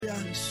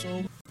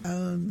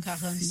psaume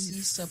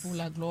 46 pour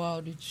la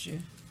gloire de Dieu.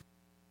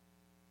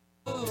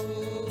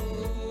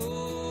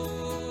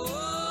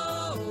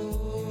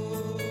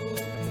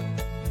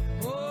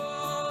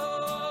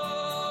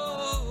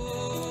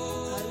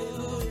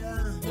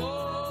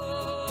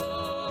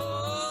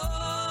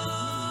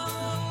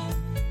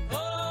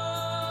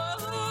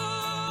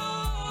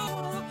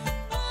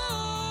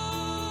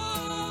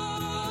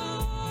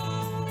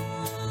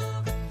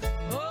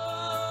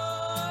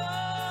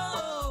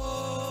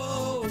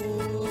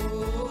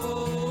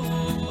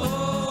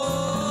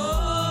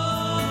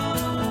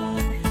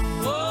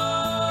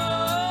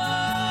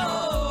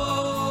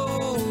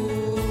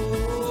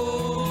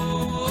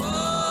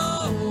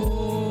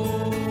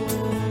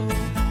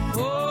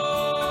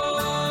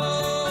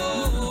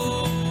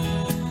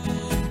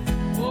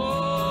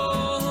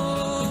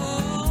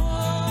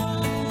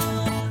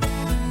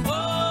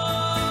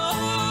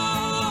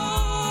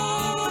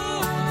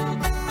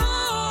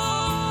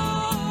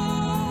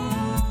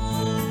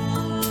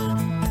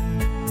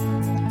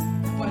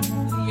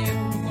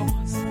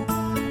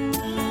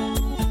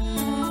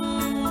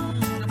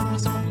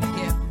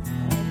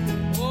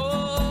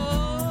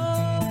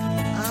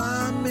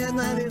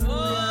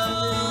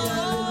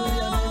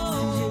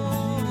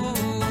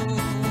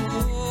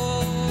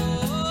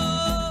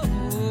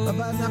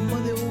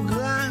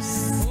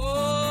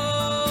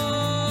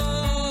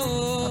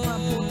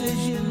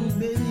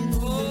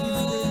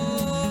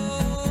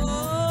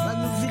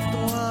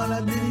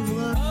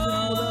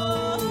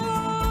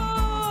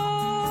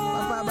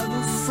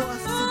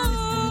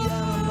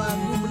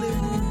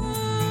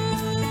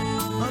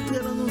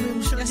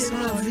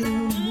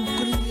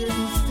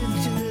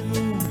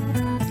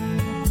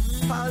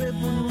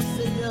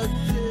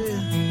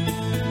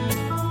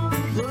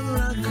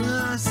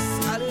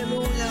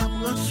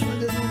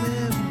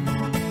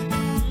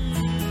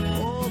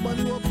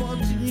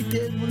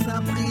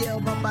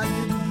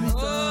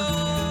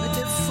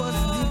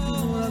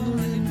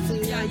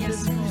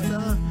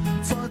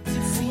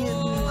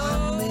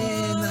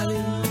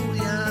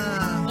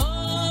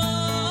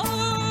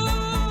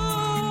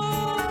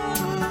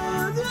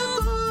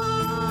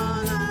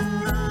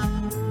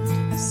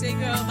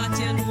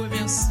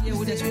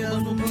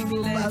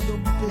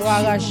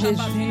 Gloire à Jésus,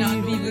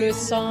 vive le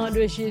sang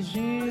de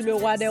Jésus, le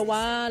roi des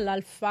rois,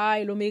 l'alpha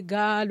et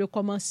l'oméga, le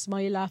commencement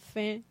et la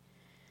fin.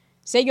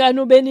 Seigneur,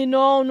 nous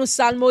bénissons, nous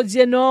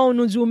salmodions,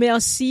 nous disons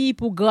merci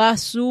pour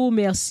grâce,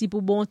 merci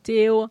pour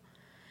bonté.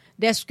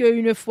 D'est-ce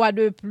qu'une fois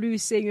de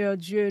plus, Seigneur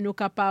Dieu, nous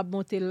capables de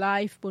monter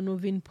live pour nous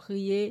venir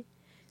prier.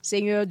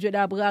 Seigneur Dieu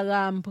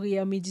d'Abraham,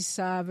 prière midi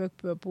ça avec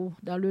peuple.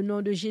 Dans le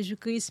nom de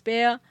Jésus-Christ,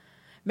 Père,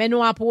 mais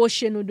nous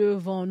approcher nous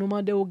devant, nous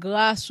demander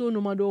grâce, nous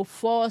demander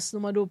force, nous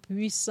demander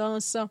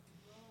puissance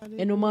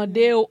et nous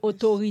demander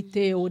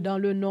autorité dans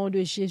le nom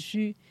de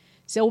Jésus.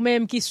 C'est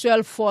vous-même qui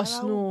seul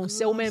force nous,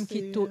 c'est vous-même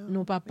qui tout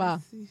nous, papa.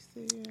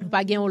 Nous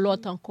pas gagnons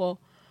l'autre encore.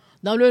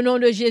 Dans le nom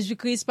de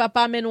Jésus-Christ,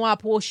 papa, mais nous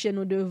approcher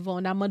nous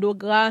devant, nous demandons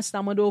grâce, nous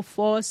demandons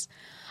force.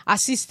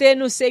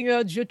 Assistez-nous,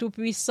 Seigneur Dieu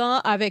Tout-Puissant,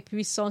 avec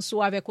puissance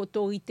ou avec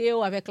autorité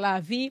ou avec la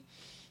vie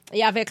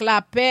et avec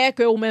la paix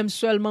que vous-même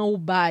seulement vous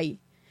baille.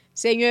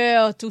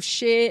 Seigneur,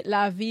 touchez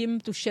la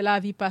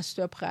vie,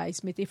 Pasteur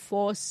Price. Mettez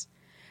force,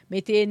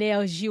 mettez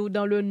énergie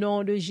dans le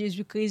nom de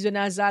Jésus-Christ de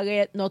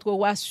Nazareth, notre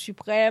roi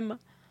suprême.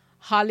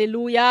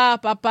 Alléluia,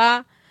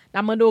 papa.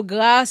 Nous demandons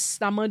grâce,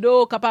 nous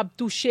demandons capable de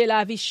toucher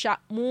la vie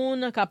chaque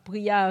monde qui a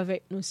prié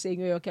avec nous,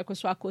 Seigneur, quel que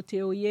soit à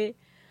côté où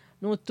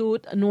nous tous,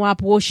 nous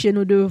approcher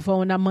nous devant,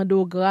 nous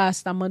demandons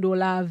grâce, nous demandons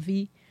la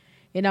vie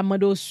et nous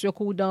demandons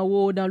secours d'en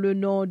haut dans le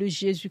nom de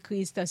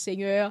Jésus-Christ,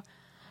 Seigneur.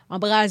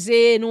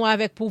 Embrasez-nous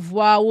avec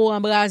pouvoir,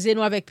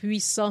 embrasez-nous avec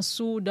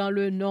puissance dans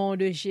le nom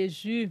de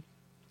Jésus,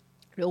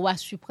 le roi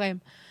suprême.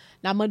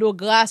 Nous demandons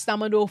grâce, nous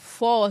demandons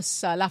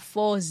force, la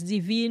force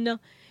divine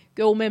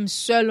que vous-même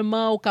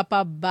seulement vous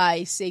capable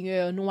de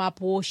Seigneur, nous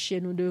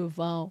approcher nous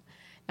devant.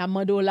 Nous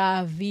demandons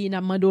la vie, nous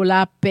demandons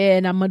la paix,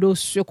 nous demandons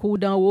secours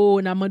d'en haut,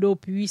 nous demandons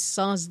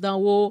puissance d'en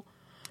haut.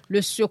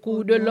 Le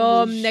secours de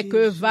l'homme n'est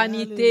que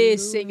vanité,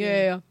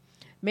 Seigneur.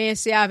 Mais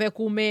c'est avec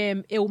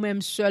vous-même et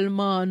vous-même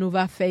seulement nous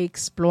va faire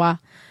exploit.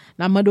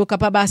 Nous demandons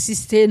capable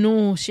d'assister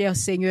nous, cher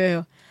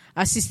Seigneur.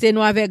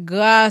 Assistez-nous avec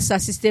grâce,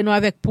 assistez-nous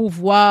avec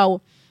pouvoir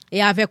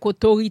et avec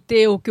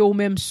autorité que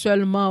vous-même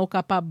seulement vous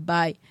capable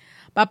de.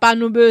 Papa,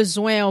 nous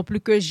besoin plus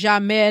que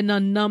jamais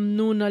dans l'âme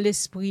nous, dans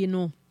l'esprit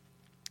nous.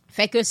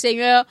 Fait que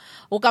Seigneur,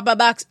 ou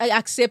capable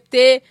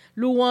accepter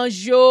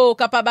louange yo, ou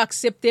capable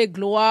accepter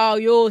gloire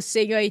yo,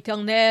 Seigneur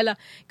éternel,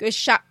 que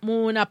chaque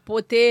monde a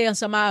porté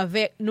ensemble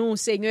avec nous,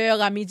 Seigneur,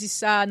 à midi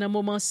ça, dans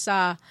moment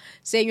ça.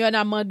 Seigneur,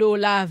 n'a demandé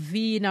la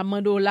vie, n'a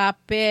demandé la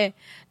paix,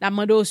 n'a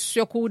demandé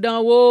secours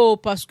d'en haut,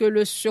 parce que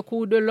le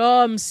secours de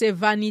l'homme, c'est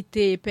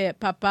vanité,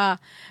 papa.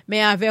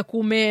 Mais avec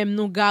vous-même,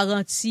 nous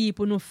garantis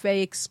pour nous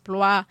faire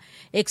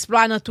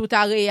exploit dans tout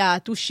area,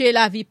 toucher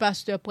la vie,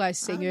 Pasteur Price,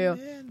 Seigneur.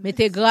 Amen.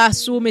 Mettez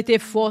grâce ou, mettez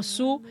force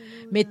ou,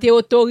 mettez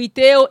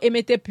autorité ou, et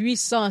mettez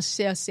puissance,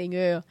 cher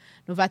Seigneur.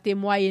 Nous va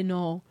témoigner,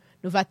 non.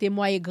 nous va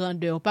témoigner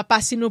grandeur.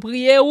 Papa, si nous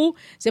prions,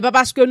 c'est pas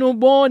parce que nous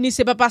bons, ni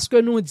c'est pas parce que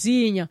nous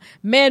dignes,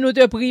 mais nous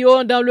te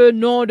prions dans le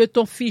nom de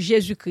ton Fils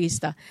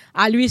Jésus-Christ.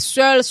 À lui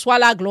seul soit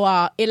la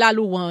gloire et la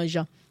louange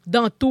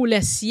dans tous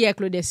les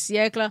siècles des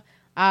siècles.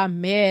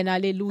 Amen.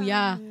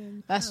 Alléluia.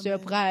 Amen. Pasteur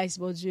Amen. Price,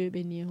 bon Dieu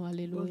béni.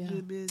 Alléluia. Bon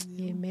Dieu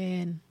béni.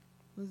 Amen.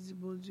 On dit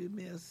bon Dieu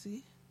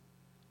merci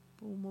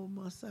pour le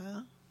moment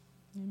ça.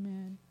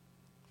 Amen.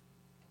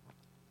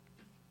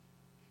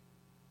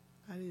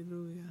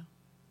 Alléluia.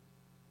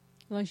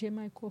 Ranger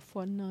le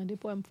microphone, non,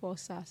 depuis me faire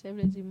ça, ça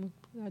veut dire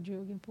que la radio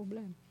a un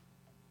problème.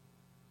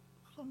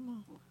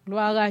 Comment?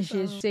 Gloire à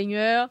Jésus,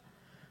 Seigneur.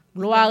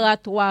 Gloire à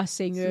toi,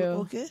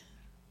 Seigneur. OK?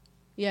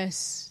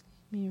 Yes.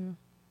 Mieux.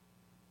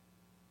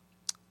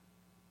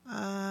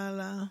 Ah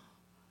là,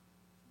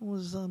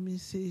 mon ami,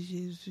 c'est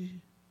Jésus.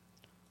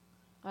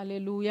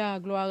 Alléluia.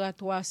 Gloire à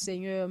toi,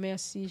 Seigneur.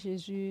 Merci,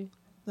 Jésus.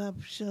 On a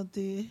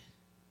chanté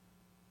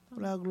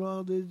pour la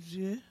gloire de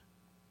Dieu.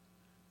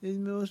 Le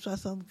numéro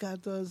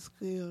 74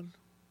 créole.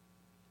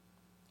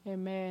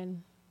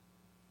 Amen.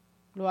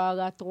 Gloire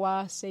à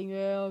toi,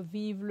 Seigneur.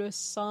 Vive le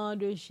sang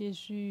de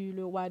Jésus,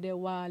 le roi des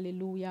rois.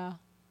 Alléluia.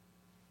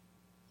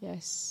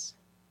 Yes.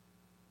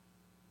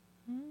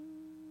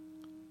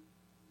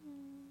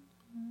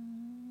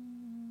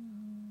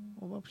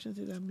 On va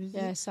chanter la musique.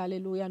 Yes,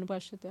 alléluia. Nous allons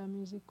chanter la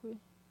musique, oui.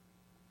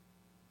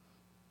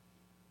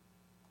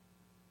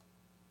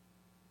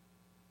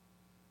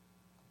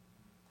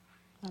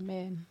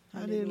 Amen.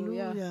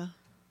 Alléluia.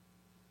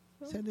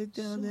 C'est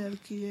l'Éternel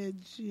qui est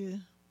Dieu.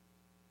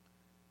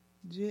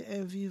 Dieu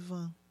est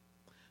vivant.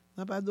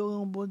 On n'a pas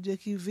adoré un bon Dieu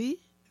qui vit,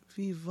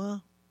 vivant.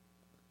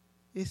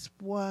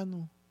 Espoir,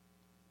 nous.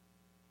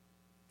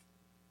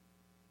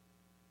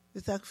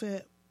 C'est ça que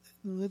fait,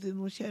 nous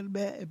retenons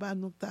Chelbert, et pas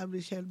nous table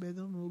Chelbert,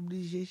 nous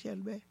obligés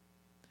Chelbert.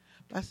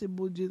 Parce que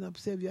bon Dieu, nous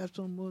observons à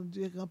son bon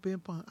Dieu grand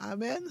pimpant.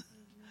 Amen.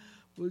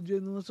 Bon Dieu,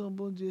 nous sommes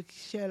bon Dieu qui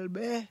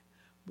Chelbert,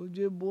 bon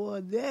Dieu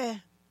Bordet.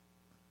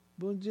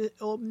 Bon Dieu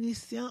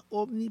omniscient,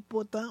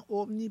 omnipotent,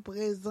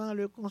 omniprésent,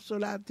 le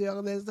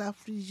consolateur des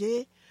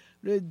affligés,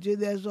 le Dieu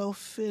des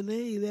orphelins,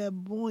 il est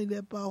bon, il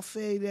est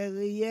parfait, il est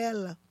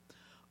réel.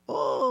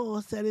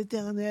 Oh, c'est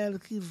l'Éternel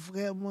qui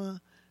vraiment,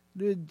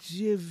 le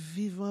Dieu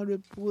vivant, le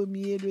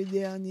premier, le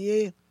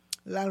dernier,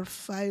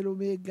 l'alpha et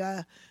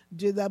l'oméga,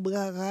 Dieu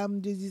d'Abraham,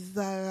 Dieu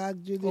d'Isaac,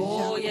 Dieu de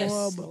Jacob.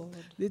 Yes.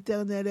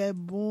 L'Éternel est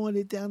bon,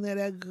 l'Éternel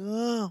est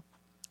grand,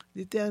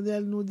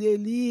 l'Éternel nous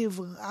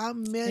délivre.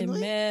 Amen.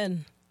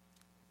 Amen.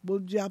 Bon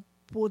Dieu a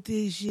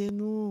protégé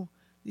nous.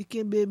 Il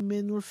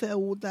a nous fait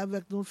route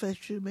avec nous, fait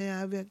chemin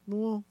avec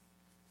nous.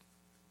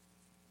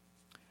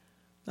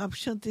 On a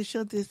chanté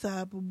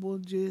ça pour bon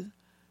Dieu.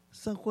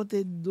 Sans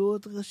compter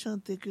d'autres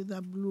chanter que nous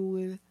avons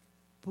loué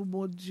pour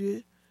bon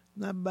Dieu.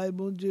 Nous avons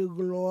bon Dieu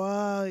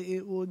gloire et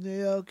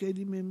honneur que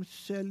lui-même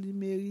seul il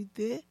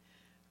méritait.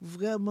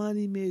 Vraiment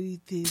il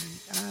méritait.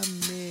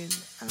 Amen.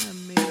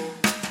 Amen.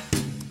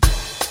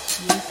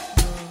 Yes,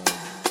 Lord.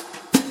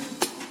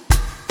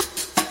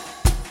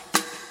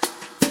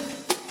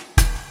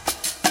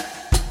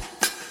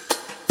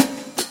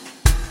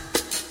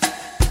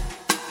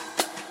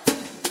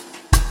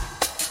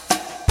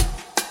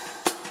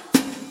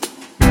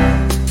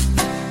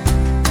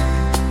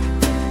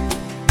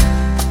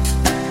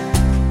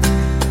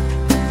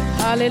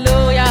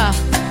 Alléluia.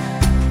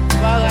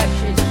 Gloire à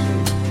Jésus.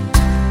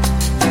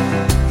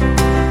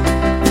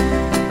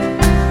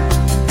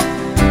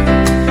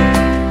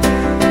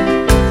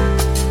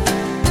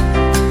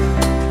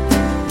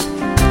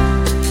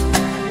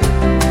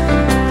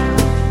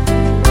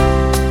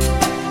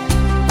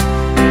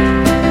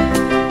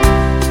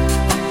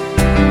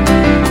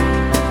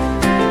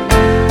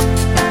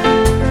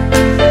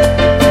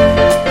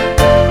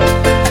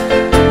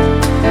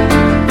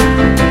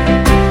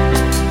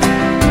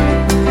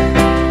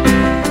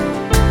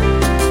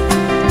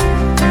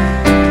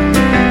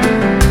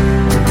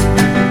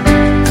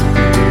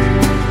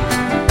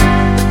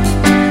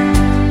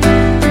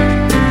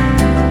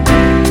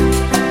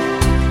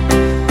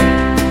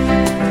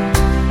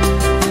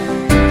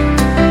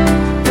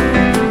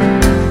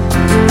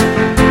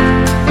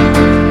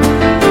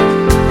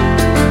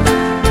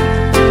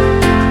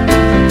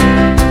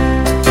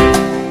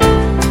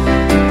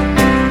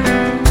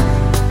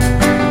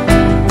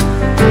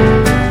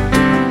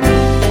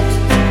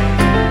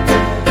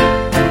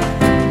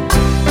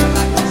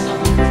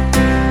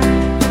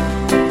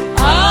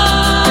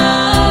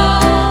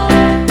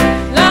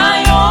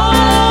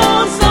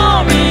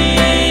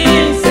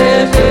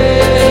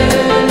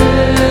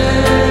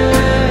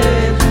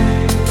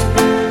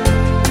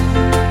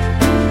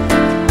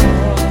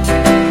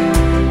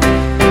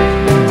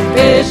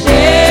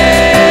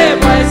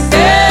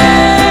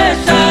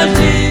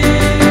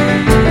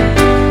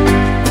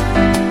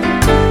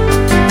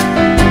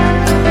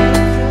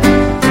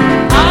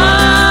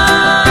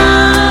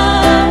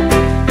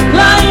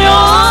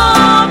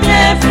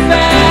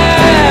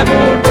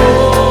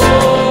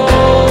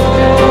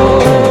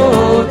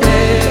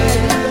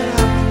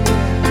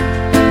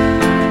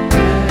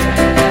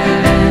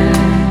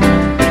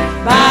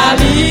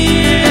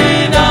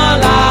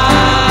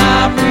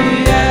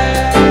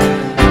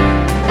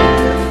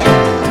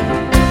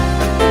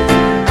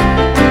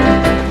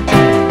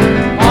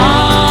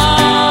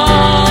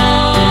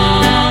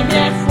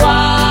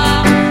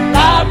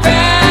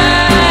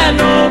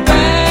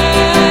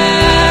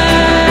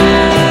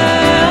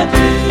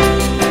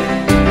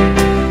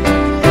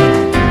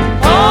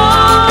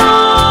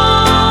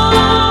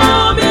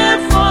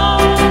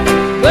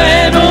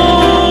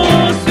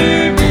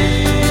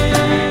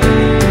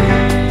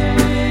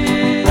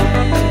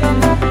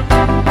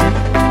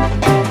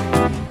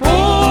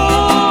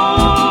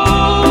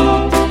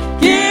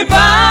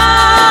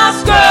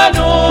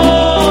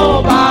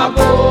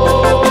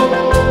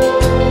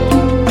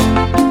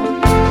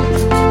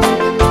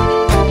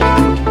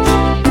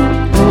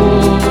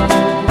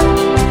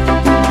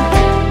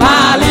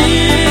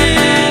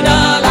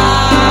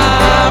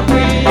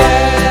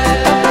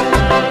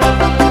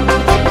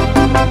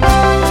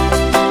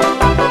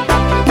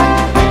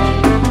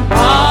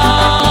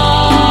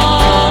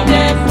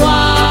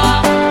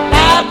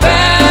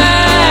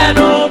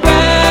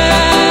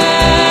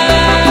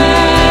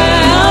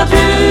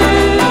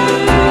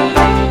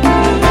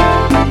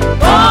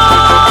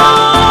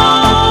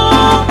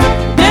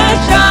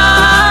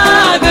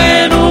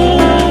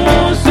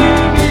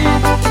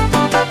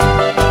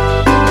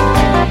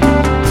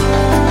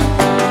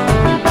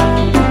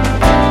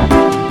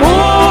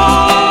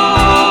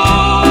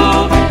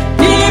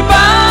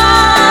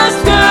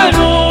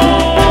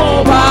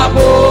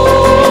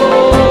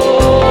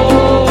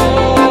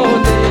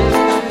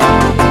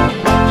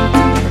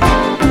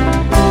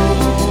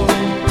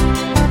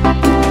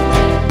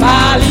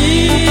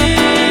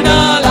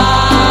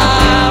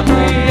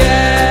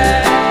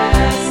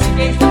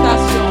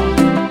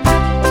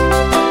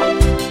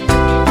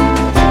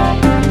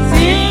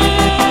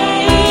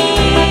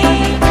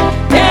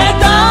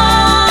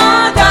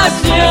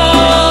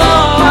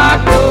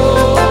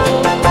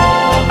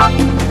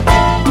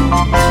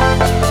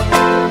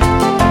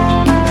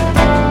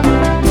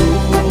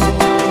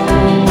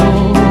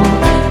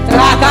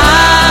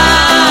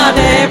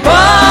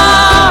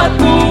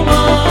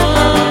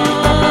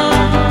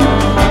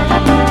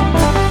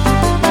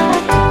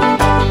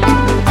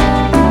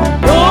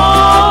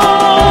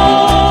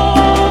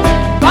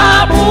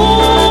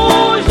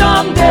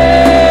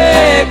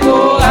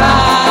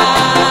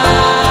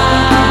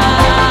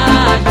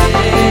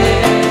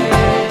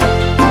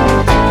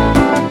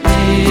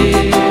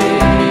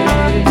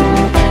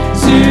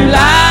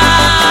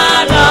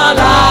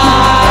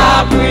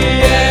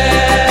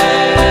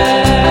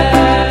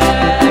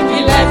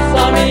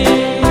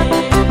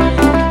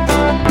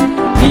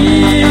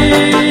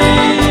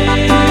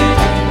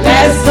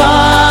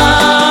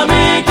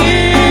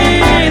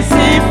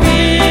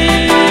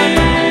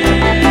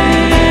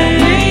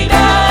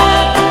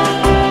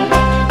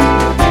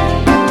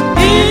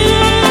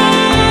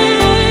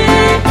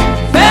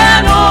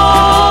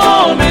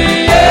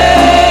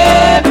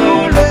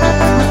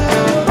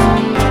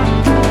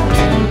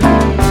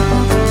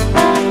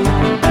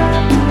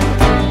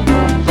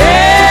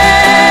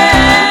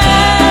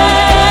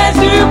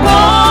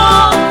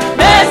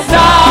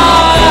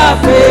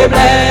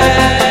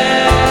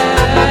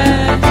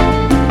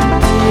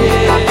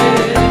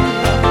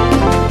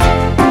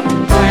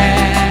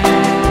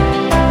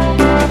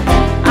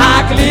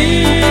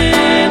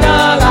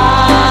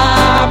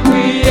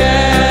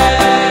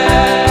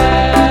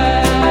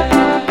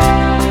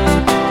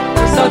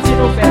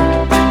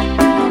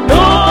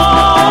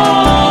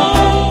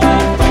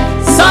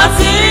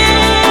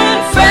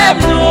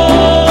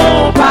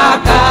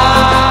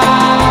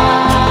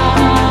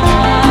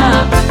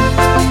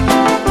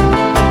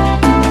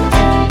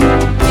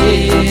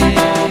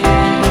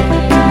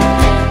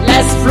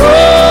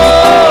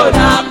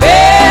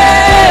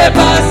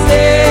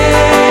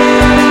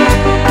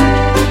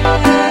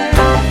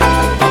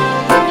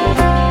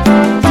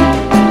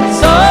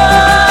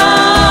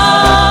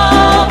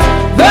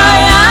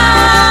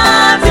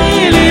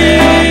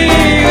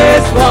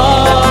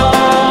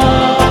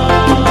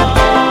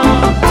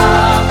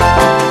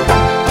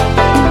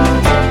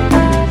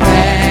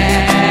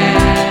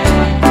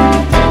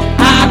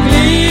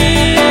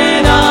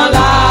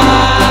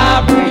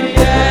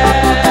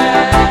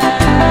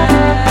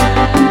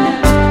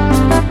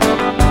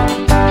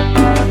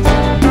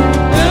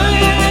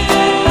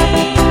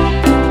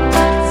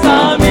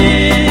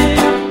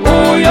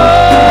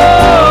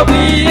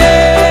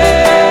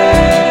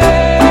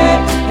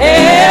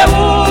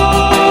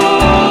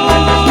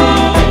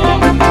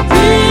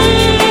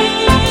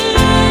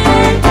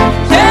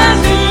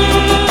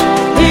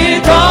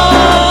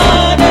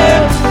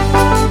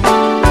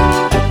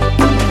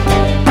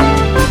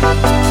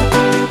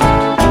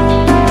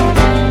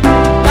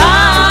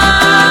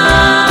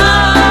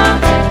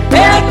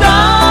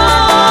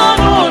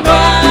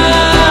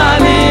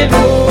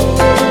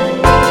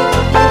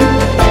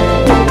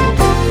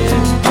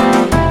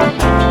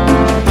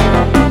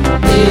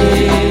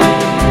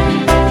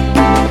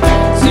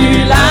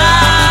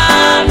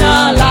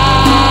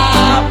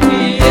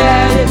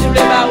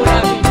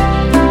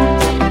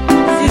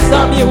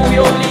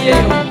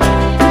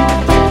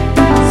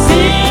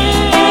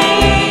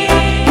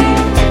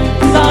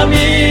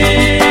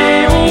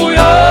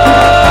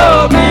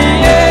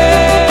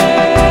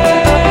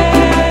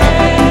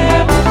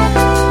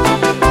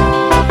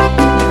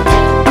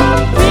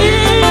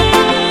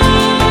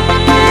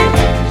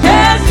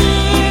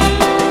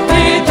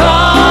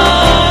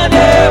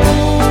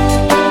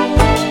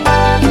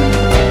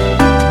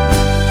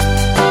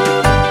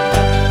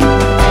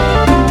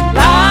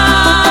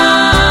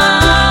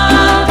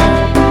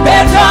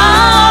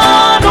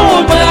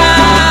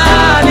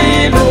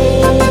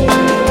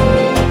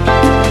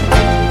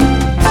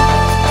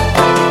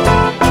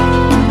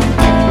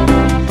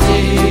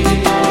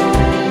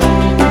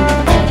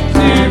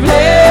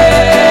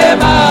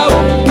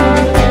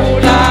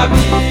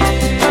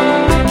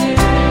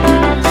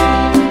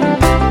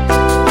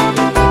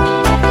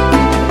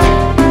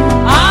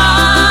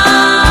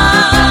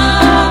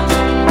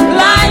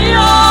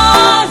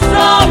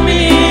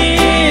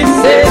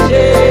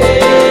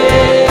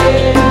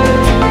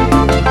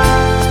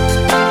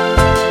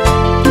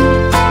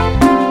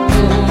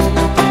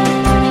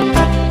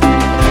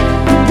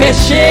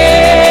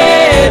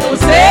 péché nous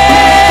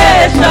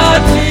est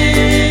choisi.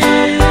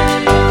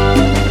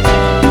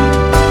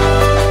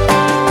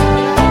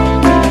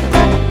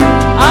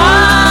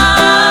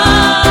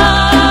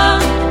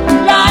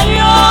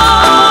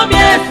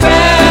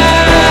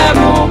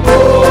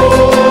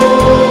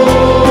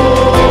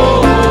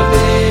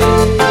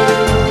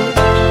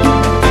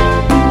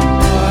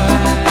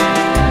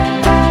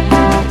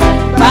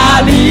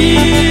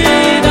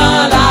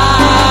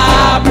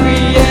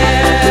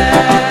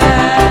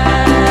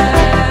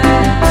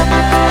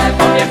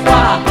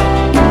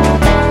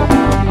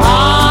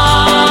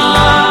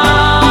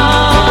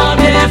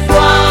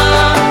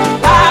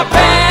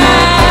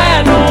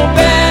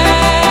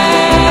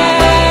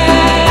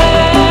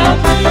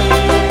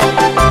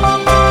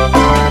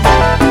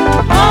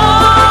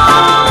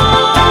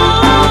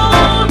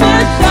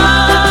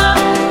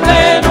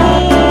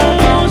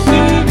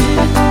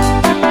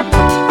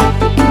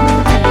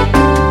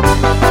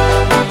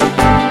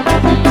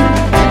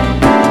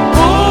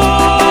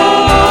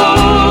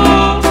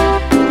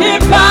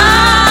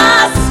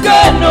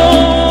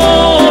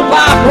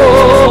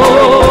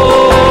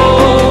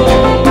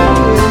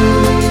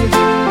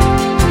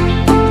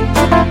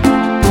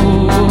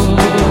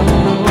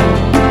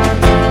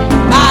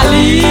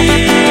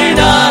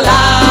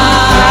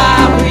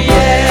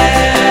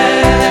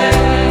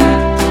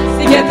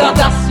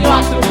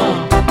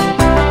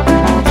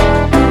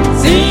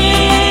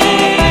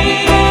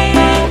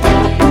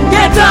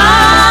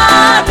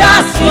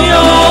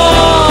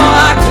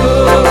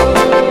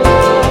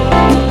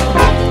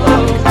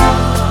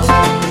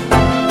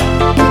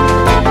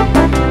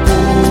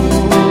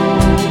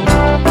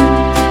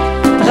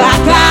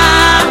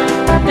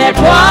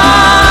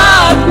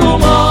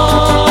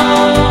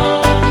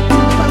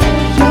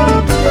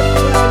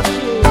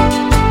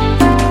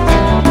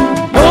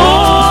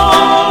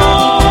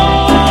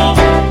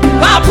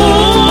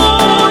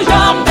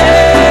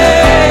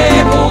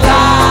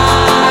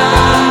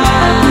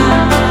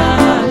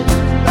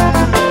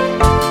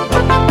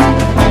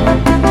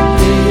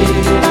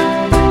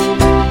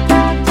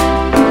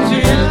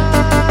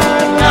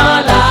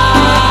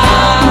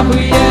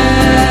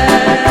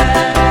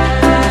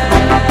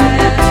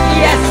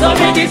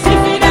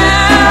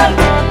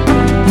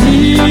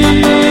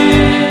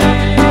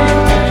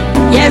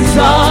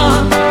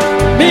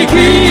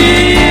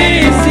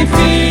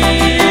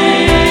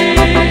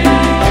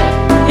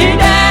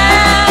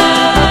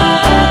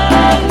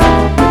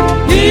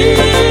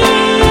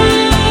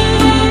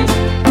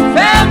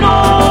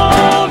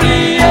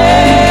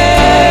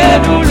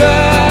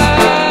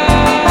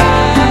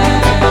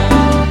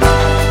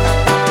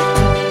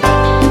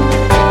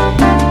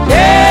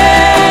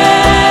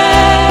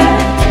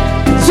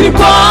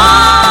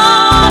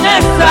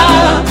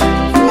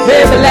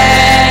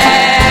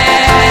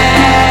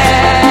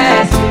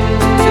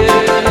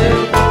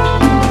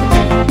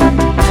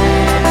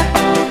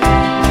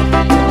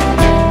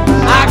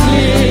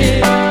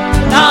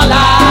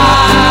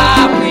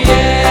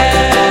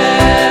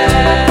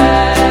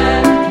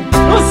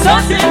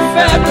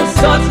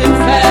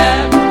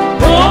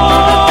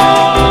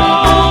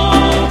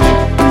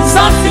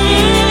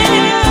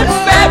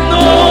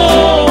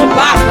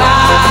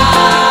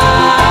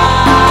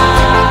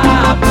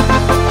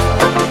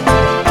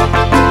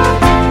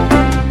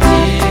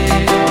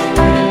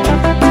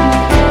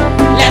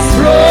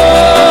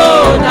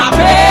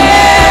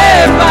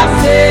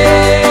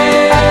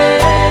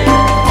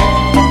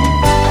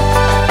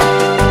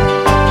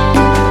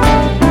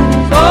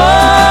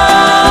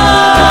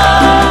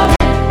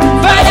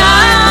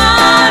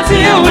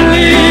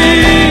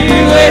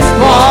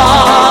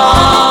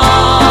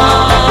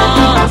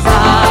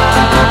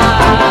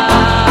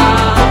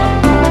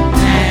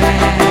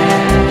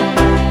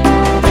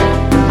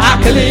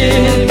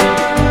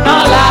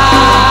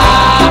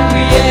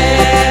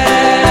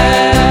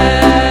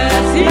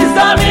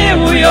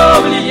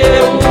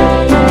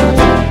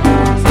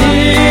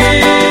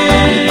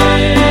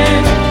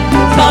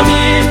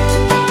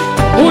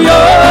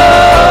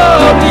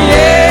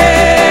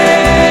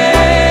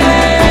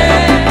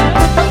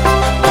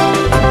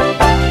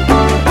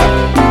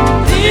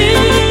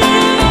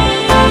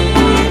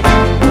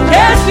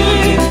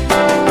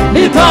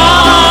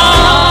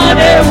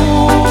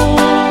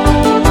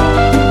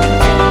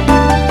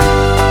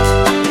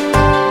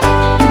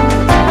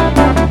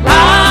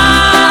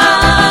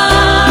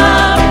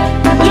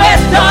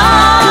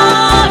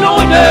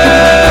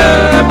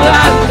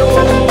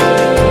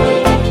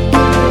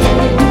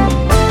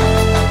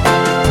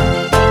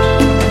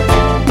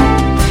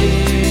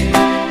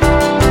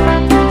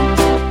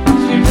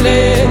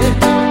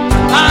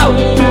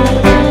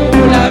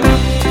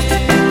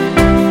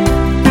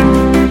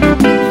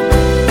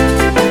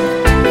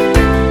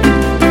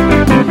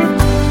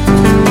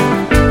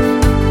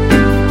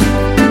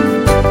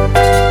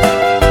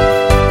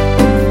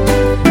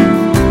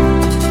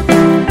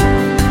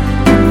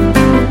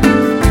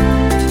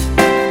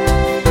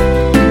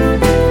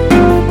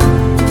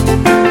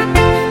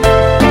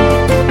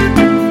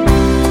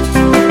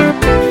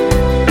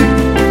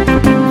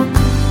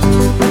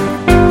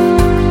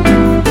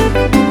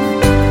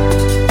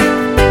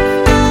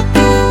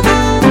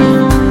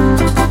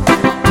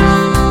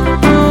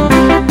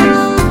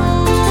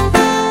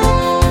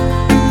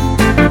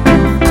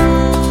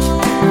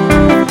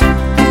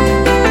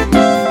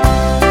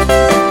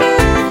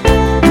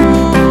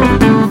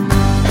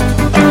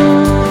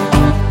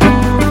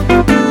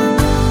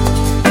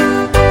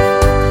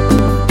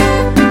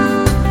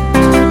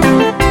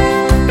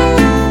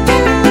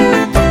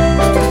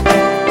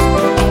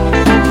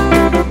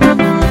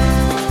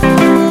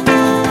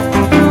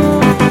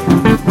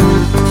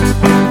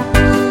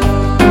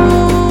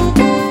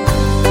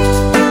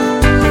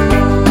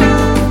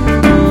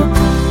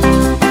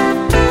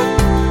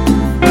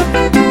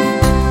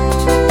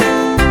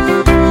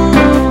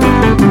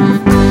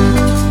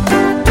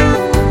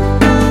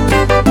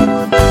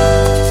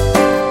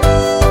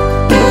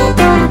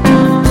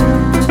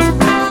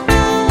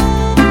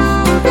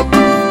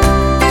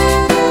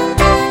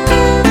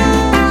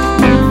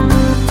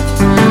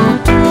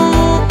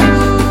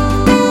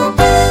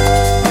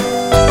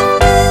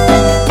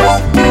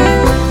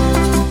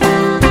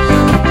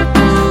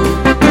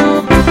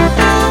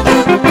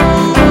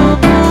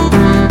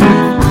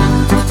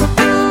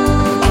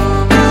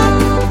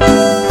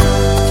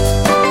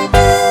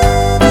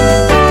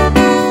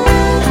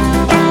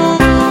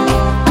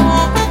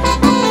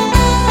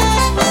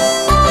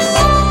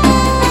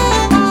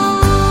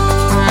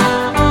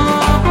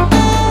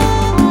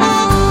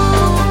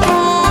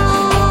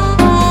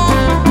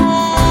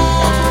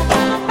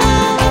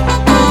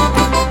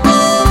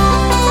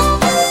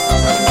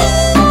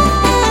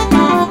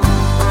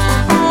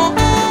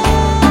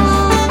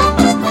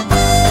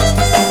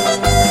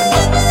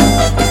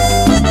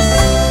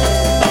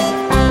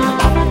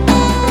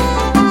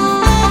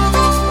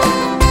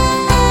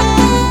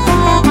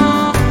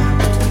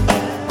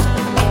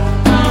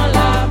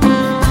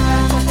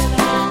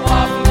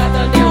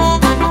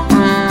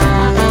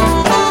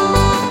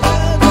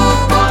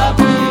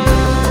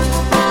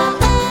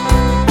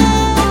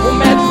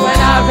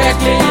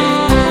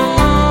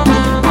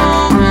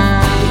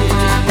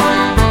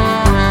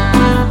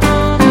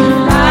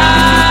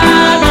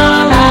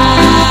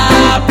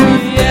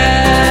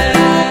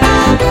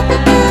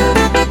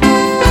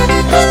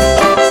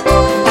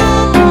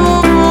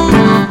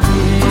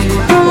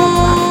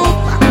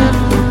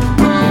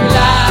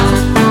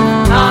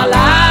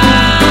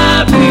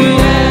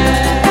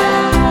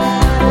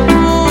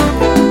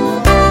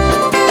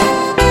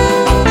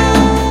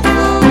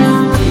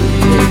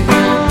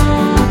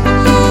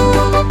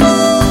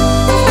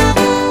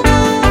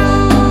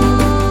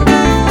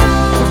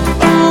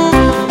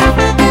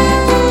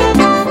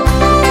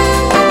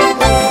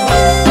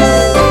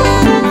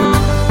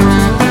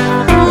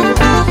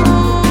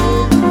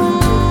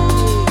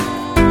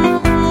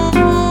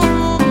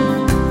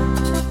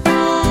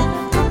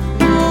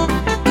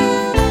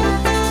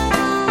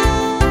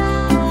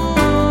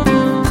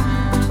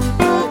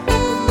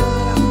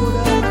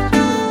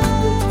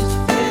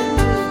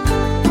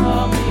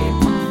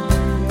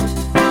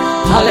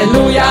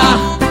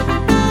 Alléluia.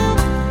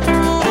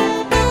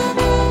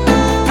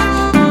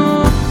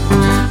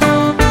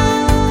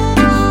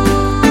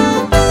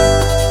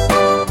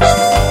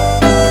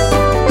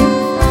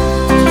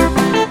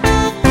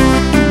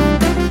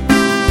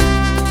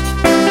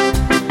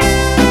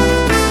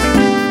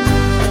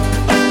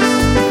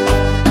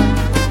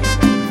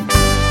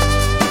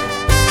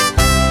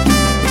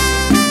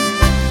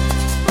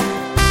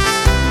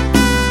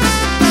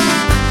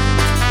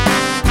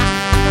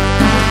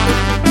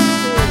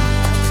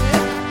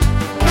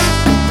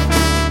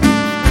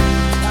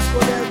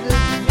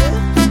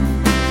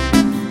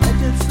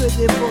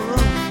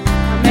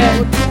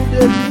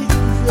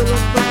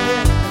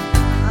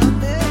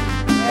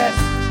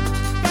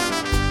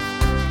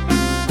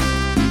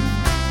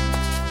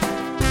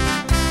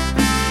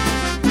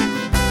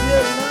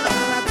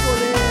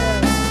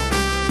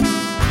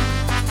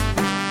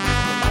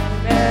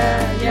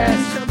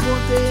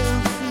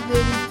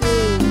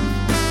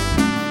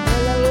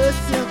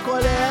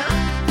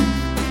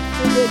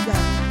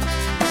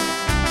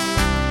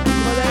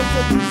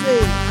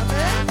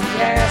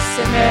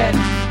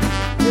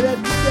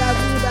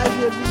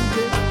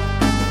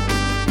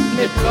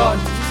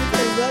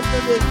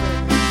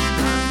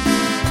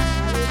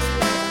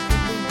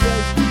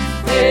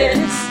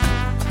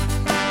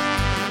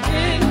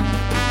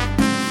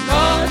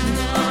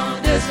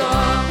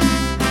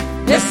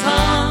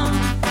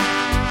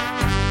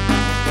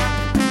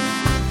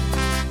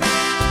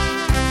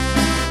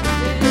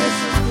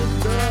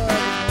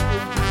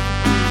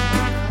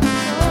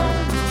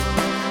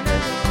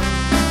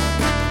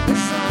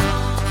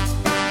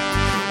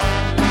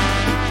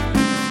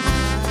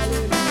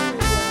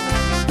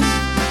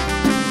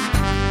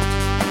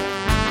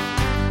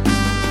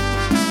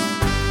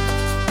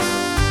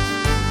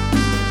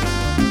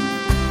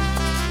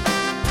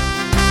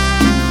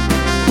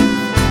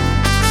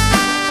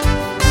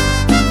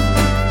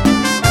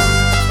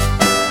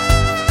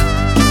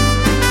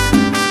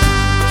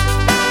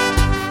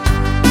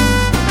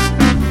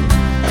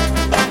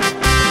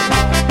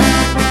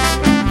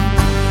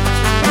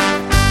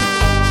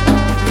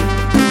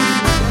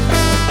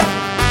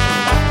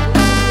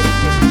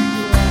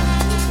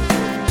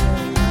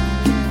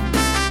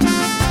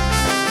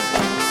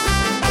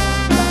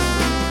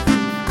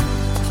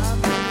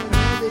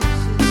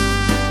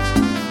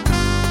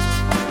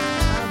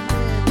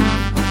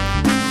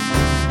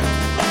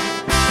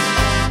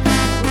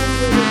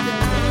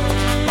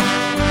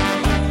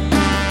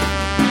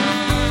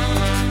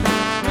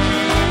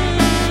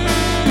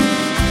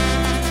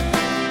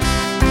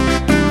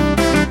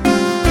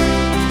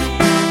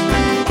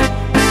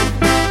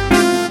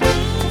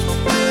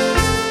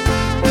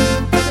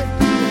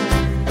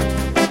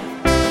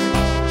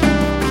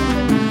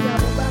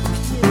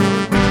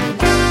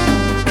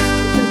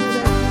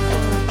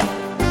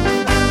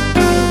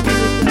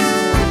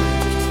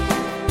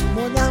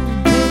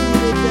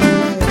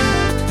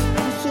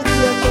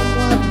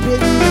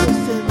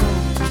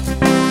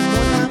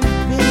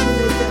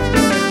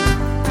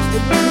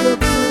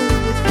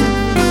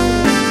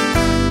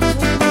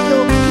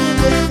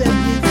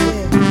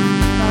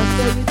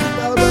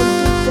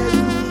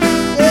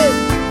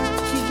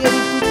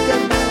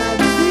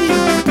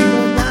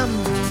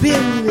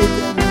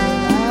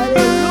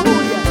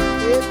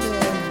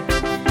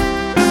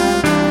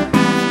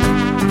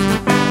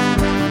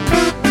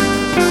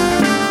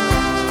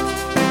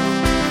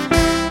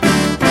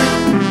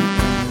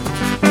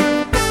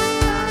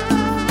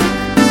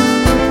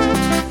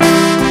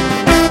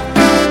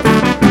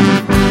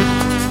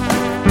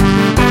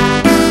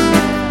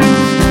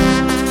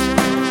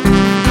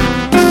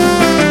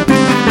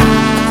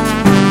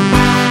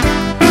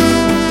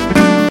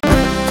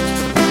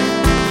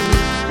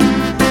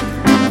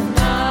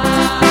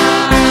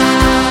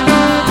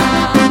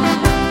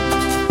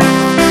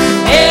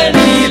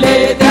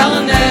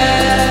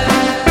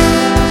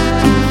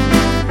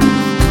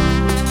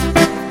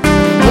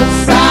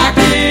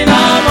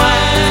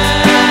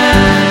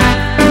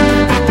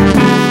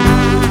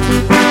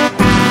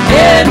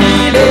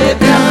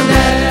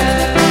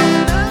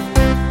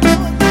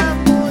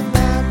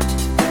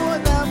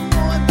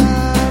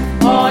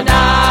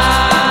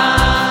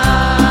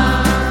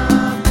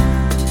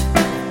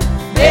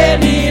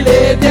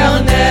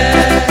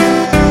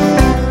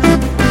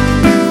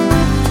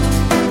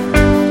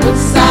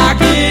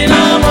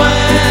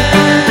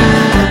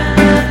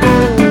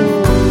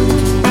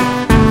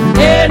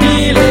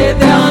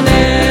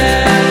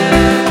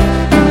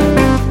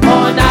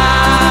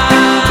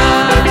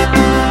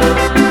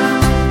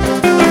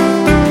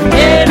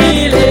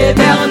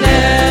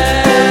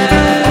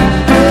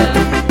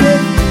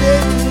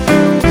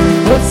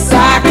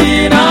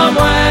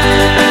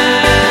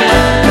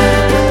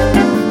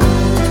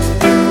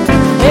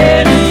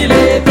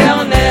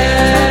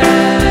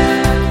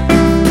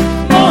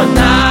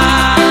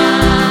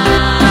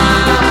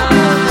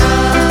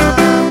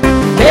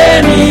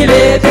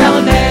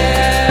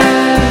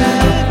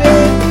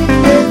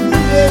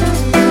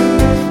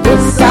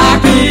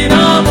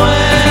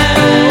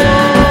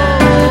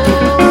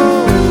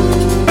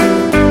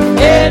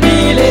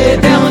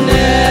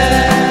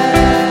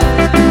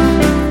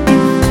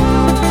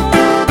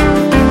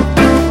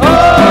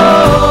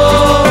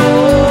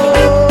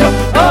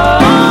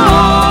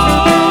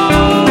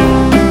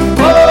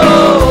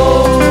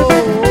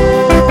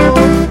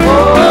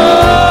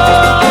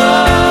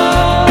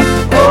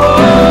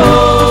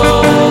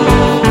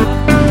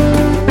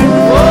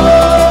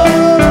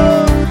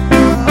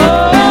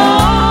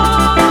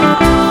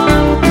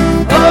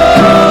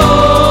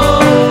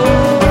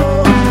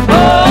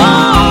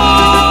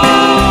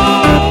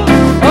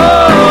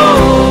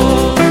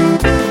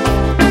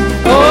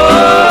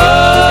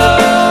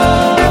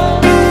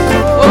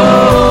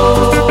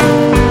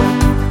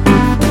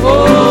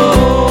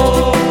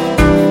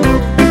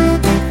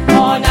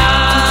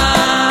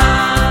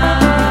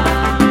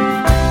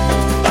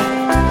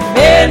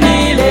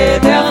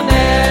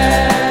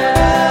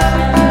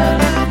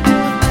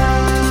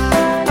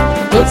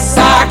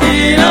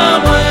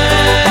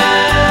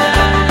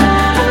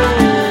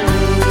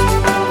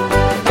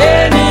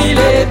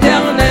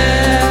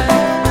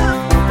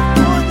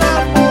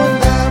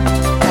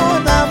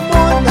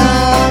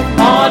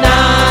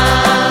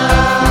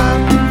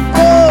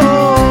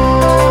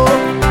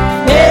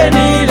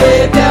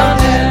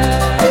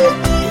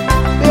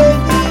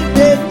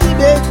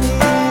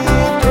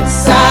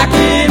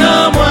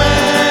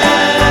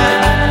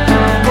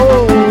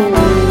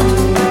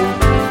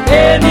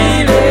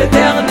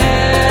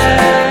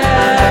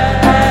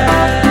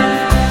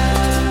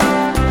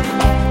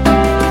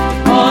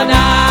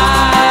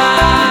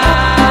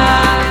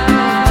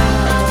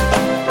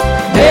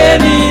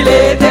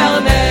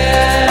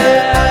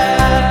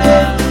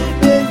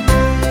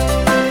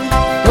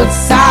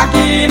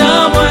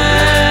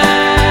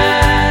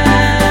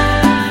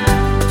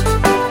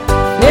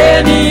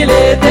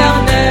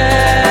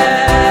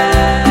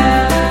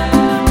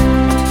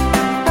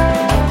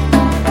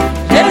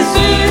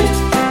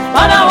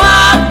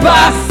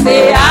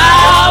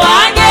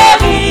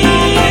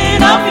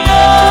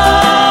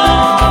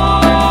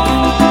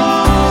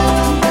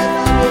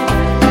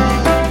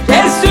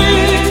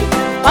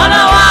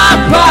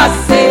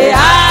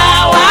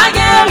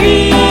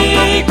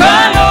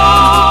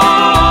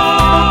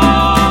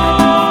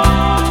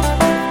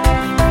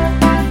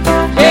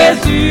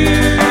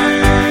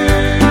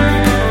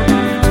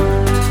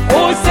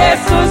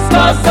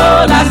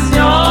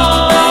 consolation,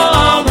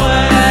 moi.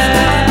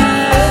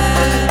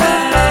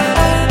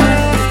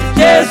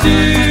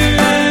 Jésus,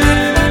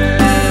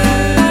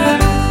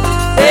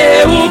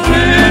 c'est où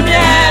plus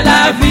bien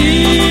la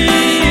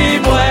vie,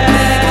 moi.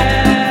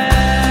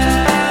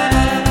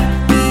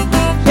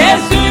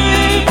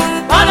 Jésus,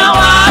 on a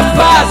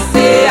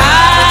passé à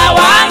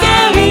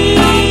Wageri,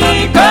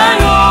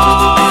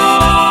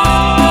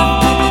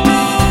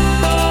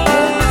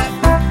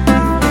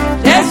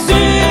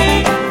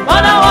 Jésus, on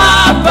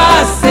a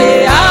passé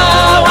à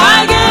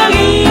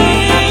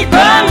Wageri,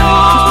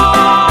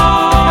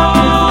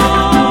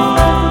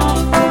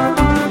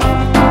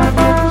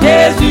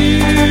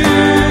 Jésus,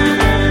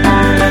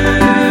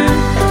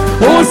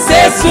 où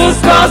c'est sous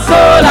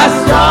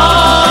consolation,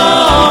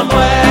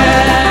 moi.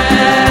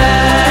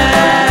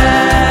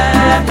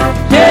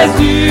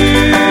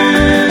 Jésus,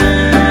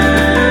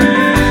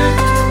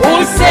 où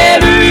c'est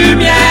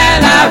lumière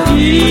la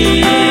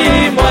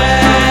vie, moi.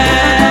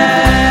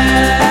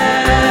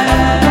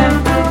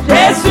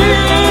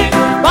 Jésus,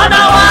 on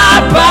a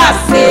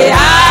passé à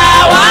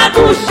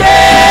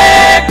toucher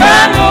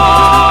comme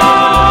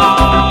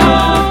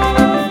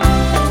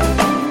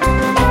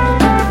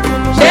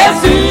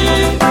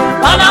Jésus,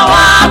 on a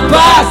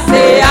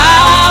passé à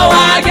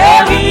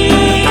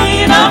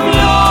guérir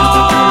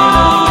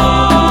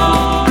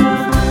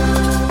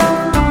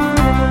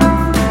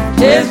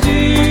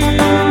Jésus,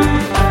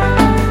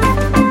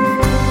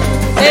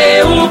 c'est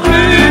où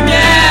plus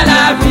bien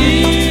la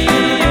vie,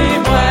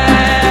 moi.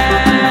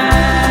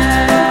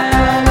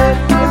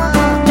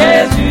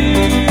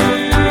 Jésus,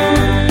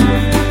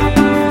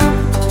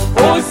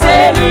 où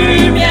c'est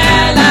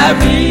lumière la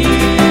vie,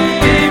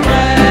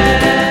 moi.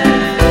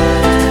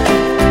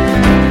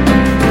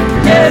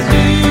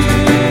 Jésus,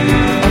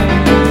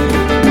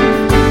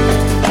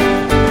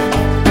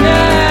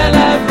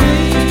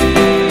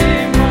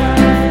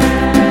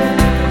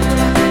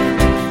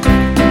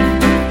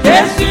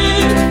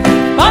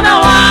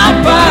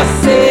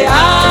 passé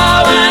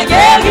à la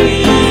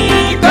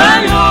guérie,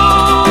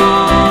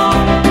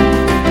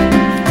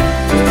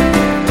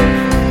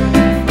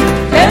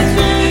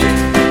 Jésus,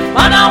 on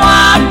a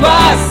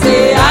passé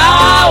à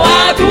la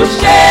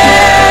toucher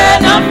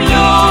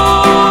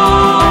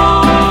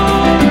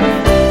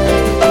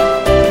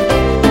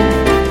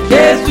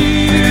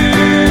Jésus,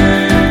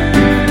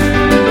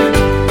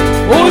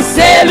 où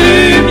c'est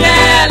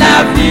lumière la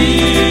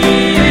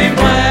vie,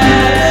 moi.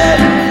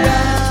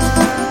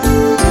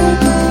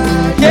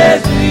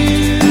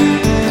 Jésus,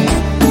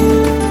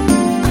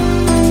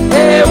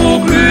 et où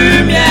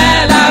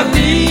lumière la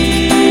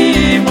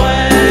vie, moi.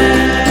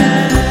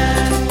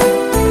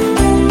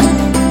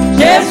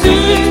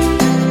 Jésus,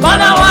 on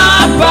a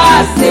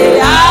passé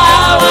à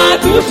la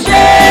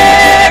toucher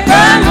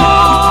comme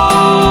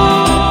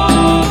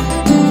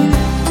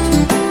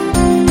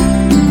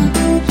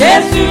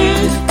Jésus,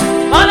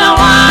 on a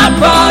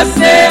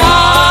passé à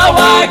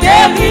la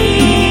guérir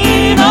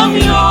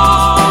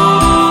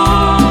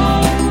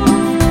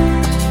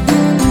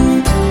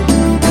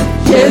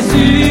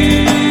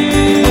Jésus,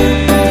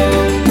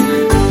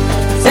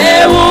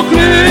 c'est où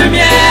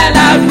lumière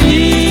la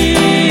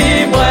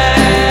vie, moi.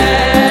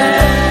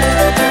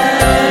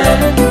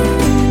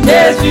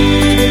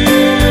 Jésus,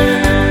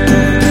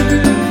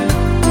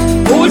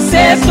 où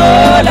c'est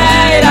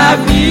soleil la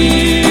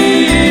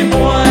vie,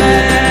 moi.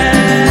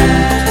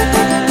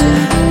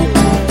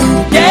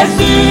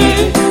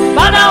 Jésus, on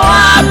a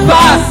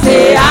passé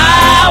à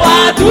la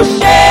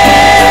toucher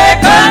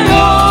comme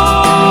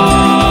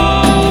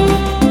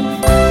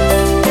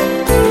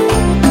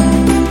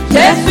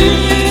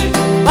Jésus,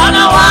 on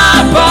a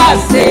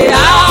passé à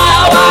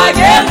la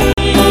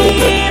guérir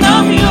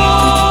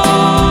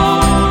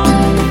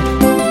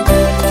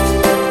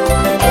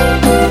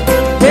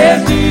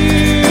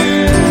Jésus,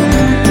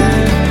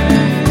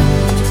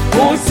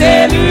 où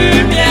c'est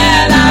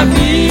lumière la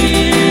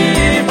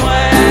vie,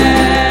 moi.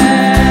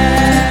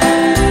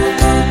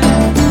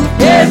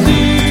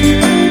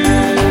 Jésus,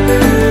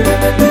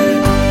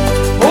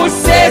 où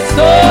c'est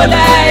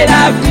soleil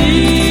la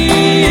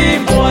vie,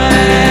 moi.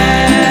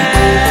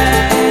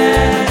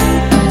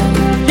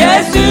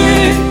 Jésus,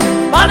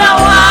 on a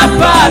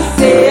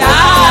passé à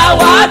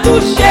la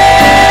toucher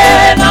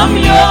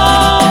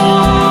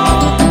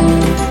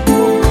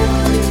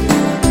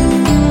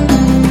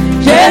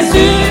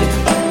Jésus,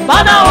 on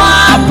a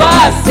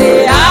passé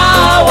à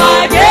la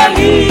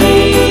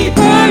guérir.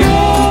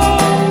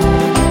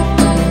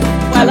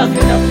 Voilà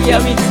que nous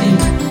prions ici.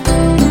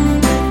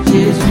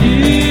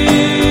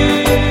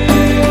 Jésus,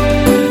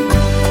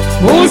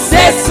 où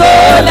c'est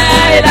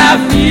soleil la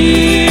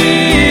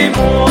vie,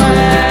 moi.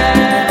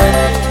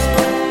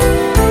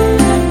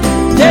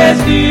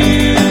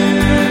 Jésus,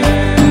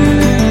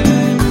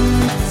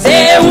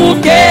 c'est où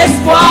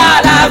qu'espoir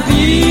la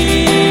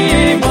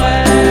vie, moi.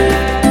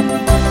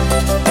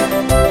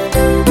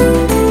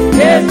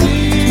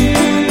 Jésus,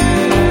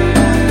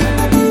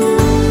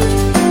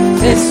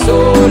 c'est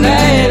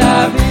soleil la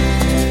vie.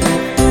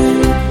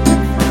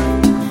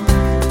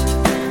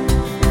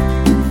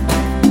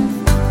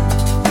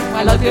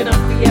 Alors que nous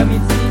prions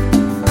ici.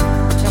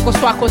 Qu'on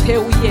soit à côté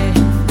où il est.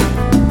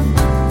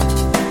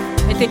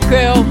 Mets tes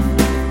cœurs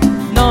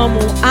dans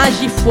mon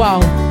agi foi.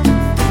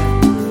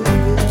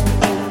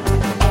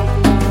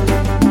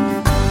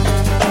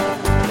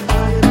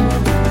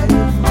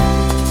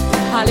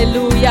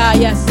 Hallelujah,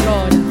 yes,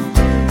 Lord.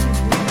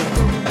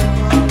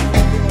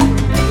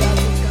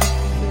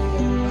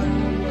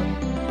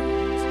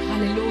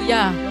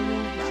 Hallelujah.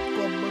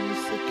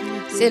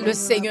 C'est le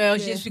Seigneur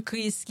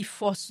Jésus-Christ qui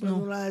force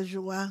nous.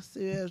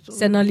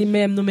 C'est dans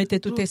lui-même nous mettons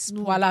tout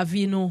espoir la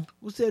vie nous.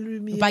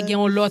 Nous pas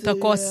gagnons l'autre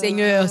encore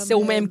Seigneur, c'est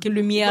vous-même qui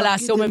lumière là,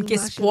 c'est vous-même qui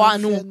espoir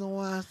nous.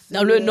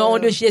 Dans le nom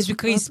de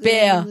Jésus-Christ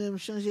Père.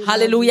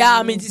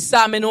 Alléluia, me dit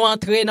ça mais nous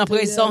entrer dans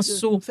présence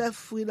sous.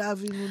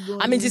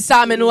 Me dit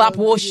ça mais nous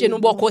approcher nous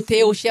bon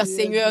côté au cher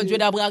Seigneur Dieu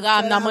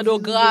d'Abraham, nous demandons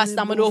grâce, nous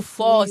demandons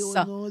force,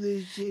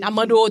 nous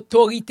demandons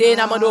autorité,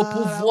 nous demandons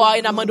pouvoir,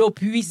 nous demandons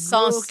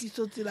puissance.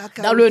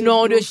 Dans le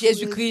nom de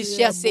Jésus-Christ,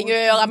 cher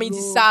Seigneur, à midi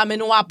ça, mais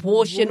nous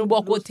approcher nous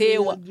bon côté.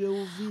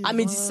 À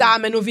midi ça,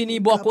 mais nous venir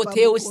bon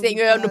côté au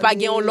Seigneur, nous pas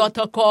gagnons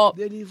l'autre encore.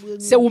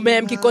 C'est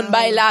vous-même qui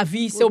connaît la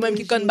vie, c'est vous-même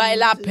qui connaît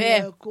la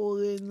paix.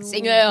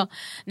 Seigneur,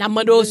 nous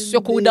demandons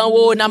secours d'en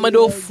haut, nous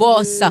demandons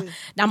force,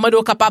 nous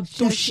demandons capable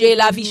de toucher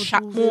la vie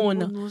chaque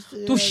monde,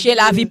 toucher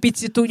la vie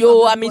petit tout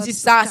yo. À midi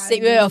ça,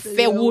 Seigneur,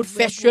 fais route,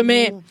 fais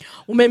chemin.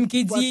 Ou même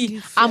qui dit,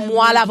 à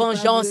moi la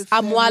vengeance,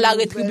 à moi la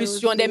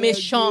rétribution des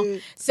méchants.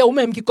 C'est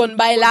vous-même qui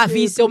connaît la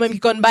vie, c'est vous-même qui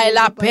connaît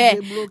la paix.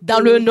 Dans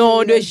le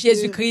nom de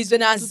Jésus-Christ de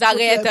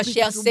Nazareth,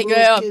 cher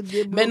Seigneur,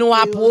 mais nous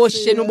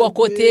approcher nous bon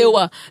côté,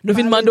 nous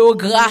venons demander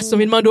grâce, nous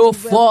venons demander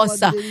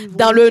force.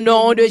 Dans le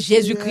nom de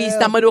Jésus-Christ,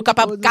 nous demandons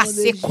capable de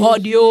casser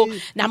corde, nous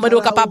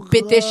demandons capable de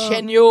péter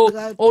chaîne,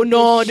 au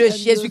nom de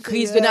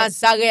Jésus-Christ de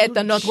Nazareth,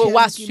 notre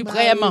roi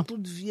suprême.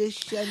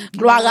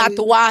 Gloire à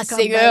toi,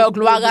 Seigneur,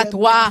 gloire à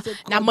toi.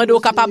 Nous demandons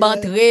capable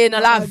d'entrer dans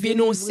la vie,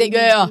 nous,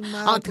 Seigneur,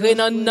 entrer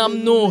dans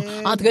nous,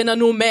 entrer dans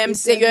nous-mêmes,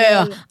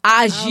 Seigneur.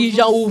 Agis,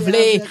 Jean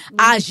ouvré,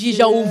 agis,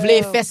 Jean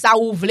ouvré, fais ça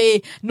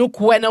ouvré. Nous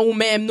croyons dans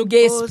nous-mêmes, nous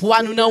gagnons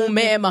espoir, nous dans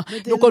nous-mêmes.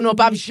 Nous connaissons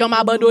pas jamais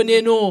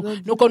abandonner nous.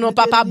 Nous connaissons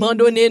pas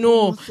abandonner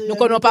nous. Nous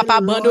connaissons pas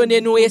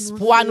abandonner nous.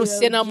 Espoir, nous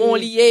c'est dans mon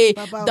lié.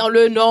 Dans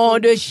le nom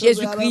de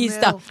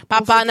Jésus-Christ.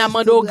 Papa n'a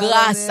demandé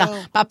grâce.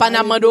 Papa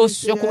n'a demandé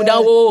secours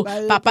d'en haut.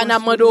 Papa n'a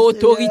demandé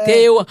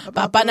autorité.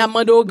 Papa n'a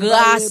demandé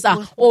grâce.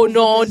 Au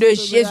nom de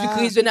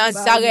Jésus-Christ de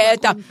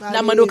Nazareth.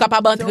 N'a demandé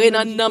capable d'entrer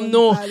dans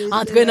nous.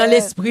 Entrer dans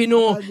l'esprit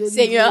nous.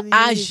 Seigneur,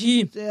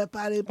 agis.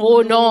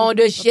 Au nom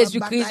de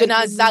Jésus-Christ de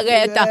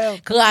Nazareth.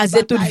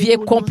 Craser tout vieux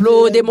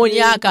complot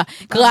démoniaque.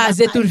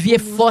 Craser tout vieux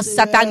force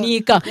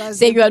satanique.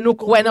 Seigneur, nous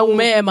croyons dans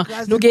nous-mêmes.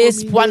 Nous avons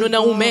espoir nous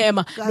dans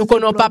nous-mêmes. Nous ne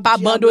connaissons pas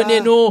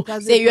abandonner nous.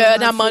 Seigneur,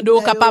 nous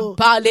demandons capable de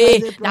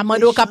parler. Nous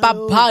demandons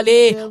capable de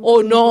parler.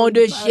 Au nom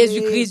de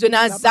Jésus-Christ de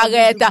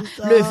Nazareth.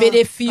 Levez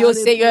des filles au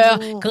Seigneur.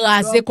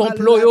 Craser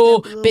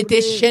complot.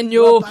 Péter chaîne.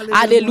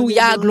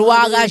 Alléluia.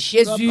 Gloire à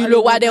Jésus, le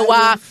roi des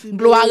rois.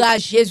 Gloire à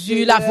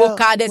Jésus,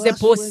 l'avocat des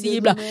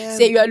impossibles.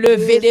 Seigneur,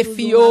 levez des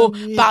filles.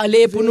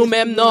 Parlez pour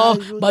nous-mêmes, non.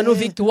 Bonne nous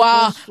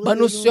victoire. Bonne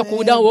nous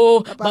secours d'en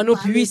haut. Bonne nous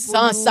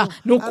puissance.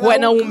 Nous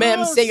croyons en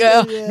nous-mêmes,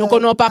 Seigneur. Nous ne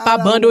connaissons pas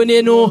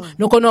abandonner nous.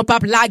 Nous ne connaissons pas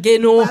plaguer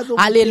nous.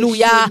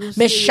 Alléluia.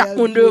 Mais chaque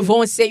monde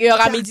devant, Seigneur,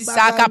 a midi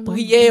ça, qu'a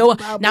prié.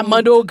 N'a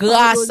demandé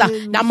grâce.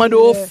 N'a demandé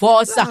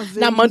force.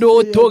 N'a demandé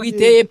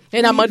autorité.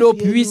 Et n'a demandé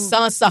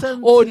puissance.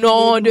 Au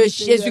nom de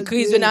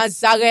Jésus-Christ de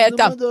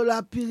Nazareth.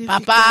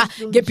 Papa,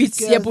 que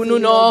pitié pour nous,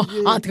 non.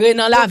 Entrez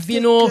dans la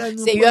vie, nous.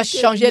 Seigneur,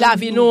 changez la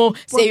vie, nous.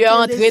 Seigneur,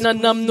 entrez dans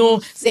l'homme, nous.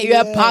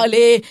 Seigneur,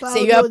 parlez.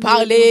 Seigneur,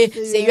 parlez.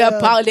 Seigneur,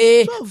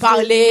 parlez.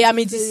 Parlez à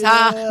midi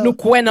ça. Nous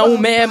croyons en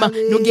nous-mêmes.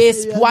 Nous avons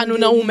espoir, nous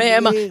dans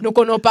nous-mêmes. Nous ne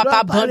connaissons pas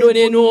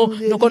abandonner nous.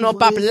 Nous ne connaissons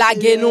pas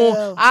plaguer nous.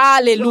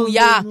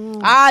 Alléluia.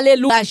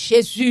 Alléluia,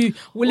 Jésus.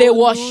 Ou les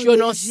roches,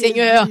 non,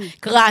 Seigneur.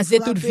 Crasez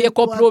tout vieux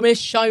complot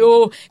méchant,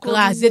 yo.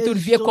 Crasez tout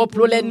vieux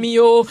complot l'ennemi,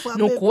 yo.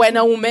 Nous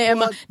croyons en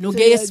nous-mêmes. Nous avons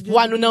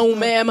espoir, nous dans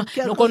nous-mêmes.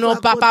 Nous ne connaissons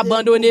pas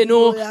abandonner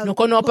nous. Nous ne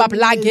connaissons pas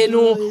plaguer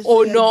nous.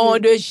 Au nom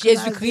de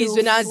Jésus-Christ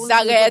de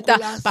Nazareth.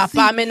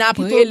 Papa, mais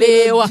après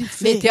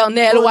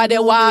l'éternel roi des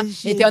rois,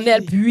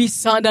 l'éternel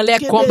puissant dans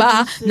les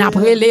combats.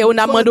 N'après on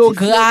a demandé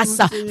grâce,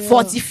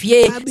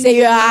 fortifié.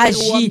 Seigneur,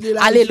 agit.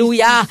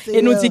 Alléluia.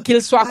 Et nous dit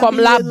qu'il soit comme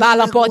la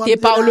balle emportée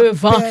par le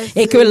vent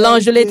et que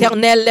l'ange de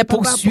l'éternel les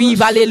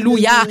poursuive.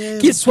 Alléluia.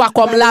 Qu'il soit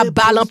comme la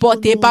balle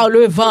emportée par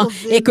le vent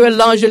et que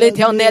l'ange de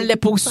l'éternel les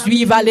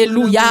poursuive.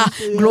 Alléluia.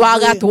 Gloire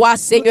à toi,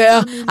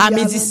 Seigneur. À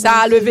midi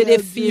ça, lever des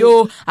filles.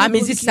 À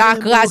midi ça,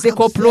 craser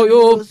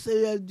complot.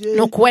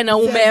 Nous croyons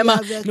en nous-mêmes.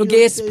 Nous avons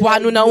espoir,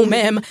 nous dans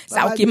nous-mêmes.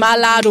 Ça qui est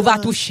malade, on va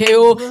toucher.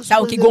 Ça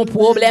qui a un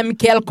problème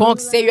quelconque,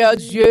 Seigneur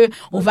Dieu.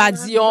 On va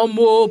dire un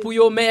mot pour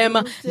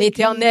eux-mêmes.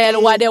 L'éternel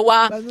roi des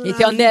rois,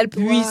 l'éternel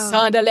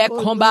puissant dans les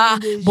combats.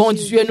 Bon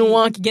Dieu, nous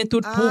qui gagne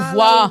tout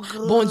pouvoir.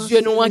 Bon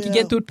Dieu, nous qui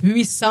gagne toute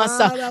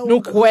puissance.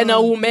 Nous croyons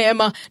en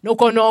nous-mêmes. Nous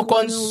connaissons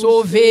qu'on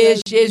sauver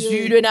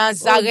Jésus de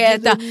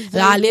Nazareth.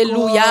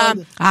 Alléluia.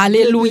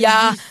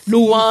 Alléluia.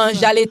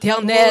 Louange à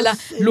l'éternel.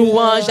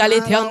 louange à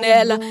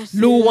l'Éternel,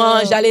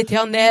 louange à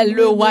l'Éternel,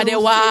 le roi des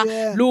rois,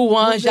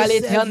 louange à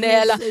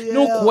l'Éternel.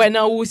 Nous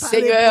croyons où,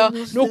 Seigneur,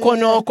 nous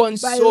connaissons qu'on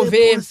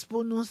sauvé.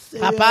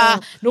 Papa,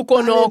 nous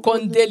connaissons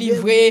qu'on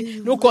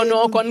délivré, nous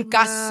connaissons qu'on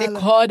casse ses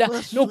cordes,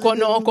 nous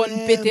connaissons qu'on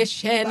pète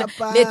chaînes.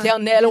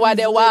 L'Éternel, roi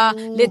des rois,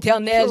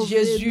 l'Éternel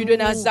Jésus de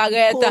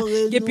Nazareth,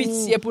 qui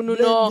pitié pour nous,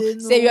 non.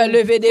 Seigneur,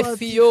 levé des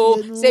filles,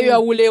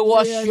 Seigneur, ou les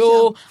roches.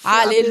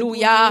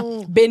 Alléluia.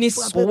 Béni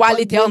soit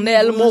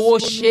l'Éternel, mon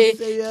rocher,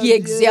 qui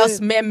exerce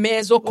mes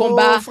mains au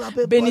combat.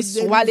 Béni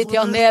soit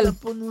l'Éternel,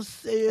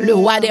 le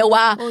roi des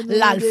rois,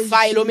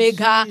 l'alpha et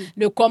l'oméga,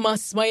 le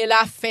commencement et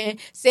la fin.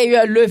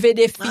 Seigneur, levé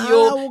des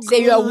filles,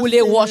 Seigneur, ou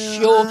les roches.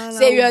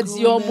 Seigneur,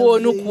 dis un mot,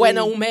 nous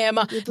croyons nous-mêmes.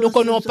 Nous ne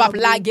connaissons pas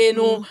plaguer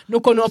nous. Nous ne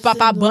connaissons pas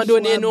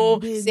abandonner nous.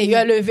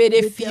 Seigneur, levé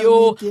des filles.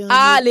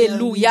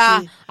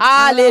 Alléluia.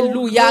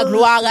 Alléluia.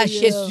 Gloire à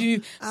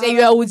Jésus.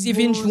 Seigneur, ou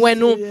divine,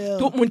 joins-nous.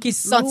 Tout le monde qui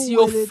se sentit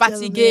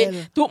fatigué,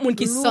 tout le monde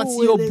qui se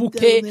sentit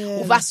bouqué,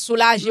 on va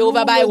soulager, on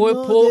va bailler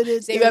repos.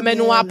 Seigneur, mais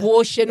nous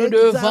approcher nous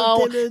devant,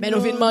 mais nous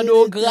venons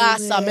demander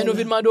grâce, mais nous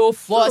venons demander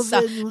force,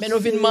 mais nous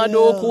venons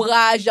demander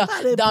courage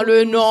dans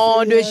le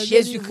nom de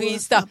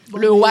Jésus-Christ,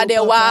 le roi des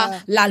rois,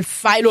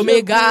 l'alpha et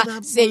l'oméga.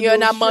 Seigneur,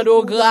 nous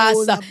demandons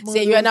grâce,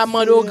 Seigneur, nous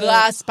demandons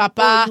grâce,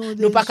 papa.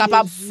 Nous pas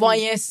capables de faire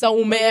rien sans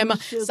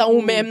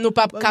nous-mêmes, nous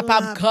pas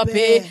capables de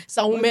camper,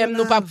 sans nous-mêmes,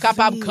 nous pas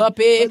capables de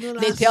camper.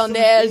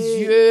 L'Éternel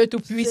Dieu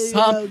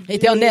tout-puissant,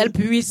 l'Éternel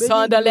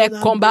puissant dans les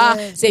combats.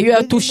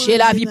 Seigneur, touchez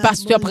la vie,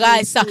 Pasteur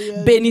Price.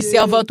 Bénis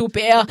servant tout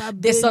Père.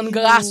 Descend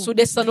grâce, ou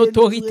descend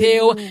autorité,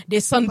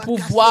 descend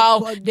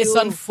pouvoir,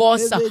 descend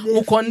force.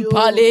 Ou qu'on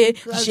parle,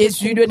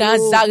 Jésus de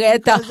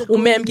Nazareth, ou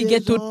même qui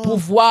gagne tout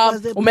pouvoir,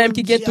 ou même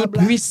qui gagne toute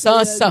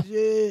puissance.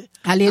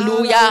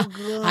 Alléluia,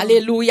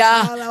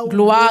 alléluia,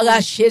 gloire à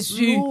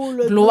Jésus,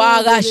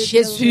 gloire à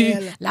Jésus,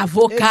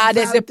 l'avocat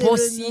des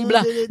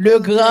impossibles, le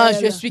grand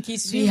je suis qui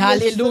suis,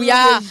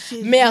 alléluia.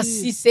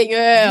 Merci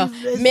Seigneur,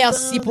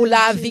 merci pour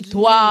la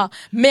victoire,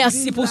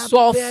 merci pour ce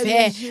qu'on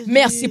fait,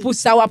 merci pour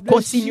ça on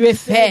continuer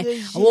faire.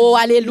 Oh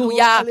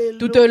alléluia,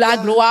 toute la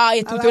gloire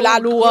et toute la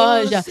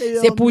louange,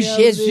 c'est pour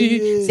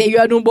Jésus.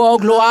 Seigneur nous bon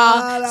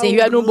gloire,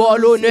 Seigneur nous bon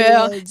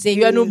l'honneur,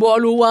 Seigneur nous bon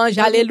louange,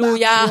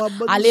 alléluia,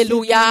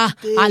 alléluia,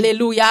 alléluia,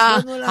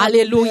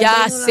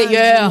 alléluia,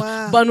 Seigneur,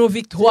 bonne nous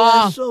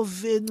victoire,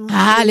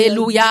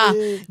 alléluia.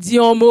 Dis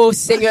un mot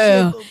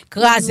Seigneur,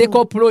 crasez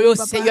complot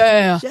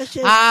Seigneur,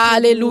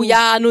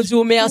 alléluia. Nous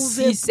disons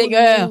merci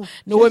Seigneur,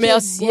 nous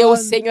remercions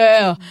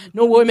Seigneur,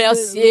 nous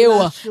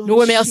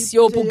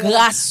remercions pour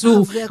grâce,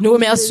 nous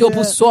remercions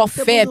pour ce qu'on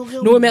fait,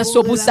 nous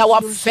remercions pour ça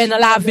qu'on fait dans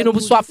la vie, nous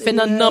pour ce qu'on fait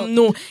dans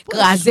nous,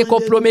 crasez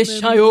complot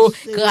méchant yo,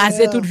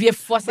 crasez toute vieille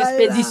force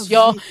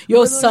expédition,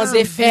 yo sans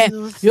effet,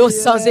 yo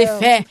sans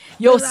effet,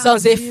 yo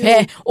sans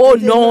effet, au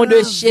nom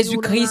de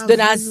Jésus-Christ de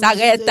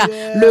Nazareth,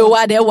 le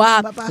roi des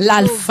rois,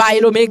 l'alpha et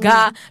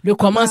l'oméga, le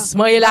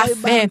commencement et la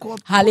fin.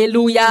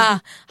 Alléluia,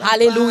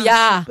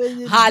 alléluia,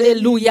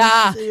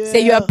 alléluia.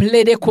 Seigneur,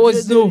 plaide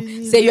cause nous,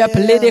 Seigneur,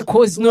 plaide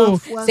cause nous,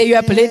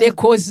 Seigneur, plaide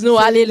cause nous,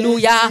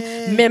 alléluia.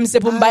 Même c'est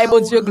pour me bon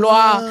Dieu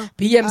gloire,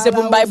 puis c'est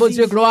pour me bon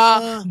Dieu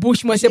gloire,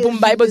 bouche moi c'est pour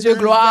me bon Dieu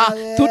gloire,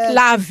 toute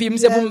la vie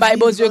c'est pour me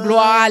bon Dieu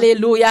gloire,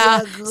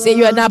 alléluia.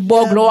 Seigneur, n'a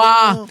bon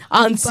gloire,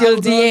 until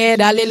the end,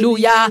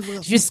 alléluia,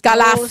 jusqu'à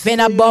la fin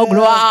n'a bon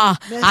gloire,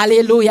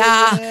 alléluia,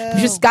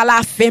 jusqu'à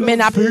la fin mais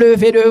n'a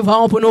levé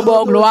devant pour nous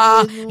bon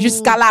gloire,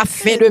 jusqu'à la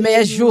fin de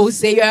mes jours,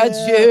 Seigneur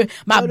Dieu,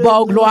 ma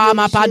bon gloire,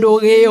 m'a pas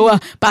adoré,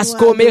 parce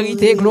qu'on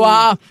mérite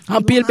gloire,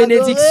 en pile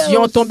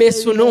bénédiction tombée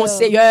sous nous,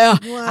 Seigneur,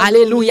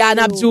 alléluia,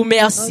 n'a dit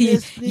merci,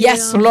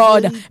 yes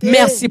Lord,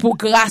 merci pour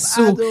grâce,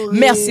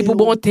 merci pour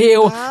bonté,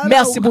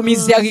 merci pour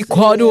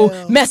miséricorde,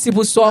 merci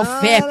pour ce qu'on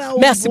fait,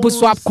 merci pour ce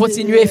qu'on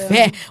continue à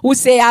faire, ou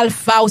c'est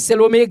alpha, ou c'est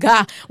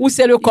l'oméga, ou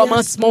c'est le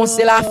commencement, ou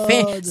c'est la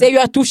fin,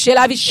 Seigneur, touchez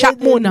la vie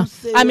chaque monde,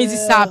 à midi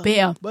ça,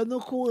 Père,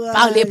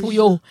 parlez pour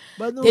eux,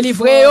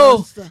 délivrez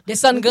eux,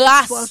 descend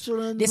grâce,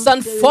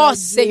 descend force,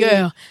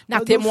 Seigneur, n'a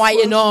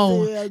témoigné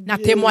non, n'a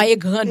témoigné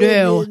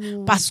grandeur,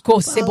 parce que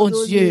c'est bon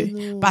Dieu,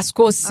 parce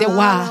que c'est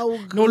roi,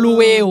 nous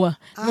louons,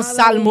 nous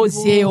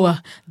salmodions,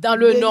 dans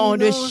le nom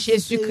de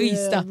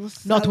Jésus-Christ,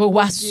 notre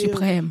roi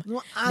suprême,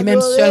 le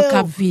même seul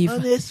qui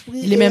vive,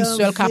 le même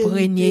seul qui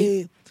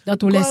régné dans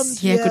tous les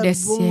siècles des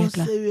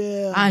siècles.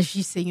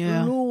 Agis,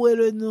 Seigneur. Louez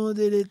le nom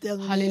de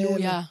l'Éternel.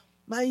 Alléluia.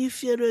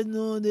 Magnifiez le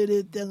nom de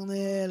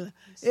l'Éternel.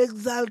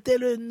 Exaltez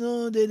le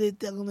nom de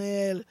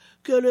l'Éternel.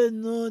 Que le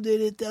nom de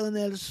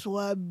l'Éternel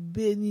soit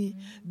béni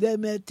dès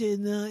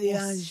maintenant et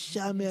à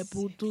jamais,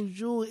 pour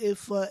toujours et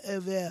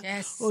forever.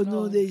 Au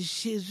nom de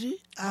Jésus.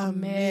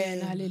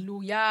 Amen.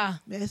 Alléluia.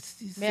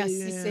 Merci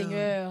Merci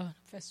Seigneur.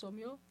 Fais somme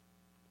yo.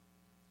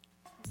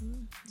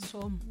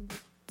 Somme.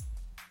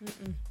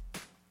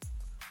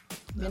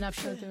 Ben ap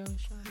chante.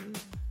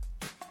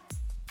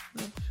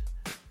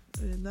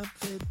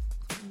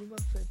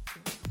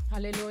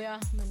 Alléluia.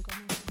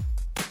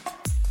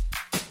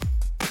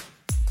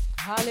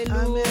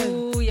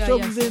 Alléluia.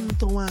 Somme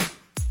 23.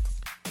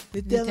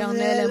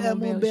 L'Éternel est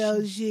mon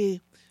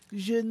berger.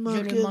 Je ne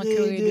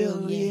manquerai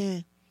de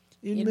rien.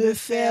 Il me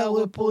fait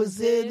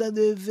reposer dans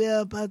de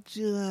verts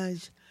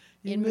pâturages.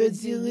 Il me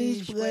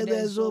dirige près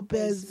des eaux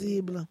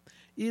paisibles.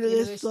 Il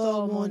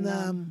restaure mon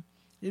âme.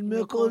 Il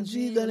me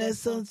conduit dans les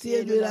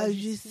sentiers de la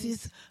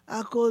justice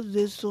à cause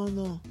de son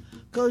nom.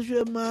 Quand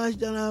je marche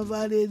dans la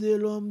vallée de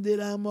l'ombre de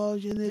la mort,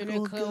 je ne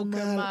crains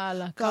aucun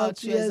mal, car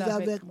tu es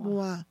avec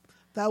moi.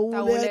 Ta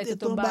houlette et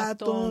ton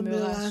bâton me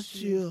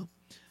rassurent.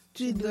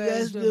 Tu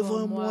dresses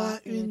devant moi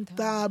une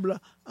table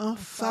en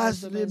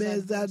face de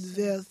mes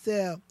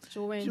adversaires. Tu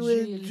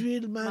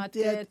induis ma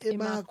tête et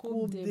ma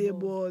coupe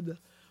déborde.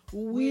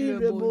 Oui,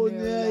 le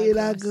bonheur et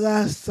la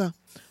grâce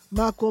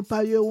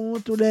m'accompagneront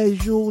tous les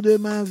jours de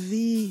ma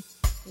vie.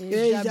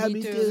 Et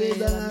j'habiterai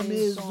dans la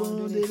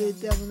maison de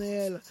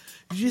l'Éternel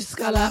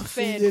jusqu'à la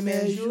fin de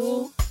mes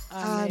jours.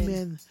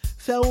 Amen.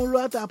 Fais-on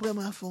l'autre après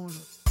ma fin.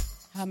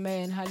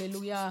 Amen.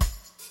 Alléluia.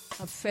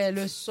 On fait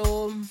le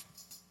psaume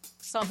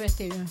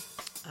 121.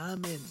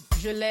 Amen.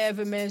 Je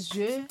lève mes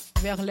yeux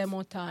vers les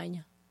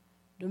montagnes.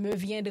 De me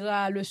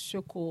viendra le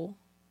secours.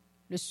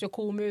 Le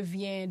secours me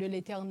vient de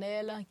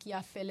l'Éternel qui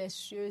a fait les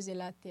cieux et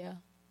la terre.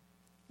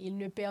 Il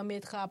ne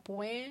permettra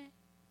point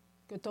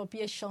que ton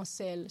pied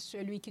chancelle.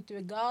 Celui qui te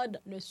garde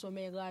ne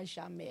sommeillera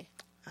jamais.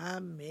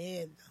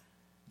 Amen.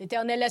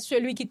 L'Éternel est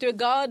celui qui te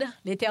garde.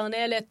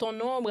 L'Éternel est ton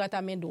ombre à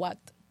ta main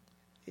droite.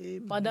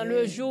 Amen. Pendant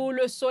le jour,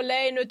 le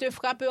soleil ne te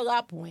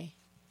frappera point,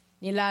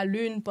 ni la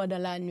lune pendant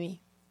la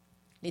nuit.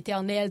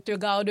 L'Éternel te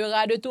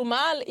gardera de tout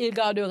mal, il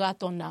gardera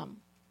ton âme.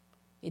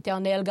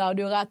 L'Éternel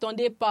gardera ton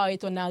départ et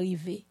ton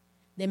arrivée,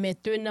 dès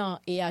maintenant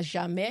et à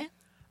jamais.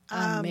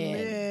 Amen.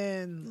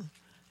 Amen.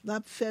 On a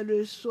fait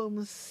le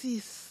psaume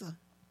 6.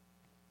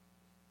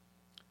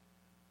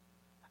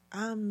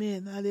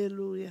 Amen.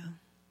 Alléluia.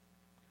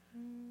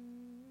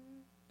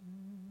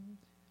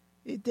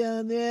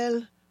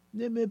 Éternel,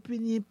 ne me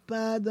punis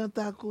pas dans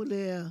ta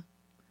colère.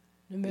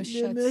 Ne me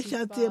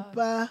châtie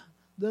pas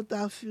dans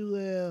ta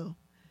fureur.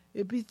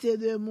 Et pitié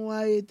de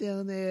moi,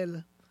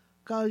 Éternel,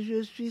 car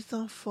je suis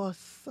sans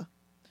force.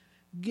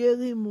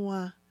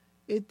 Guéris-moi,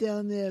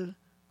 Éternel,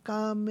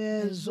 car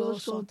mes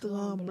os sont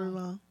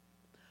tremblants.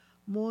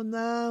 Mon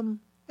âme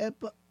est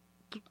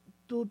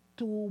toute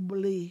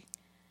troublée.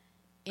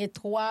 Et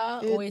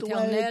toi, ô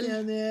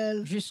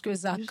Éternel, jusque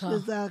à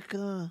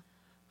quand?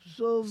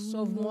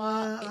 Sauve-moi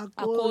à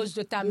cause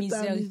de ta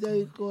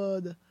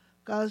miséricorde.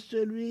 Car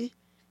celui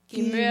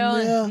qui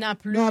meurt n'a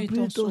plus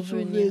ton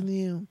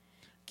souvenir.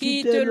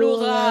 Qui te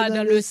louera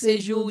dans le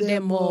séjour des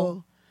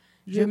morts?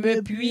 Je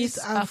me puise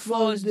à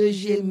force de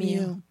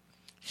gémir.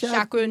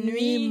 Chaque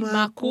nuit,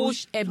 ma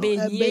couche est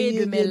baignée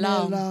de mes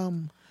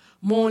larmes.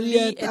 Mon lit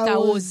est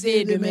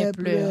arrosé de mes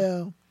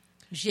pleurs.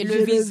 J'ai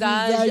le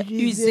visage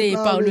usé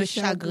par le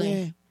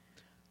chagrin.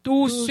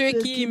 Tous ceux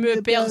qui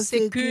me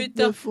persécutent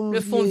me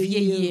font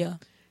vieillir.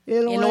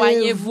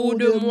 Éloignez-vous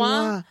de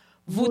moi,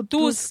 vous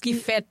tous qui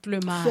faites le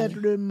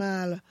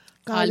mal.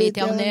 Car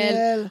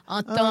l'Éternel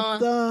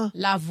entend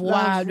la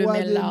voix de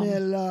mes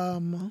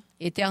larmes.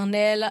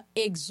 L'Éternel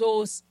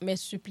exauce mes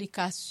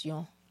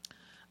supplications.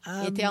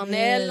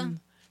 L'Éternel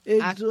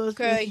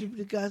accueille mes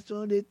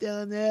supplications.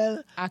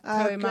 L'Éternel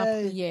accueille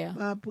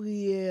ma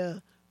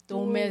prière.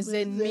 Tous mes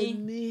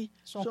ennemis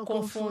sont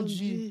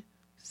confondus,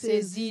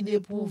 saisis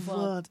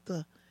d'épouvante.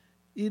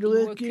 Il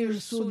recule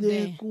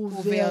soudain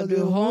couvert de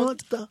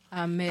honte.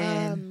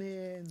 Amen.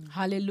 Amen.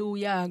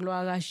 Alléluia,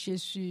 gloire à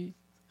Jésus.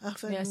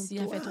 Merci,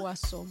 on fait 3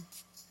 psaumes.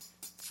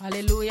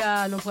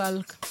 Alléluia, nous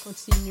allons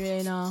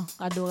continuer dans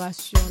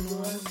l'adoration.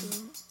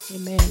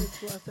 Amen.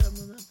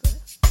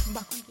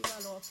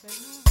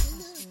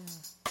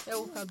 C'est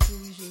où qu'a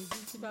dirigé?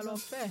 Qui va leur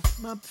faire?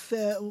 M'a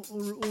fait ou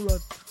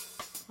l'autre.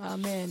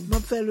 Amen.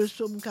 M'a fait le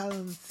psaume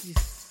 46.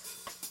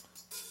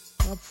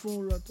 M'a fait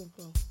l'autre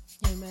encore.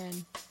 Amen.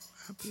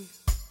 Après.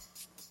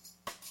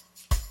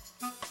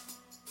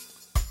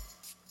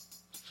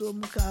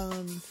 Psaume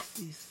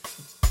 46.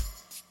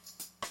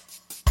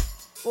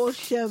 Au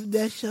chef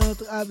des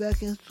chantres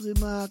avec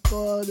instrument à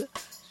cordes,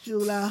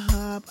 sur la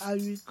harpe à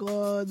 8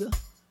 cordes.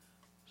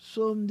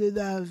 Psaume de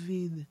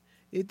David.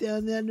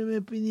 Éternel, ne me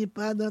punis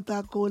pas dans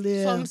ta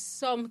colère.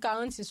 Psaume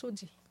 46, on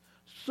dit.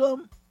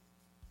 Psaume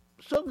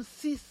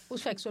 6. Où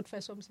fait que ça te fait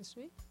Psaume 6,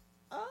 oui?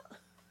 Ah.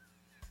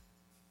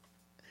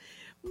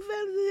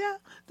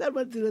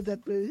 Tellement tu le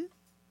tête plus.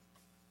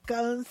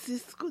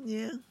 46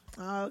 combien?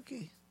 Ah, ok.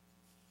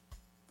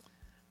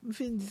 Je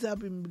finis ça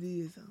puis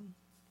m'oublier ça.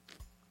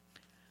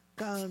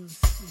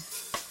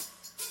 46.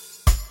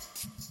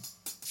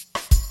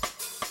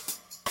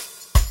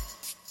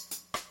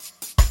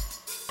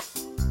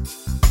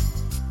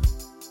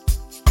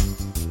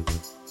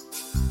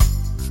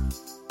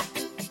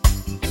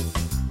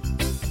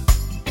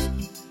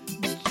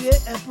 Dieu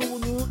est pour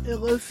nous un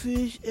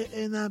refuge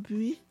et un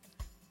appui,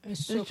 un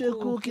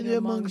secours qui ne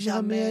manque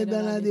jamais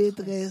dans la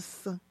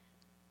détresse.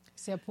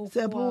 C'est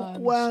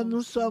pourquoi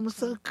nous sommes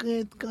sans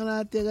crainte quand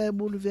la terre est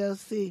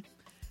bouleversée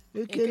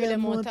et que les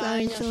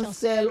montagnes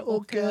chancellent au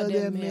cœur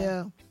des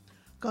mers.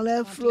 Quand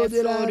les flots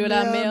de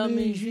la mer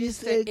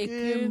mugissent et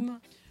écument,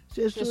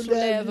 se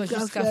soulèvent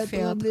jusqu'à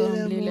faire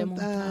trembler les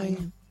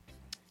montagnes.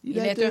 Il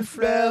est un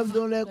fleuve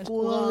dont les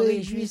courants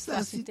réjouissent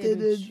la cité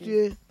de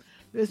Dieu,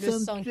 le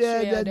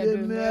sanctuaire des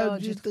demeures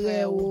du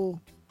Très-Haut.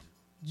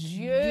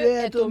 Dieu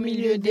est au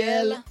milieu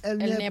d'elle,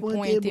 elle n'est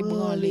point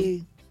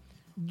ébranlée.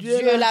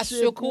 Dieu la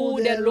secoue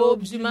dès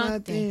l'aube du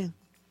matin.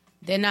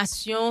 Des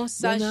nations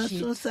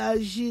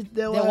s'agitent,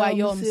 des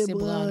royaumes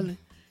s'ébranlent.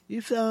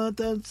 Il fait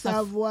entendre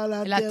sa voix,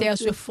 la terre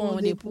se fond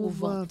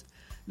d'épouvante.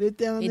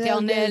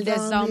 L'Éternel des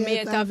armées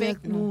est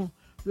avec nous.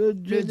 Le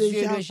Dieu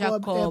de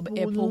Jacob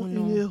est pour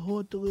nous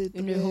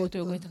une haute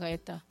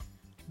retraite.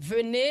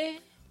 Venez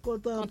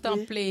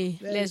contempler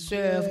les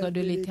œuvres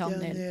de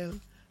l'Éternel,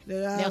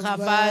 les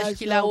ravages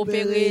qu'il a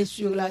opérés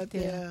sur la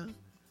terre.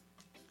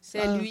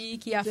 C'est lui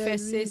qui a fait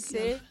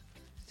cesser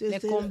les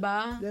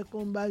combats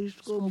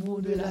jusqu'au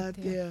bout de la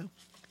terre.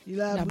 Il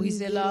a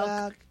brisé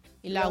l'arc,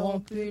 il a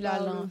rompu la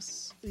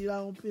lance.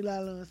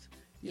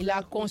 Il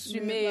a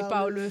consumé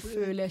par le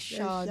feu les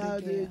chars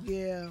de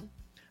guerre.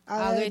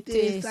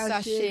 Arrêtez,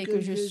 sachez que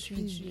je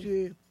suis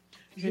Dieu.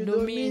 Je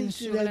domine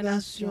sur les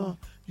nations,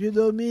 je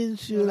domine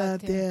sur la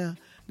terre.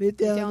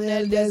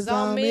 L'Éternel des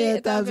armées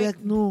est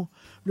avec nous.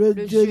 Le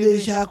Dieu de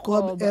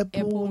Jacob est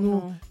pour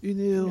nous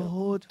une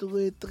haute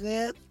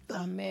retraite.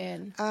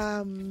 Amen.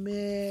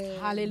 Amen.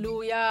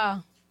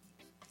 Alléluia.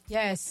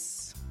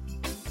 Yes.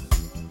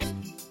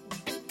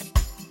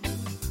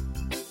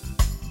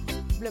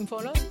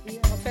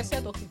 On fait ça,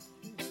 ok.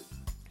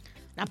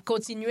 On va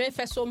continuer,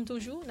 faire psaume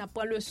toujours. On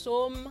prend le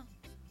psaume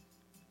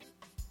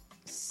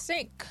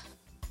 5.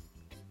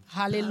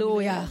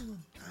 Alléluia.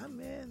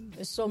 Amen.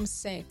 Le psaume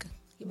 5.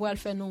 Il va le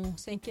faire nous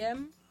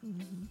 5e.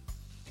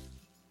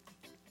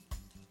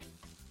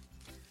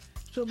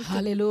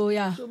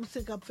 Alléluia. Psaume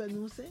 5 a fait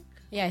nous 5?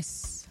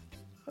 Yes.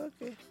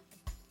 Ok.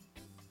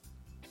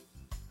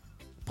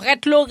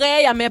 Prête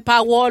l'oreille à mes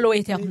paroles, ô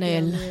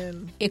Éternel.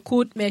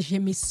 Écoute mes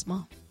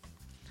gémissements.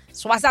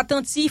 Sois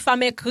attentif à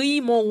mes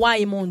cris, mon roi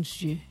et mon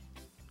Dieu.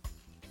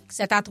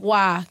 C'est à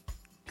toi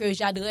que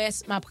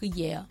j'adresse ma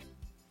prière.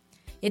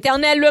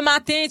 Éternel, le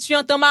matin, tu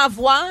entends ma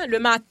voix. Le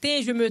matin,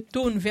 je me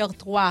tourne vers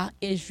toi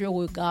et je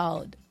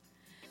regarde.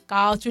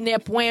 Car tu n'es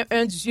point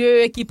un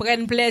Dieu qui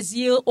prenne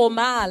plaisir au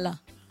mal.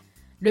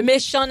 Le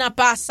méchant n'a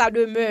pas sa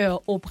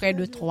demeure auprès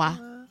de toi.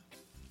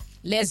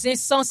 Les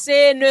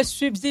insensés ne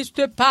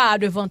subsistent pas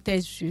devant tes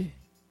yeux.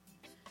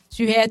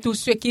 Tu hais tous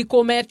ceux qui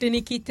commettent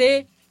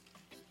l'iniquité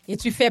et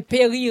tu fais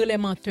périr les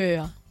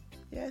menteurs.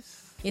 Yes.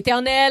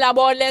 Éternel,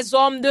 aborde les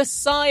hommes de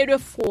sang et de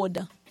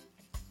fraude.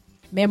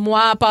 Mais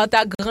moi, par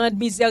ta grande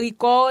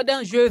miséricorde,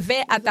 je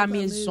vais à ta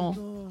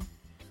maison.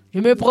 Je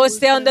me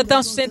prosterne dans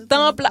ton saint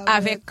temple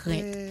avec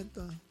crainte.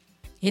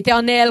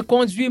 Éternel,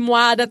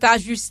 conduis-moi dans ta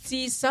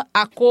justice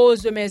à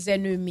cause de mes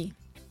ennemis.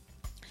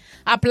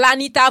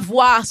 Aplanis ta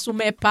voix sous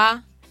mes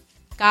pas,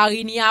 car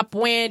il n'y a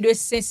point de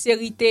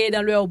sincérité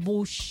dans leur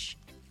bouche.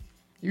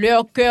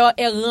 Leur cœur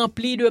est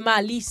rempli de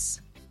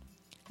malice.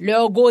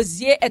 Leur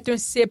gosier est un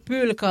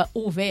sépulcre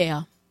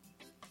ouvert.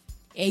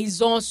 Et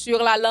ils ont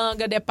sur la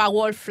langue des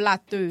paroles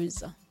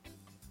flatteuses.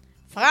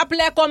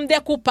 Frappe-les comme des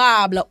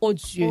coupables, ô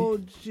Dieu,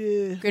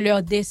 que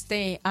leur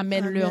destin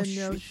amène leur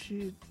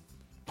chute.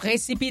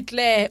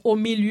 Précipite-les au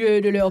milieu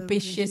de leurs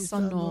péchés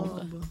sans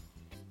nombre,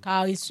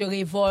 car ils se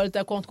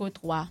révoltent contre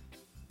toi.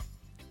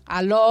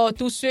 Alors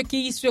tous ceux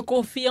qui se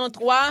confient en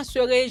toi se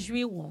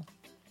réjouiront.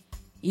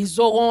 Ils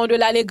auront de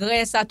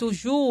l'allégresse à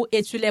toujours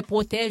et tu les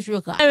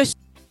protégeras.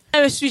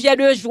 Un sujet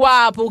de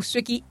joie pour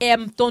ceux qui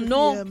aiment ton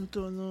nom,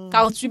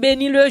 car tu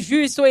bénis le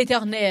juste, ô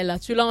Éternel.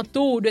 Tu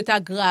l'entoures de ta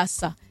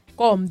grâce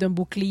comme d'un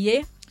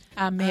bouclier.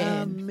 Amen.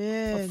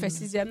 Amen. On fait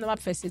 6e, non, on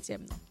fait 7e.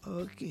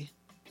 Non. Ok.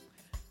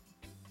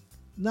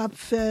 On a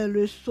fait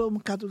le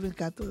psaume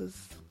 94.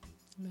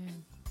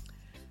 Amen.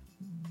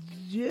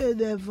 Dieu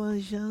des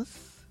vengeances,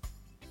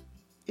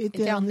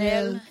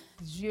 Éternel,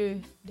 Dieu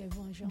des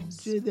vengeances.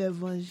 Dieu des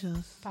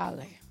vengeances.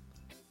 Pareil.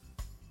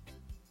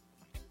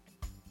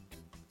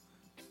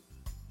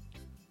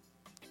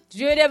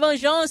 Dieu des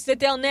vengeances,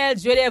 Éternel,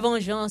 Dieu des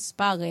vengeances,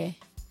 pareil.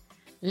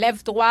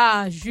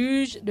 Lève-toi,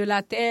 juge de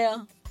la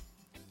terre,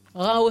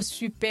 rends aux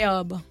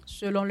superbes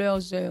selon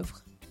leurs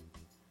œuvres.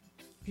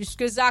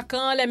 Jusque à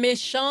quand les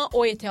méchants,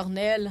 ô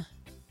Éternel?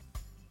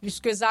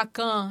 Jusque à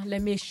quand les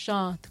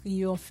méchants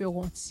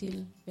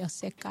triompheront-ils?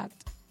 Verset 4.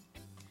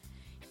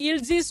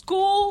 Ils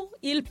discourent,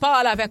 ils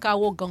parlent avec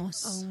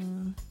arrogance.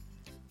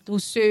 Tous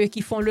ceux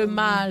qui font le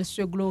mal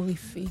se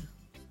glorifient.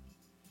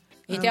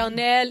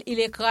 Éternel, il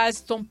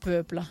écrase ton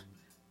peuple.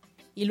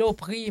 Il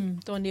opprime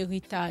ton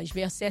héritage.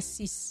 Verset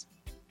 6.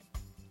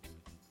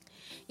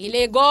 Il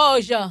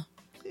égorge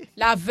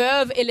la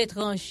veuve et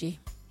l'étranger.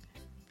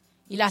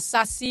 Il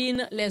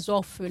assassine les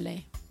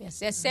orphelins.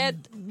 Verset 7.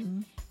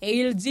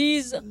 Et ils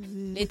disent,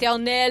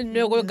 l'Éternel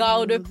ne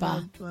regarde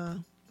pas.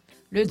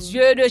 Le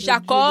Dieu de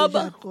Jacob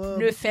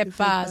ne fait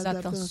pas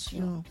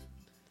attention.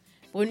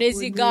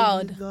 Prenez-y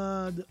garde,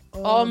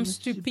 homme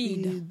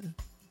stupide,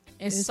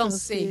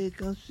 insensé,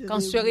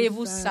 quand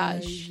serez-vous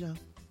sage?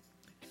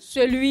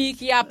 Celui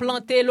qui a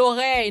planté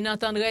l'oreille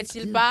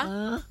n'entendrait-il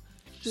pas?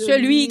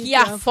 Celui qui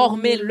a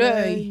formé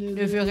l'œil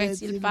ne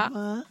verrait-il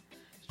pas?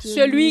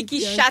 Celui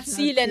qui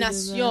châtie les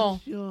nations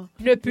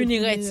ne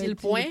punirait-il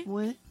point?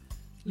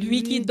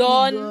 Lui qui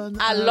donne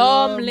à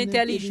l'homme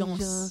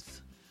l'intelligence.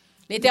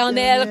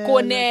 L'Éternel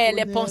connaît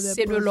les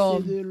pensées de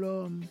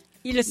l'homme.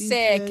 Il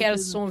sait qu'elles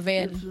sont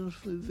vaines.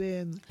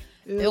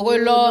 Heureux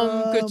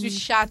l'homme que tu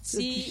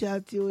châties,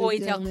 ô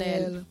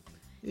Éternel,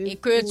 et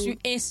que tu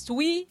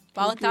instruis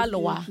par ta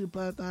loi,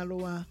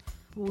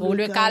 pour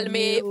le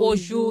calmer au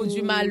jour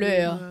du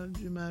malheur,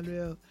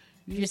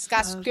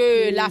 jusqu'à ce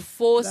que la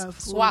fosse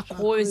soit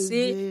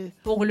creusée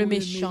pour le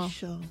méchant.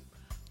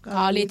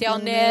 Car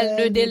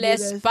l'Éternel ne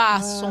délaisse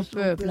pas son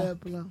peuple.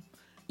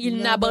 Il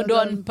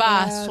n'abandonne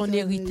pas son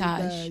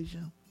héritage.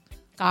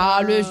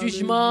 Car le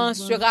jugement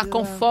sera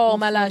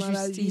conforme à la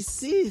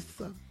justice.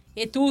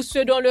 Et tous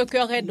ceux dont le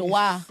cœur est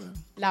droit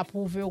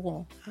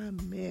l'approuveront.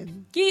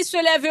 Qui se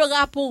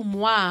lèvera pour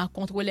moi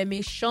contre les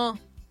méchants?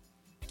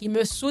 Qui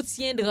me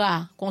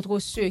soutiendra contre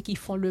ceux qui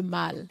font le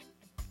mal?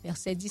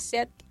 Verset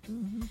 17.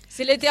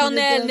 Si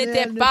l'Éternel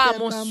n'était pas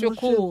mon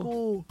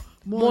secours,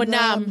 mon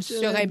âme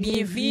serait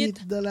bien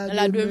vite dans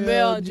la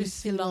demeure du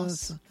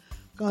silence.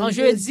 Quand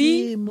je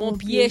dis, mon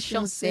pied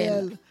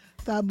chancelle,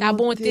 ta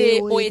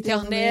bonté, ô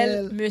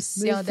Éternel, me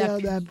sert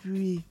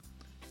d'appui.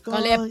 Quand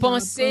les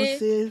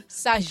pensées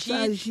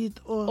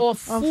s'agitent en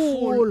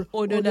foule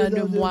au-dedans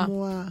de moi,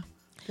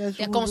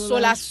 tes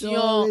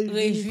consolations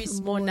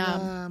réjouissent mon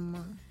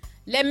âme.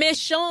 Les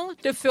méchants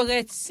te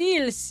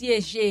feraient-ils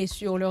siéger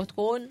sur leur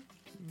trône?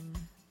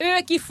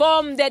 Eux qui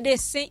forment des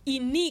desseins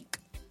iniques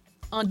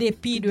en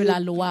dépit de la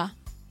loi.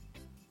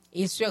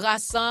 Ils se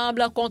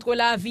rassemblent contre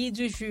la vie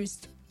du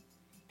juste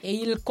et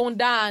ils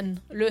condamnent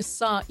le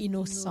sang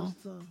innocent.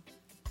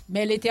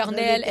 Mais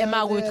l'Éternel est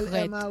ma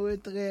retraite.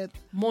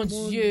 Mon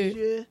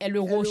Dieu est le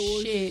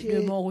rocher de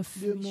mon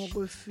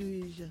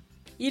refuge.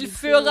 Il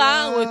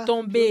fera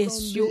retomber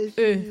sur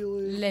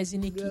eux les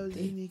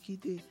iniquités.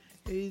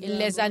 Il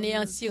les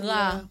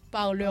anéantira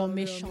par leur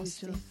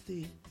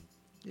méchanceté.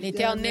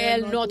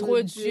 L'Éternel,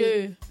 notre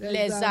Dieu,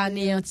 les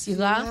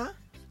anéantira.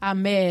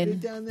 Amen.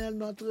 L'Éternel,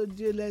 notre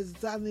Dieu, les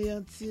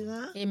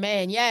anéantira.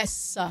 Amen.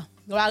 Yes.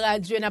 Gloire à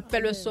Dieu. On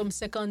appelle le psaume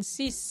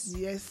 56.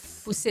 Yes.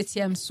 Pour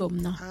 7e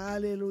psaume. Non?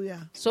 Alléluia.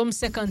 Psaume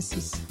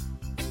 56.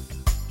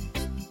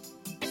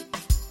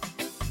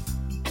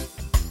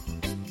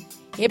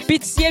 Aie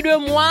pitié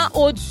de moi,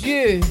 ô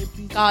Dieu,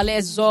 car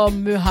les hommes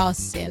me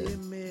harcèlent.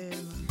 Amen.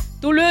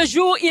 Tout le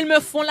jour, ils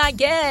me font la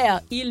guerre,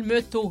 ils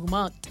me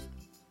tourmentent.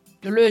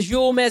 Tout le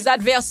jour, mes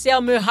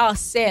adversaires me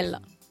harcèlent.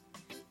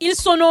 Ils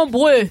sont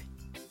nombreux,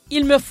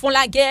 ils me font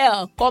la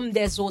guerre comme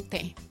des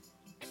hautains.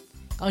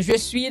 Quand je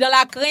suis dans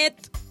la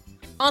crainte,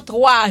 en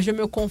toi je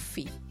me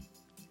confie.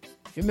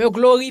 Je me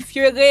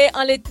glorifierai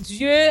en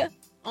Dieu,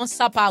 en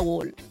sa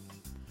parole.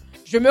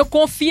 Je me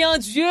confie en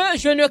Dieu,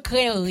 je ne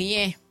crains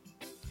rien.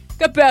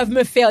 Que peuvent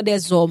me faire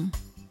des hommes?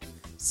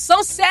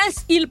 Sans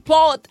cesse, ils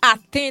portent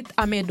atteinte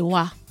à mes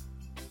droits.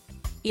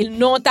 Ils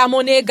n'ont à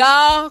mon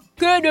égard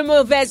que de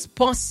mauvaises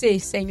pensées,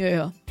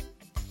 Seigneur.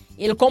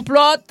 Ils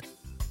complotent,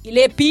 ils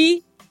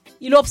épient,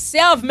 ils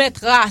observent mes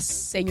traces,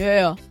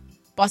 Seigneur,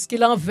 parce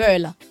qu'ils en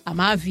veulent à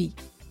ma vie.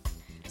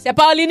 C'est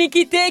par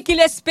l'iniquité qu'ils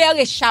espèrent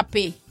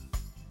échapper.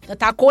 Dans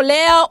ta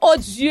colère, ô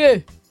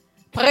Dieu,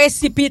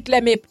 précipite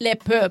les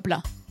peuples.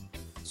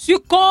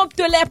 Succompte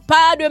les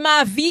pas de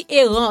ma vie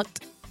errante.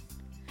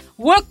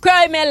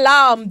 Recueille mes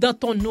larmes dans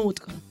ton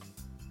outre.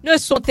 Ne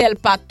sont-elles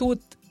pas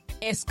toutes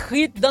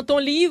inscrites dans ton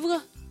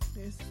livre?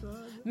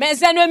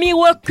 Mes ennemis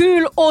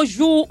reculent au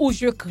jour où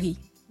je crie.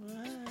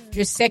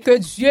 Je sais que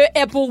Dieu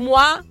est pour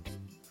moi.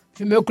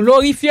 Je me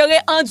glorifierai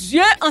en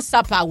Dieu, en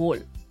sa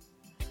parole.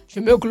 Je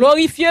me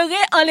glorifierai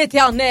en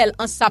l'Éternel,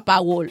 en sa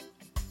parole.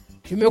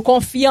 Je me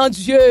confie en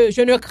Dieu,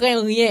 je ne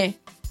crains rien.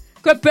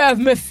 Que peuvent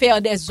me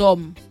faire des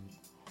hommes?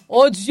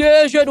 Ô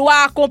Dieu, je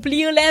dois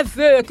accomplir les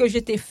vœux que je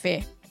t'ai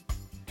faits.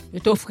 Je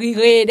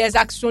t'offrirai des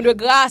actions de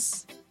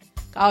grâce,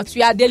 car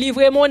tu as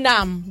délivré mon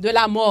âme de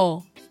la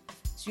mort.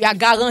 Tu as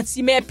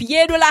garanti mes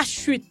pieds de la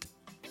chute,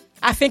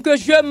 afin que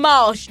je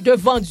marche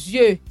devant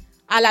Dieu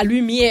à la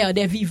lumière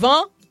des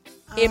vivants.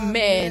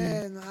 Amen.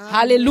 Amen.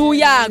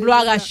 Alléluia,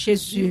 gloire à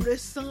Jésus.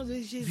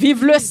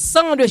 Vive le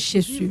sang de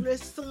Jésus.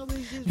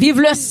 Vive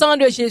le sang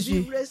de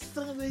Jésus.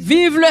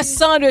 Vive le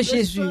sang de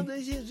Jésus.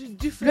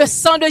 Le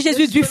sang de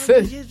Jésus du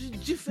feu.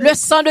 Le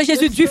sang de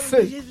Jésus du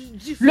feu.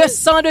 Le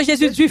sang de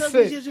Jésus du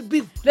feu.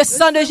 Le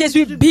sang de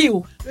Jésus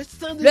bio.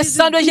 Le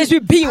sang de Jésus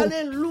bio.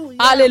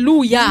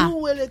 Alléluia.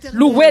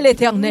 Louez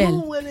l'Éternel.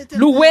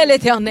 Louez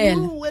l'Éternel.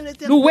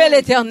 Louez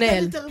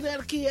l'Éternel.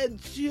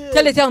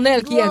 C'est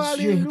l'Éternel qui est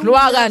Dieu.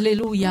 Gloire,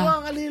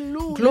 alléluia.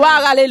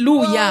 Gloire,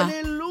 alléluia.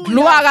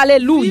 Gloire,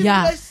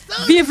 alléluia.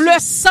 Vive le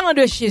sang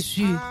de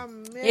Jésus.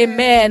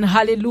 Amen.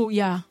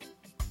 Alléluia.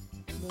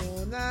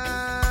 Mon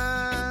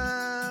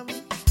âme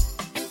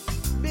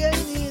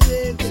bénit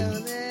l'Éternel.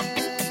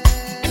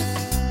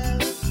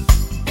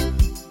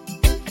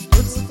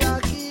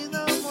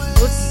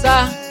 Tout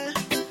ça.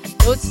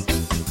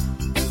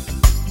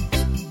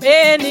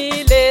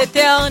 Bénis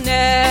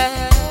l'Éternel.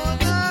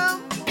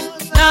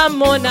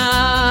 Mon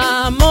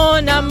âme,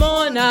 mon âme,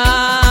 mon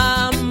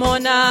âme,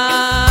 mon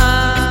âme.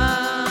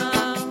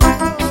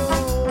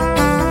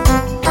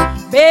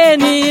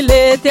 bénis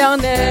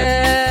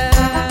l'Éternel.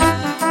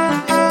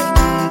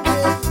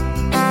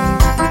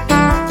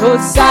 Tout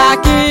ça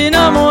qui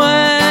n'a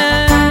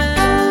moins,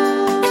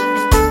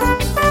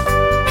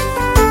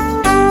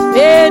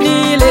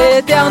 bénis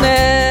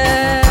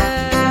l'Éternel.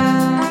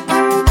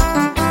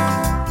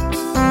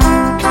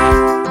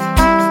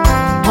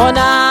 On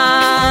a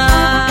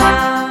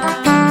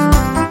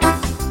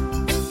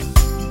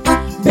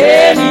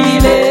bénis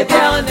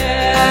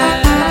l'Éternel.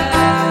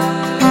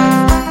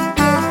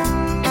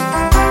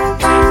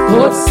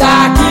 Tout ça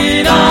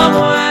qui n'a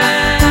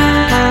moins,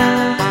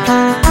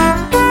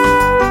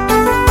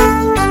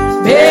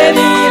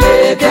 bénis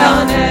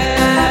l'Éternel.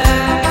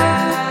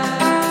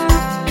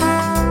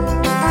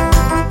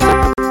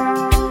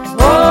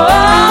 Oh,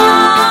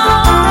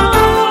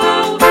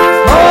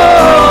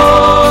 oh,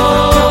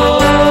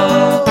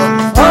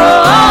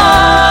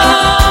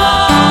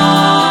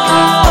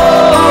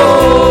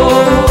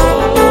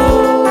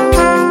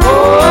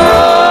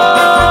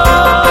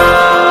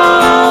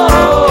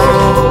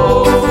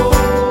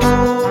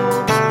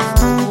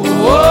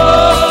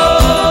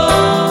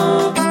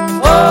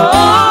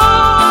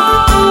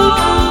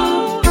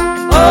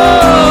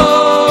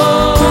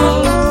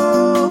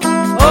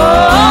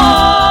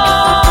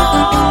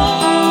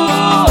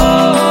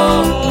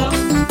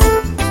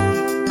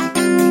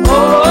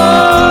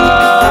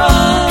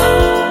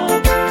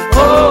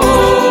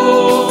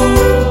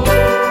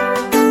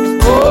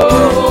 oh,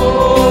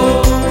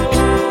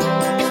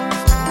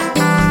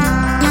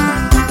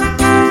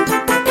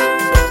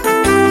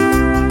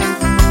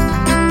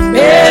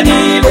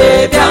 bénis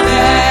l'Éternel.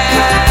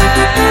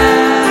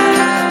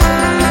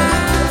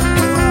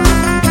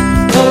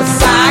 Tout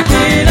ça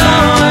qui n'a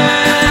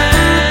moins,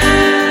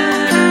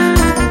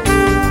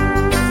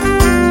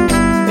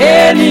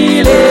 bénis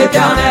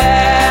l'Éternel.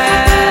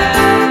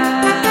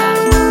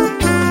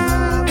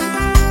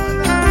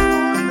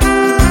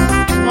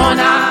 On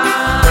a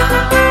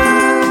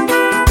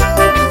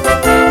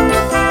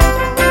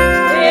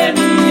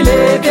bénis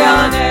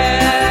l'Éternel.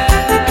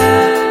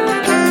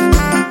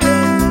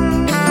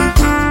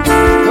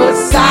 Tout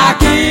ça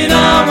qui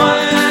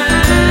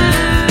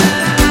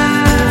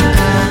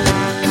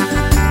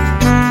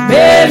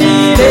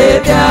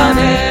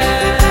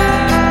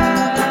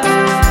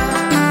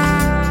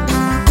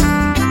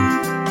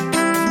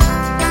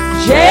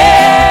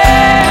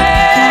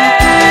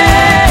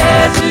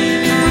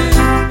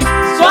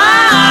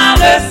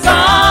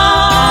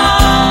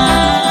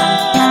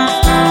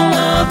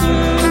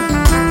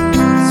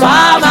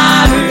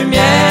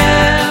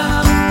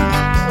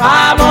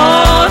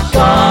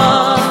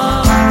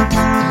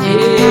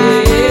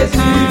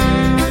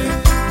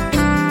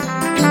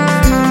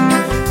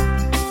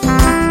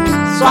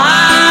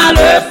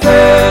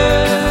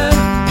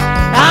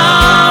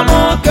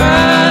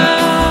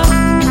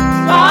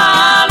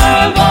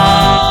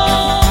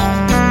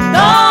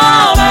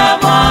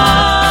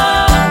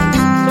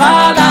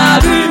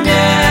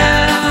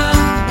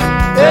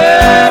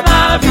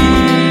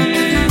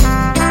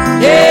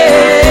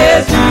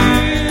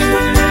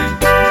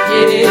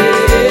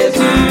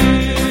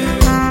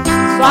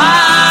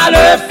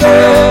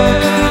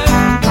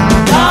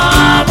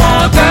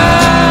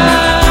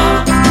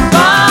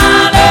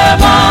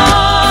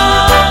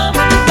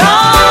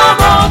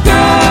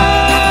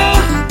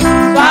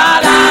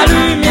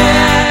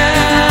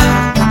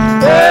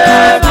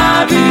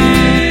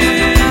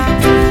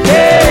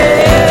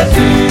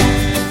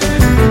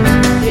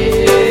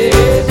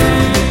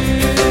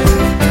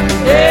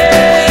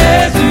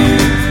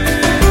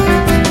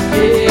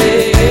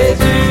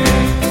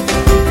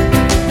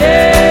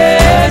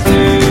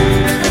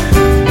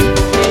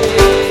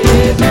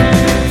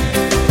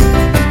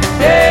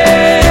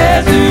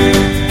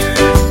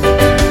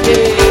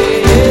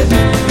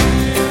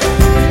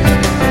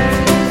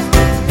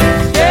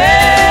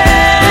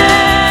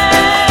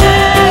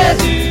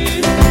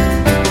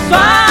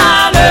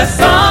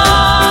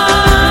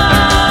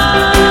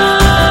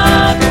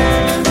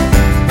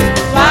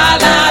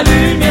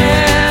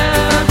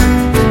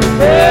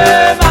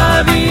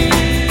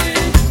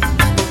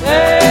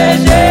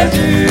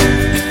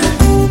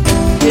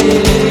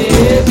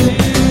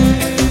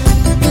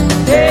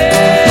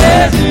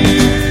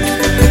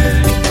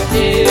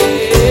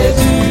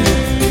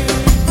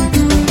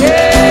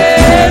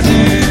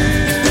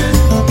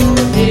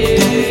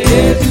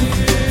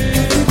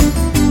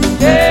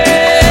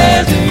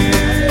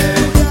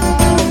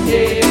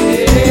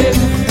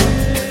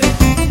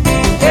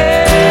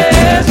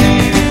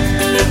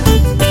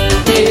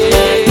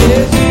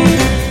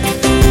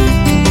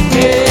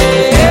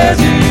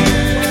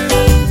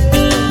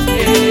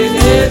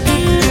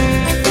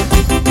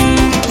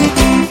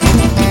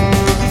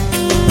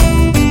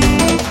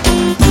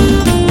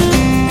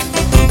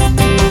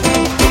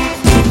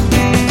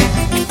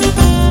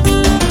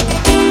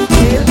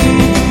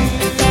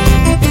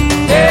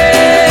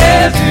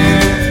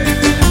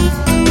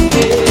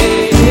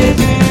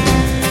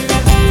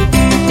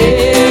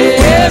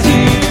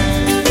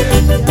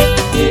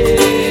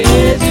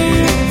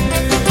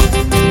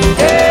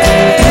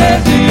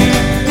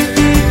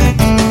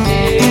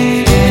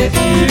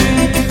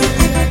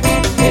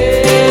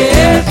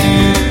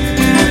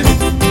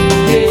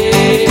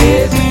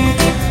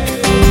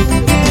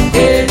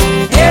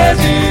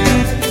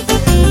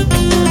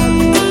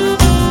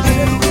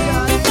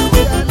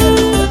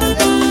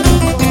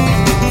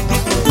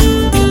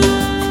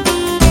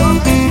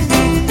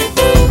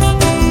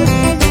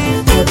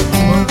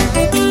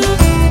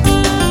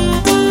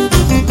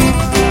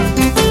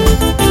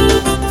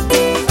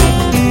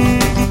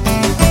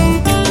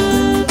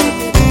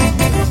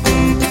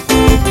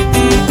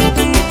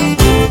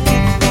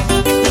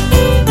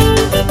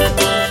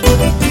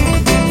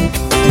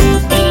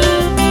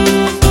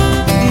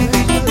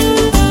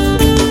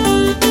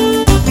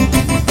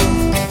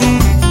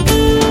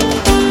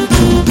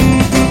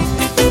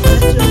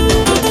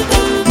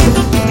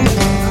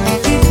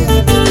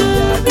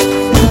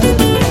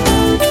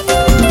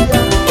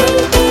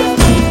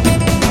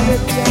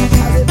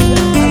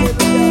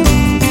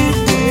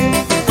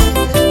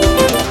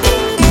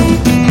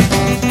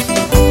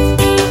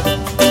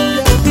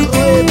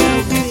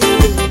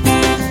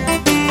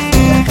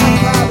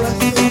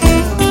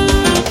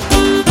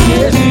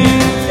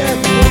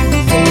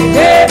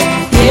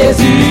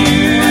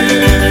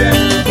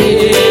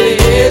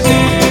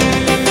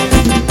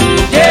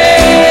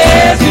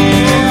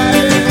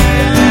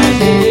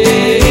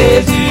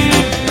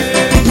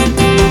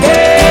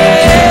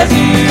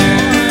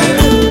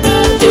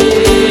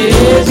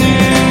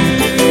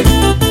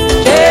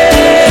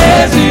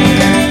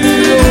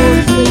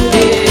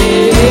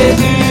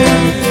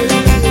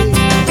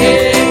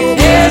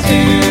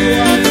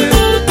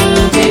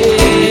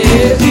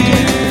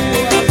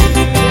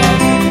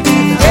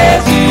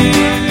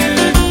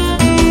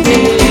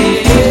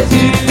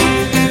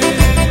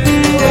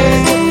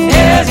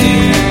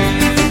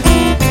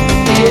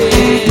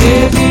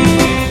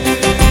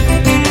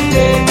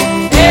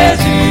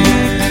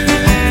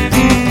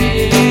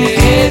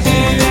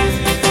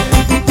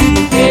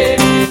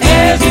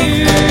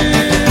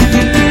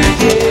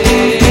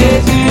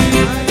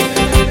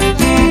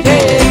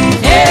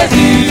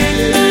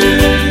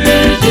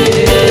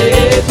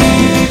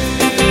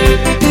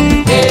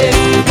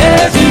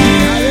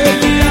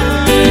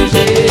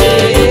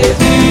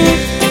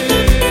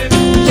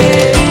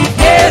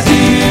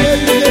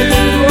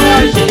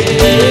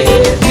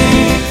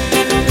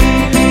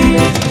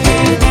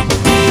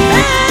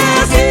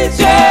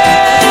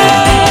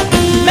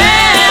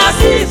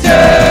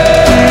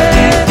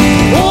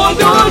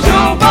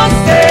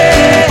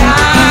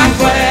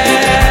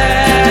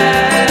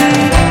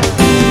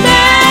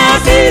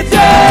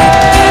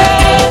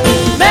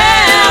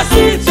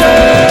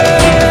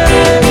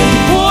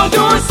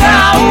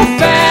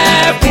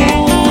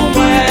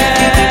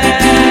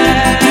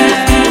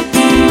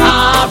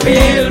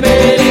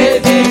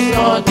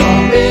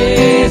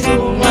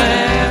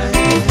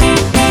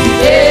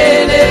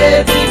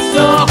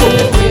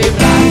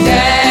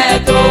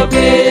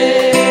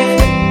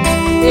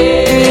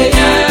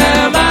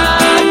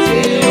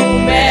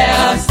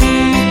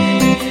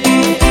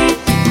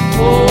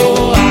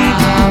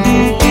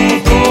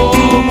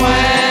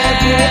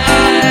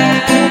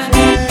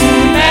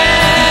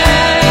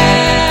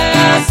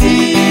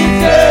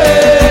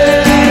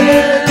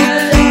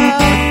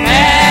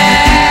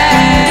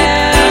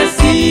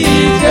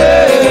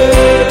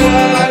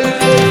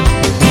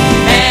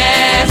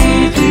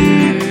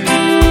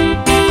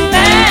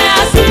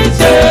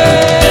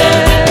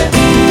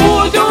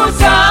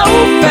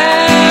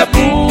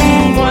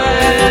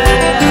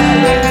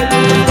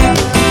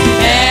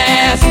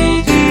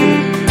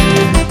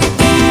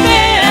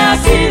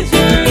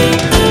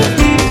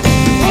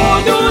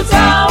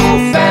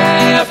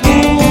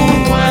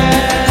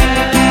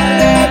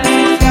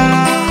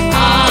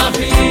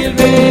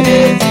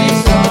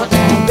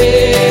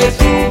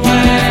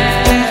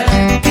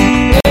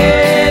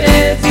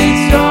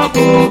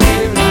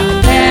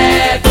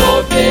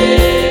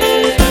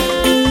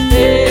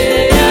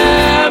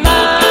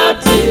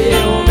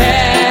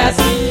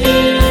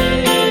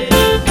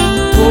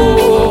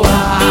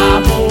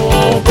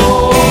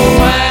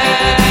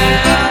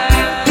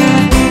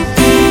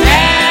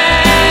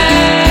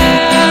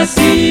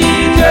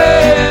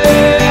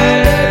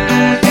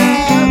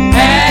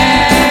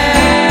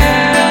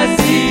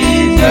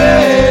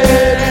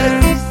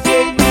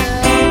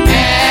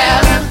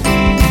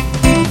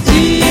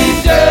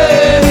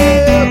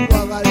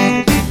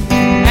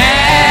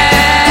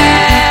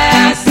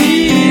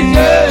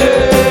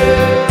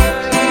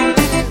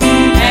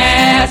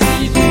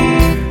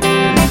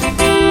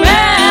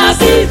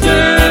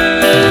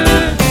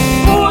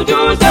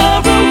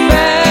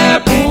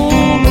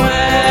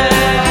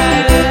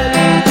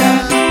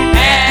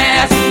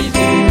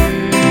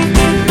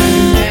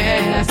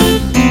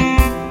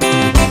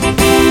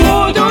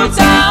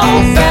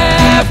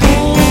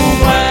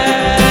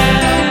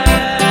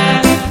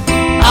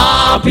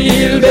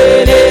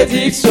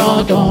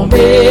Bénédiction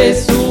tombée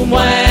sous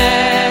moi,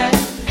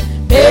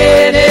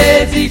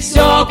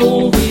 bénédiction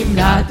couvrit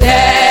la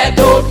tête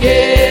aux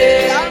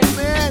pieds.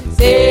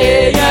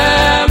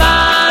 Seigneur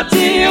m'a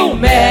dit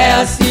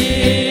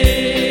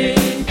merci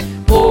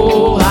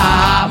pour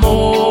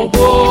amour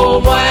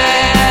pour moi.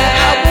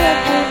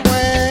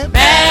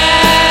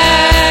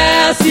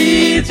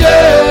 Merci Dieu,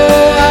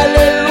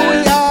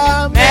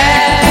 alléluia.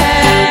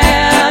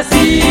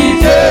 Merci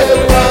Dieu,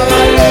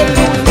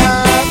 alléluia.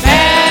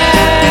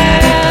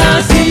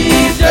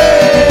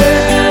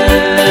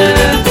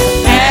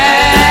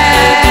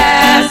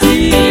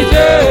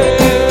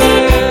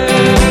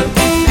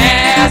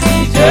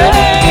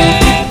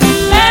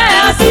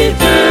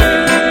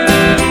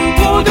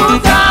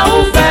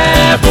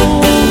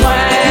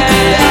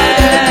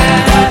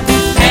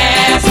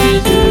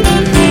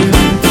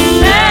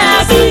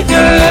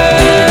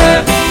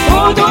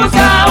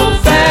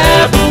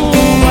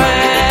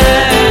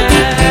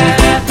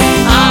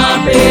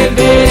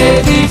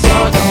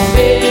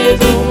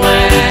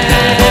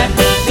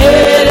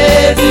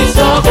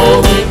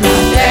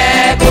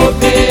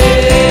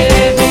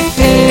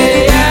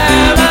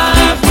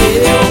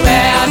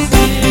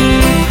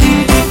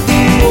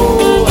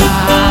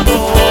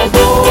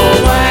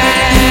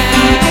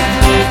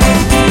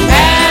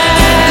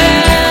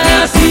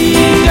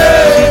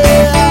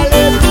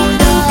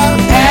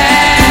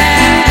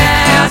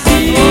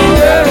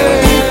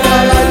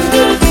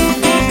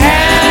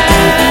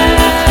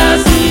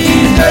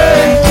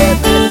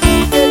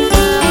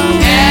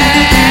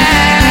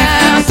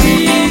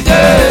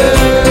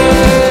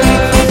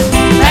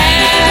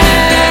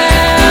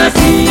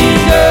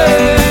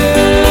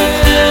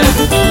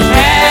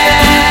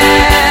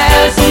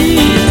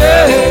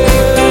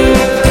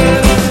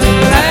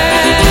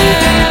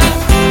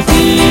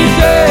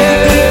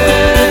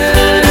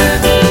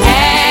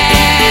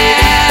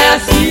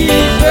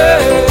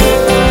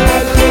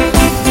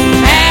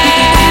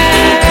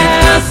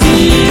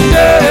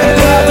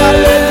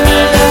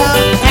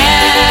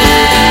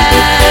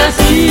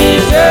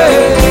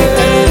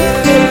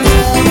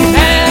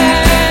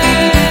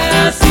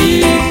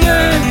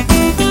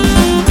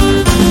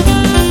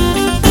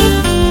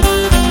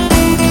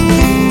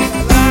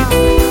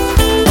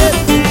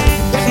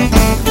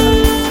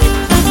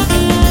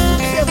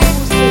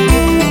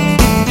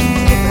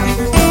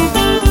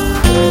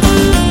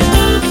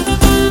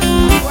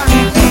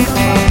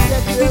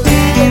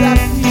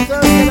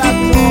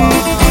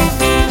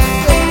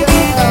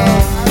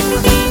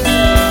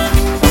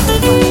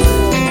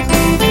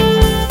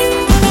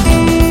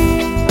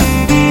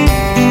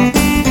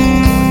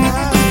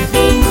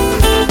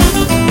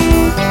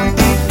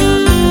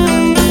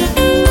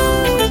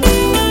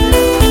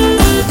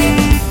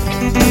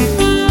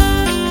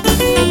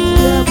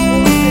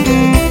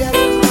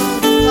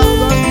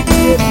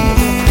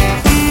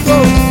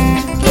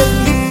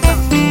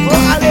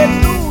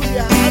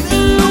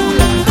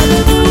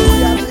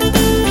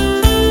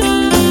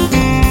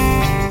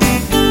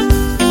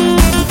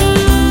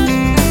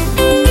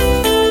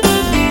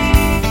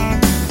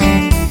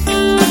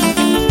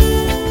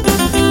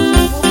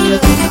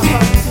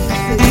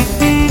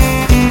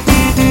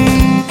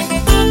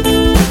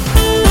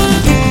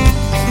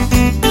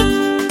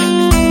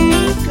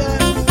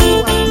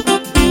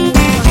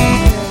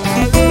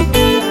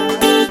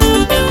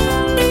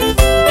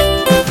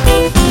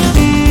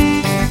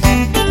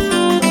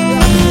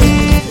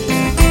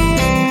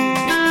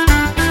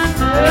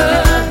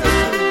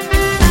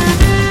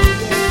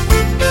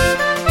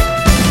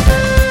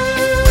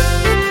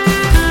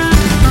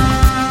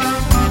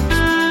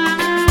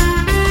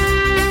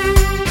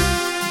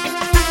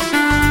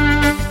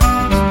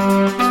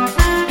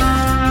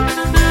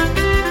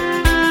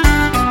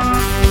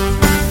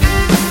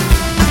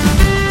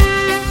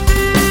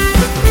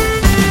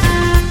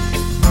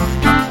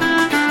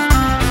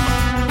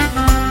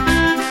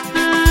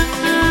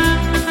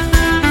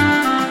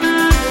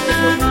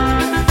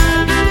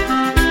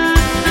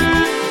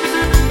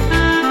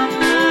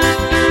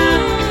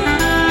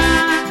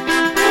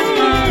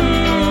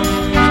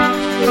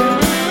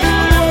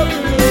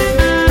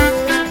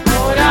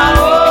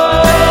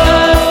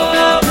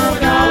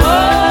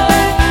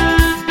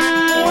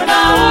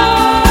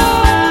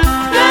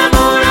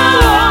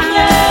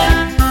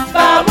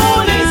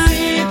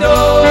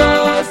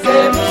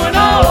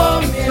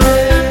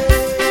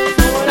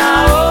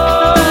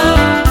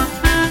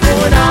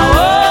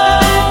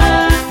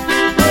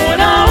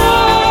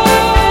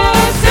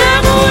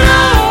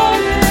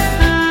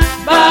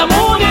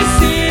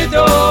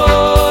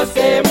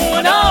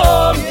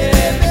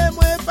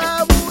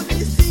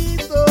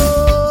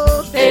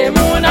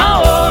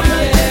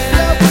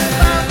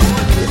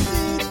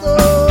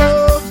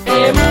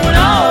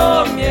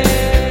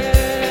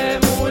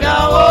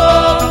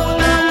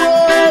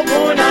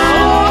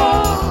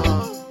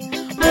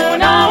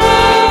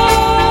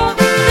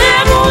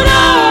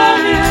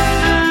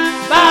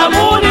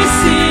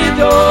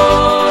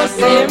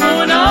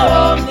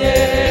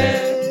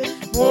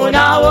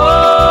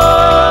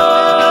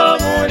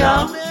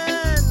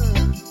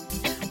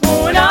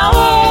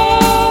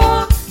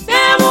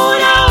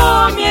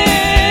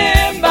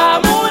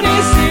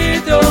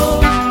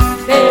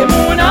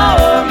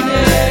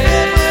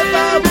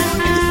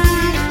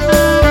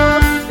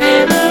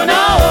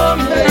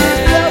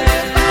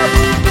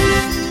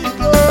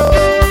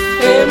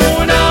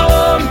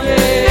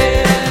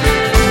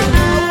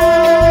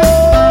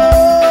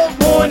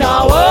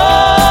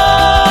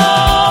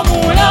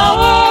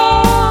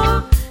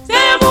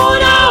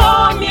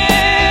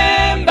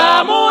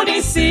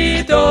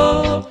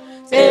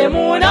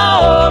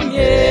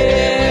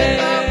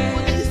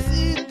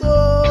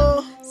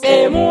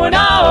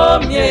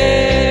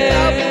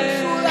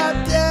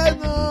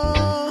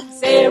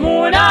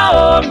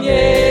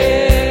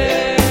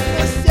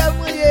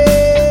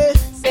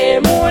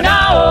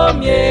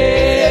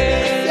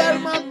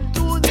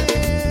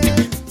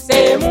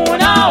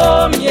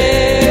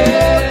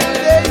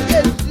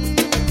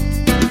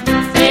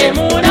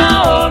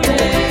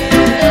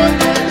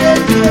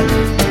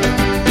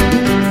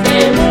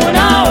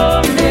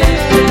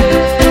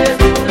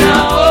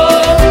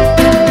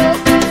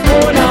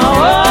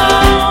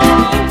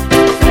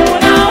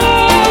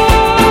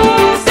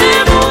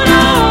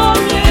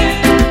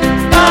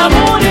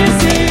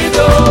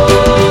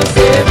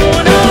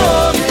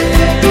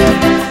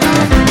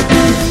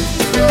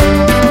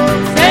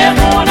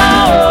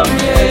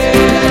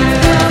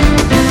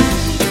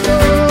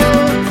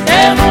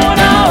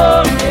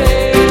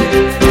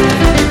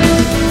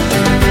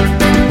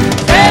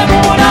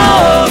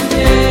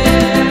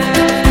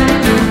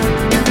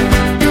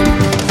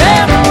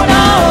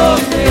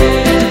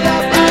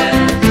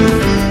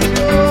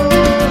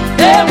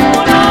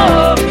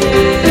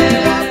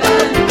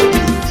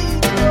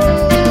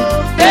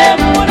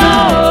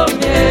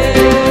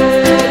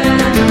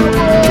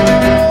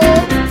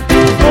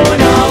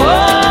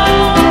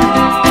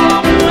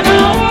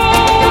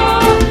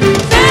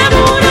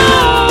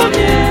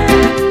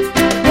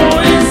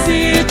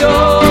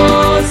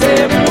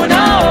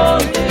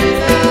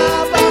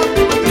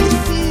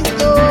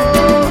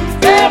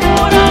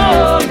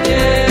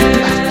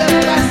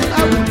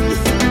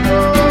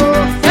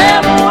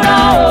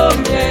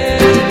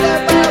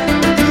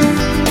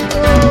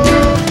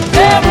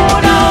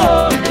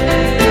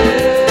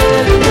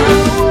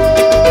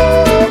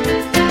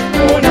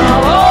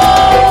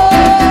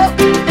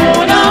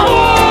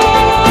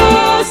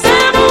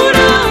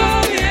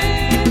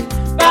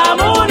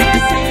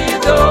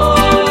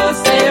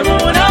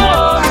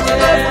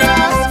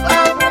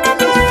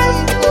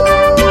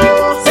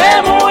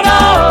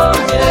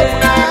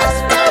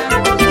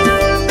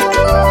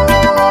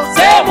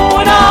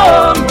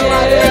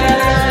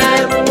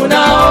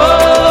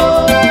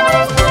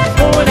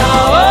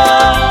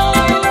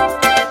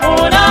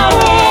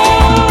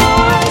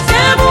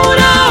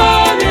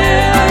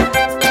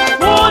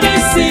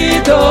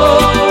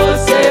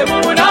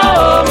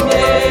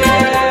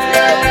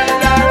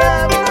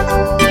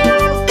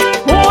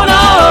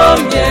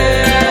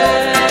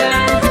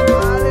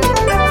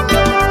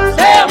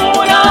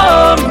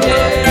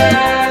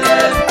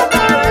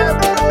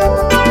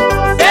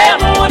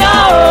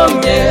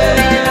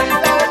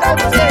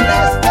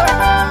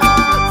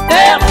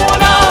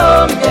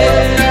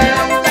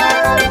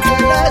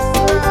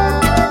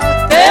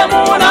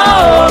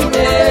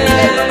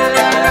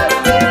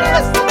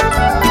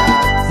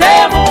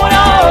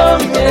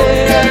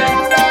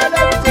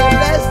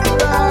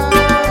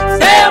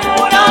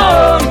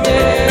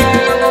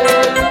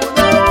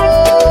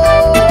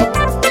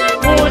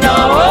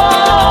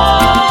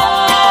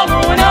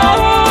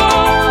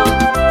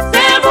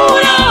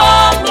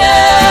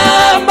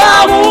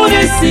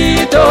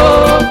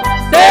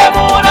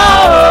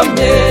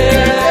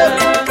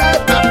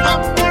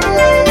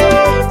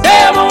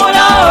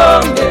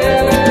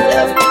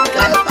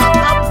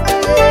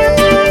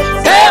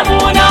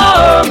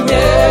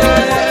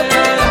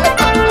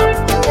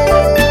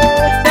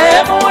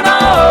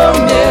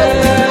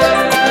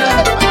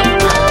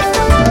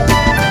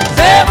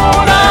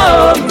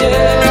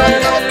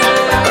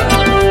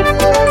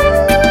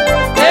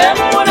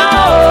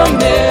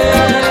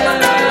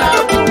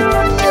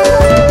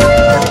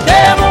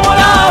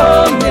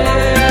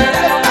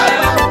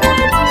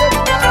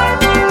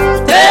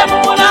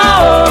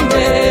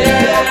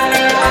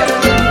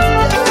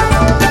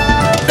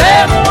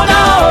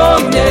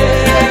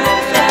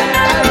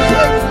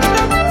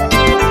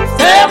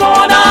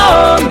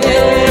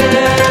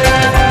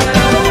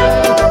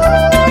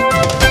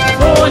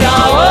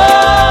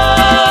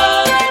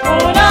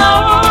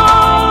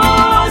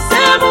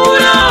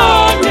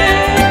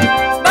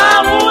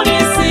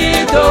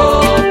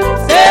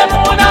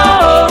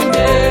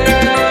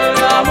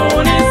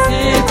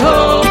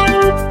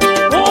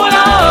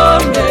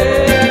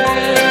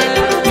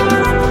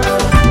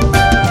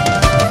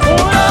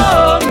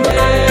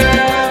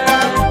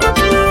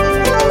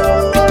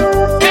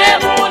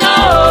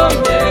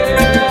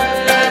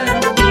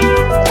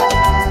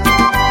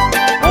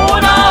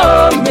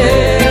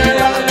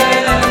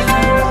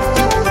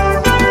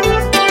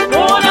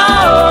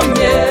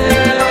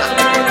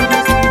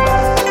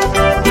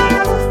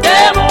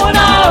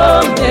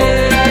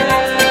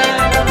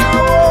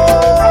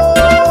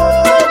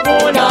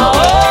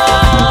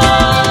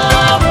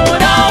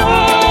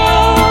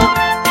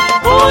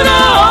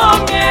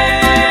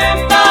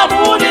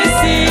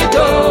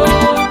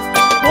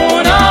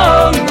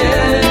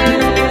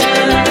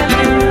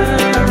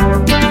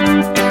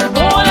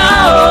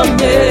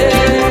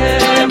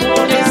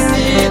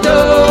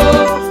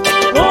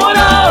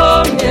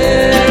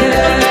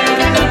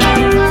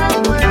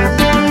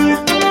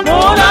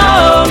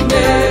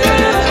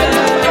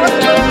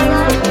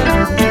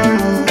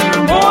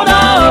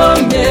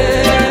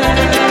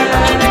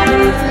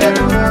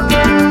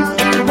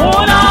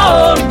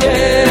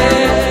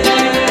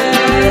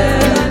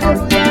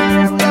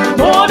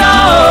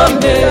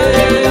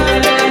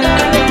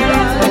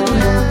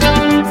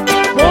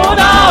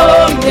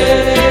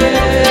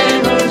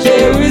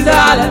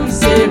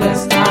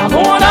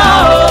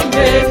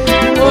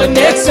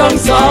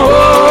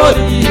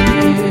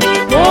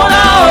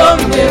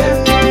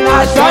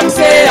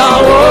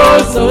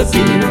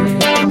 Sosi,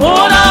 mon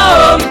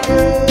homme,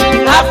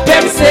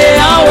 après c'est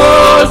en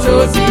haut,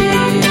 Sosi,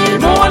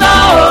 mon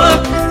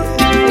homme,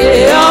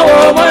 et en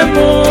haut,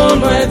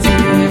 moi dit,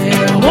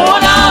 mon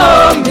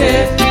homme,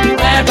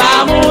 mais pas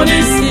mon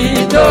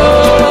ici,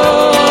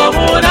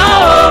 mon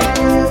homme,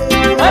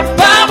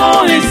 pas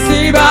mon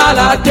ici, bas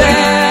la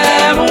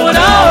terre, mon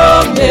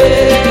homme,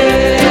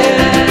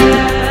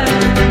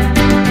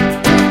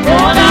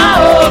 mon homme.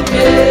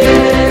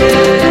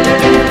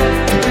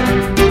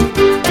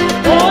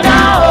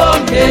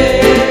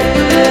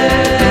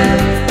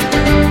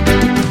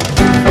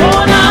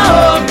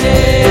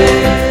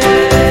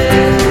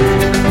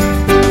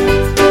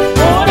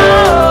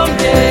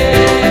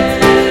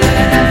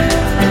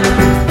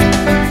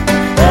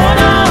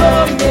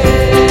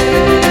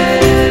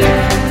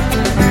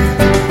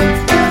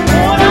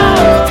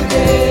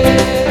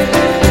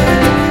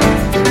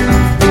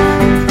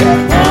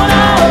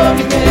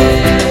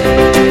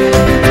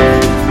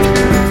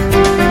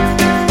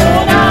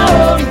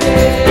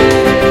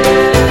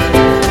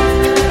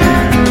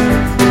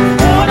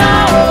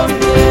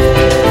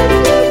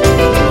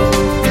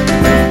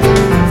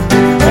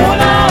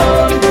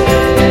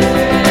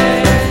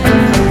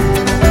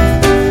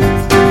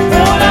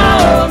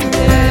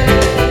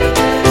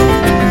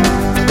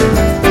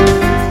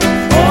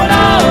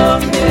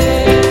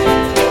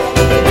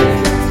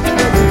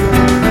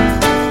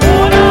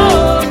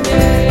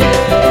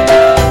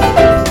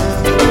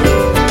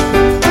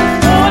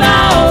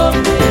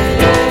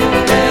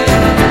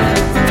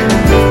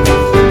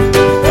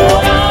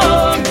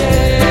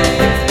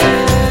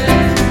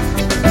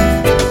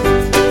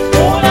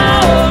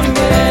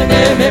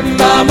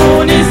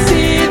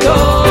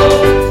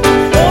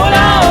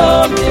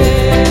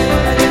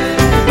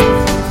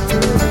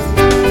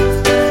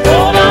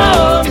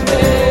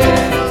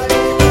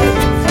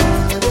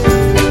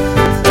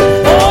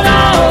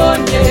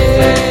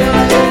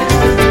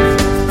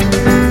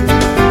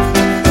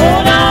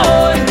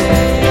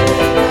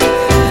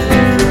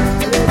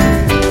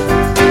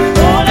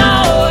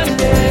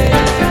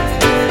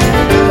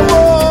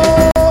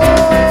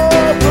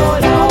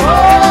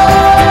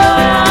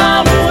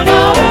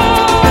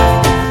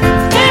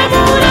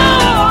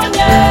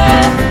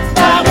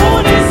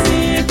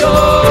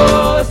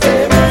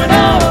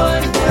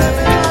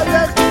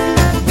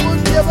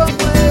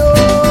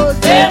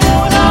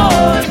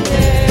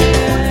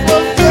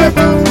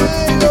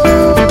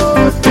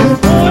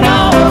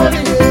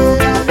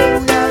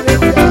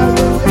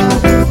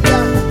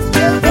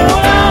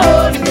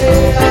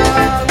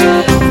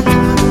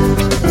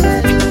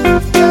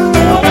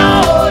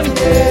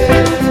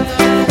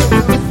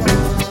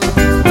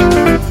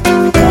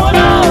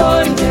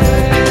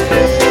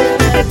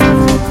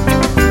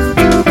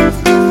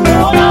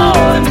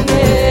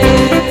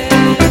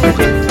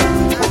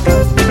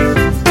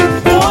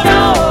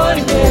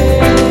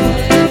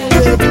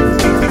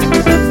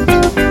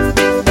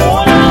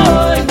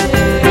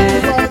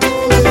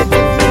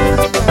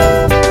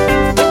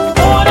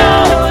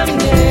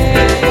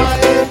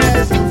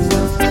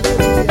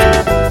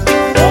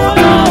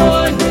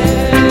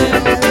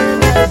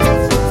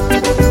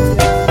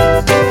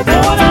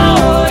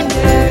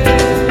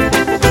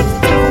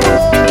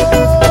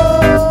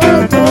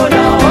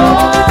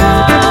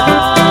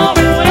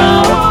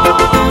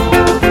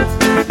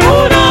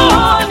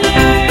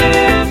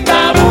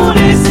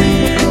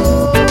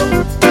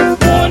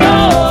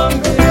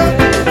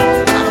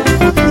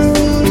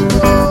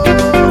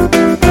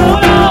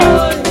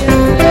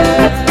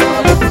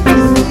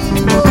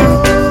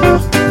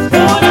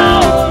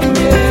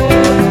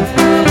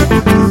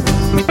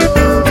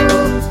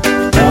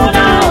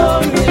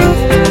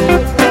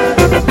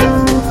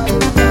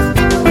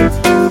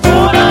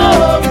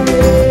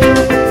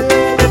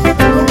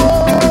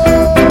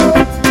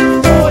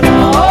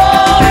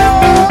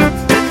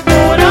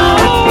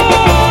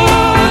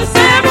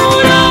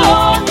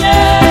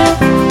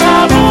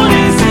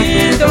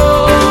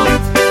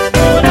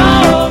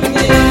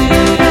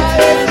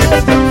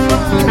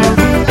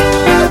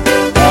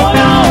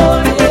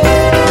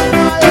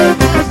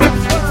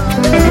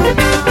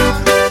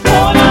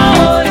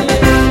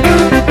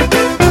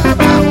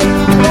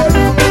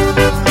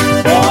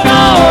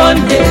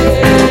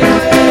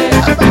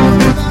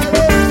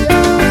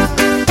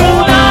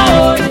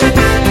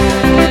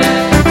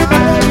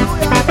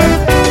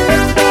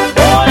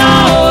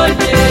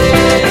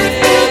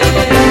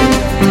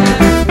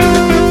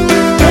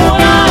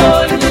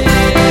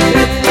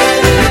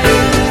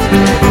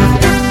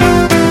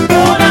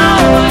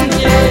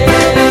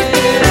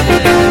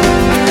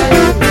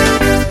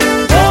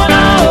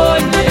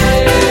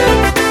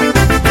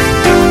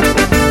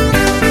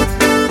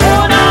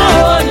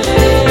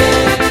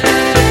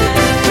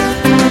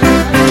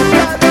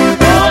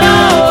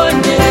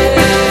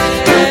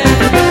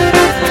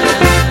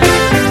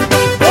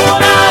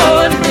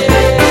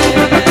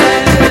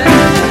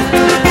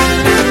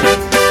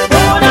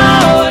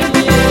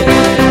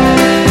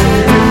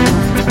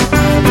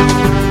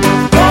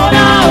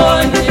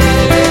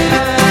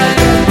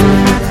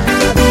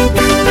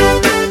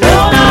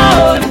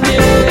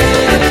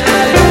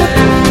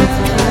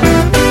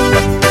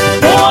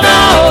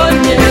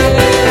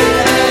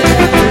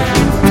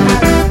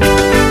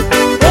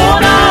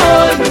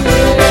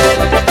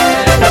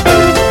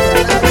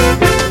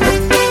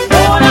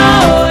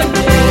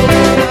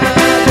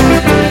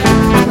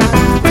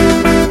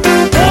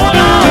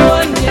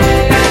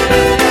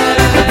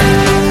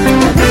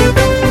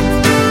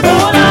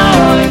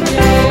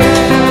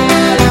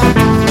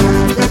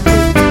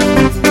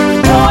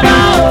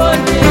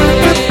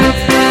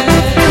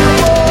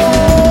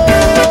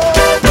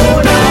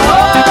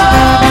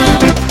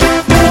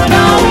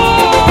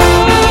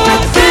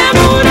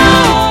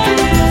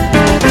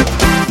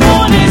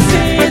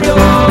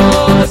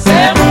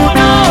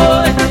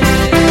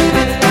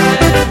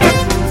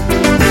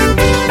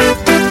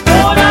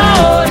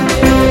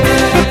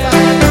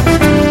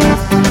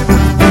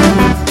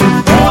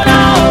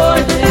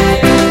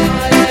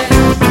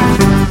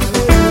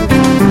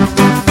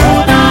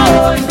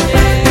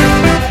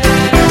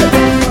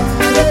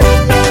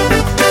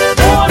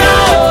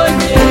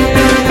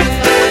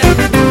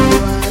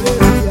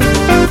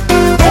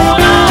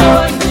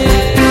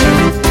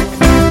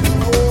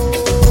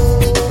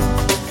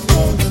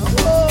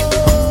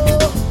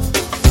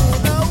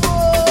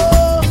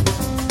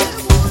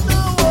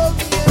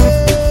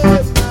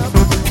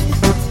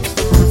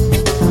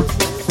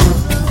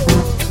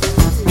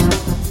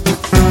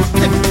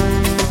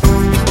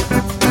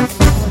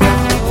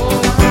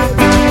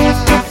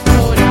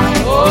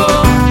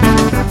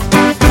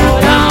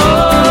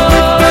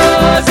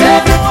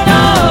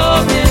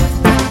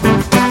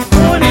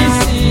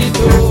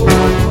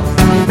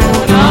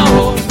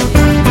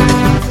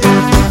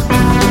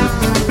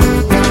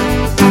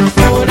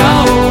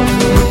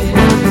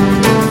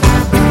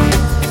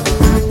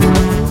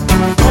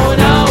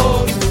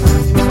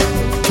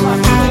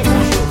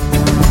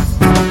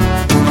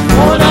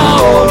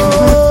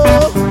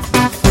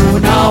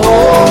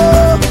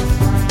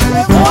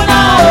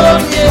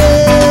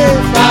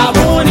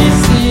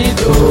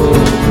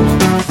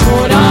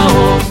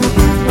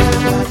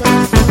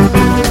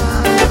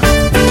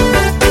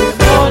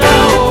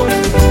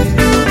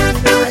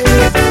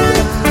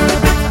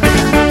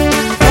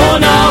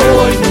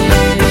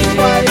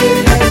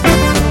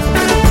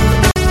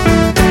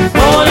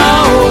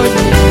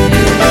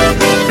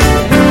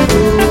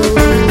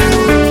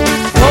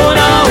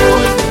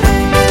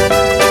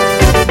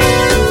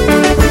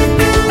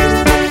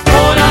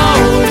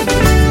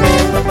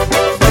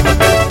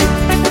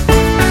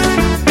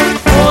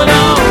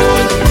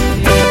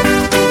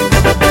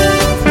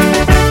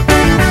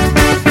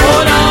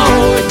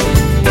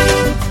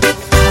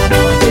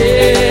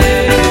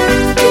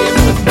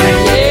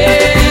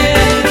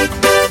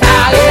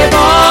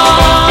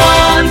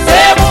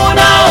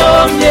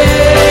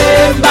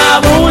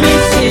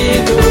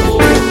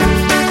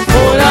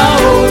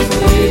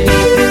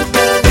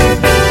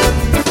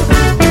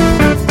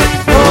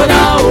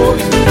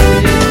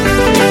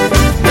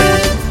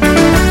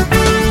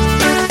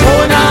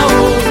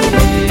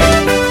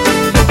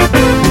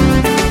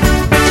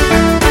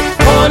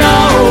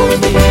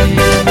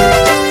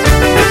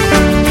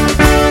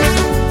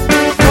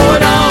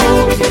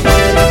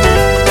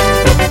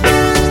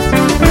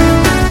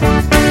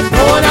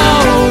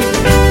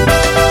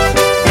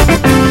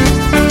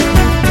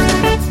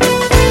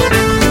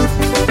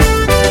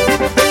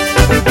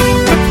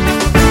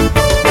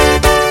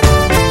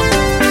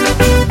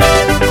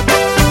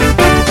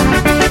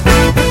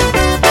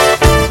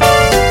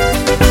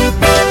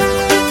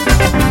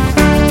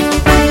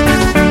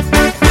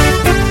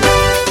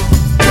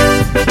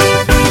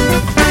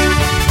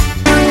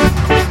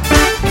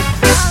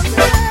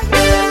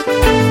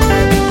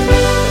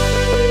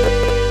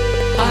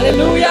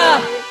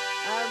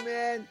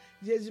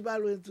 Jésus pas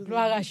loin tout.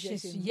 Gloire à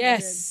Jésus.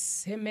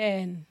 Yes.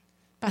 Amen.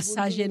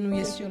 Passager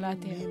nous sur la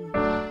terre.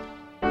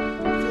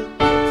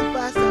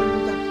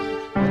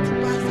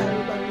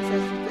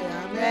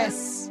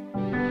 Yes.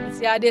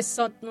 C'est à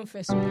descente nous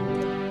fait sur la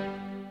terre.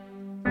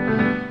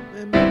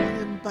 Même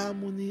on pas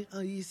mon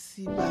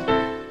ici bas.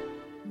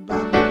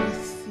 Pas mon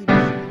ici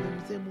bas,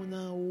 c'est mon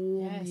en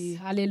haut. Yes.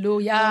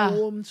 Alléluia. En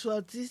haut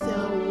sorti, c'est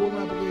en haut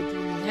m'a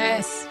retourner.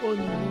 Yes. Au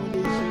nom de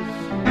Jésus.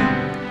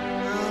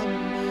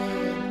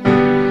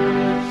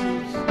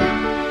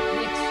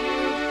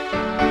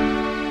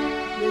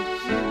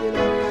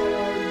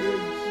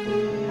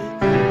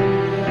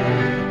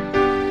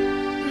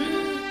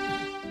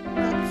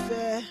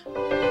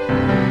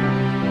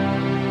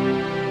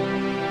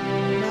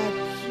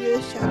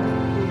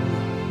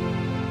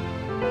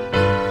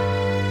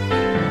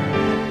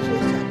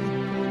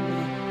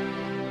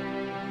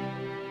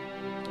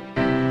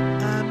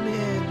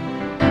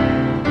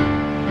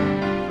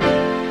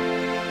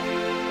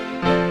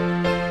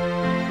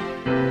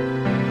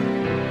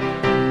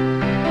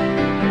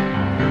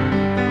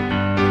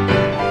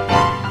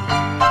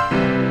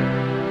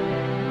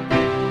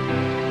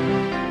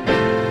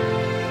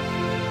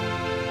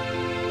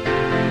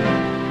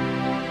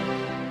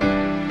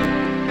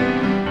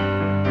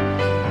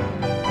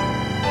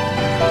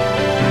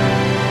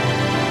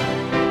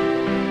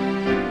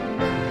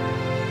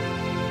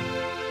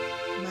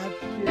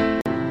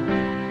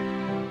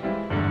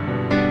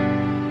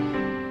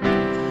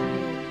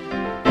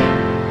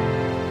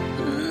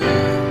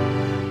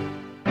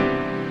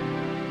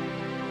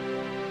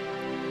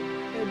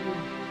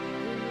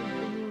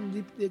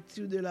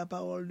 Lecture de la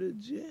parole de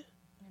Dieu.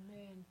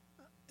 Amen.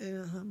 Et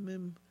en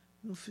même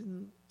nous fin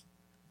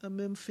en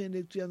même fin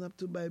lecture on a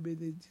tout bail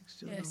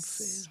bénédiction.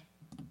 Yes.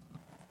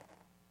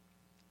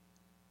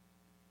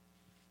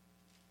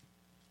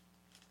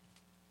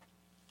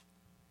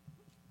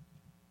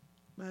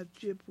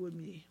 Matthieu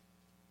 1er.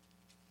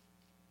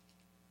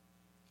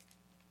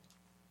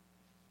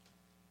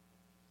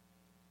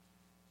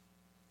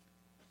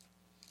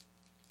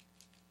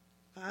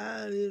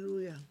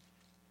 Alléluia.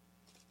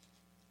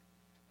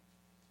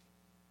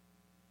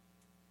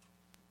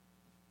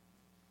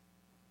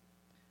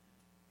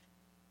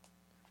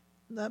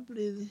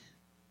 N'appelez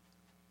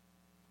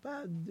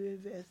pas 2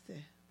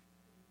 versets.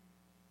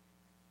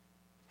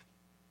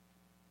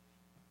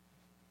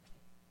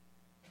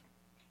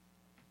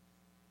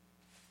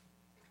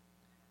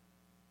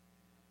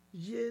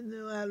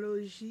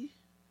 Généalogie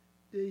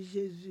de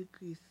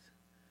Jésus-Christ,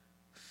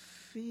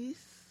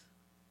 fils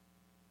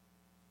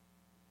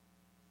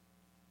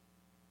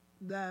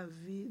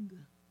David,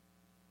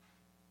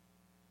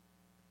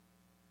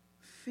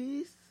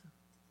 fils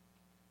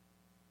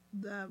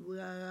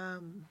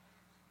d'Abraham.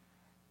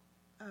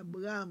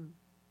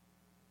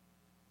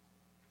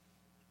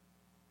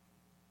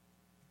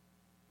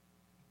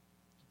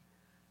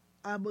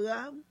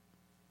 Abraham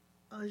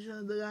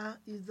engendra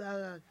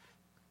Isaac,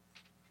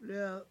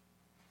 leur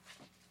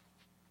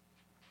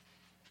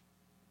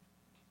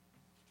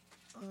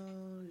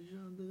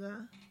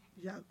engendra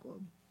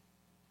Jacob.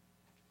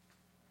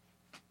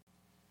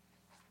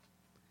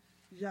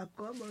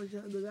 Jacob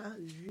engendra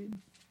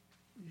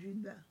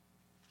Judas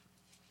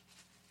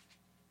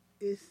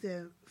et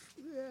ses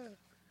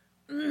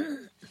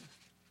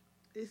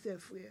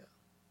frères.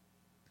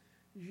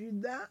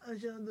 Judas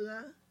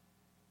engendra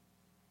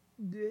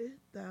de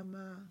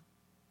Tamar,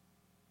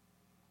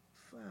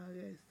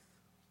 Phares,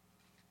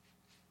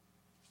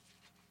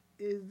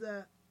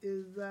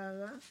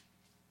 Ezara,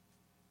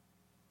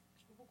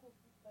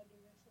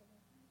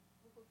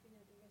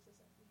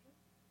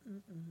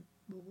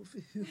 beaucoup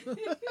finir.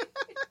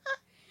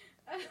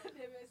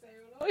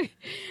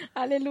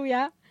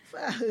 Alléluia.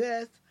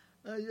 Phares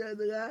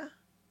engendra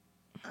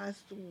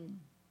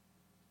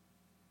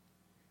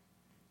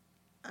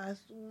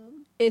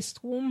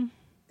Estroum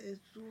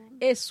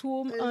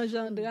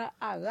engendra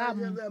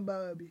Aram. Engendra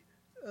Barabi.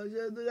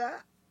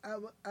 Engendra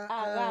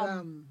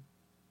Aram.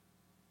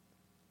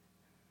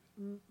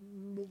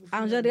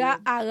 Engendra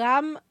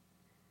Aram.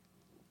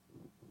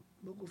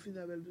 Beaucoup fini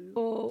avec lui.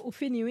 Ou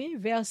fini, oui.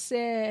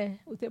 Verset.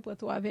 Ou te pour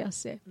toi,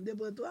 verset. De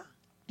pour toi?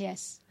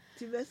 Yes.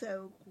 Tu verset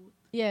au coup.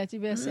 Yeah, tu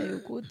verset au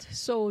coup.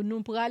 So,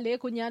 nous pour aller,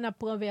 qu'on y a, on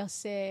prend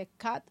verset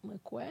 4, moi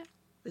quoi?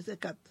 Verset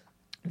 4.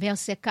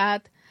 Verset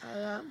 4.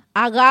 Aram.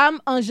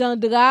 Aram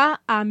engendra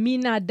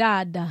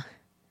Aminadad.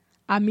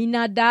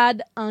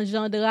 Aminadad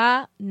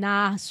engendra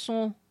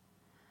Naasson.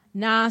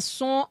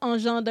 Naasson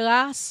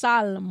engendra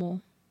Salmon.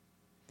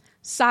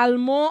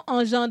 Salmon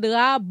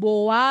engendra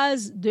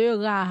Boaz de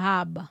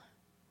Rahab.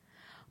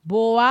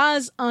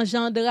 Boaz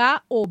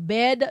engendra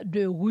Obed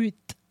de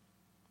Ruth.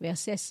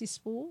 Verset 6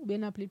 pour,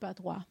 bien appelé pas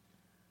 3.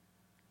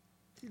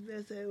 Tu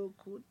verset au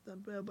coup, t'en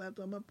peux pas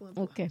toi, ma prends.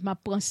 OK, ma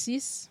prends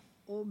 6.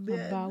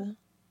 Obed.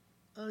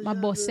 Ma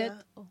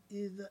bossette.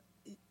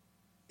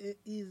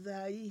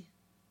 Isaïe.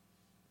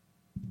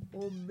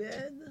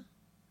 Obed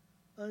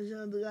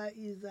engendra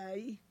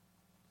Isaïe.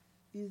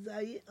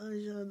 Isaïe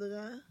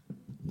engendra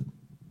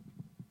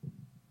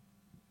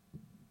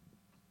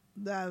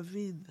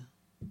David.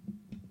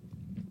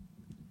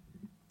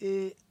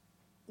 Et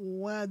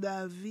roi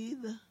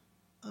David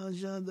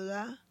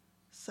engendra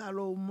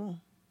Salomon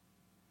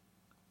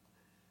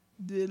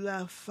de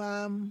la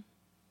femme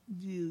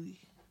d'Uri.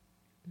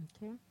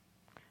 OK.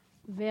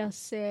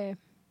 Verset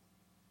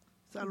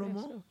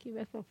Salomon, qui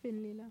va faire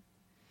finir là.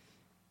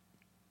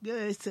 il y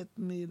a 7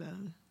 000 là.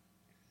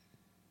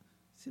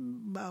 Si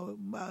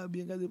je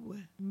bien regardé pour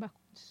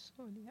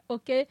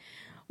OK.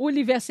 Ou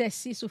le verset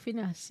 6 ou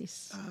final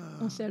 6.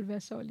 Ah. Un seul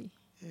verset au lit.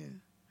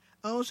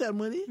 On seul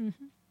moi dit.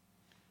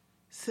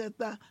 C'est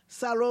là.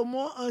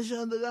 Salomon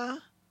engendra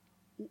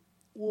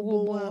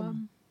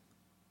Roboam.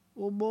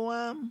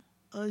 Roboam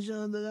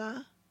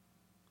engendra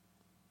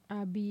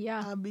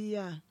Abia.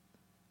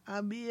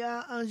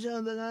 Abia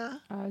engendra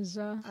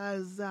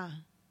Asa.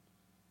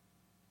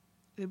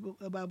 Et pour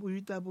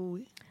 8 à pour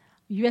oui.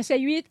 Verset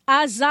 8.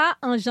 Asa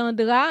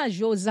engendra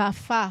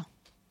Josaphat.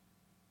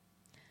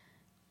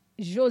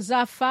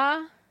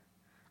 Josaphat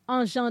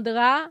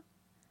engendra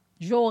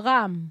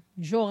Joram.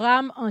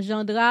 Joram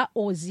engendra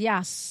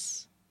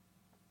Ozias.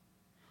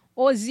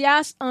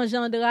 Ozias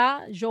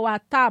engendra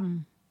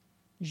Joatam.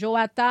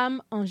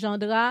 Joatam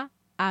engendra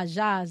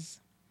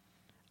Ajaz.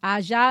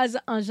 Ajaz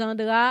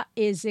engendra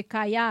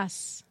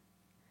Ézéchias.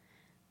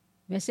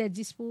 Verset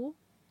 10 pour.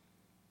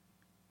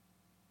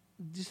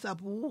 10 à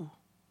pour.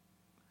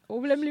 Vous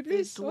voulez me le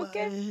plus? Toi, OK.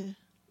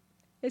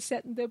 Et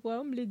 7 de pour,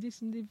 on me le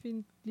 10,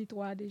 les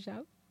 3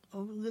 déjà.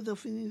 On a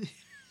fini.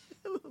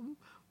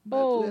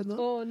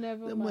 Oh,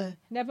 never mind.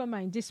 Never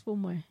mind, 10 pour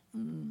moi.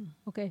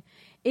 OK.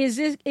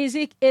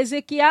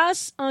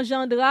 Ézéchias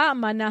engendra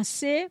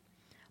Manassé.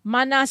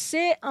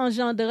 Manassé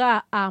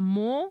engendra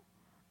Amon.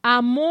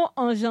 Amon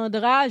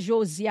engendra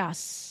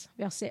Josias.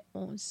 Verset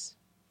 11.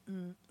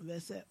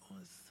 Verset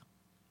 11.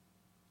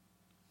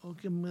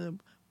 OK,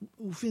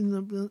 ou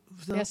fin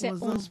verset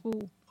 11 pour.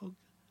 Okay.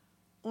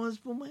 11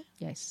 pour moi?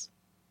 Yes.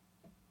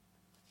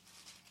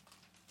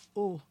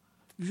 Oh,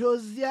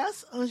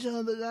 Josias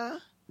engendra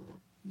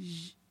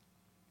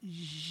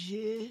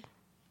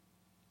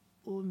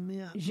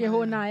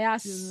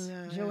Jéhonias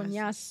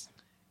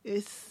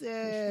et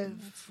ses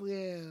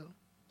frères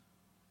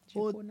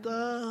au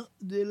temps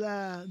de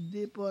la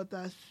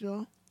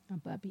déportation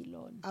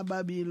à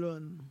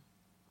Babylone.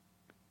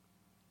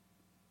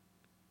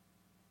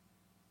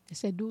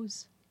 Verset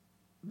 12.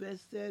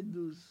 Verset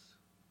 12.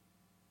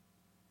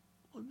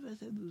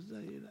 Verset 12.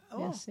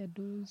 Oh, verset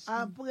 12.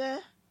 Après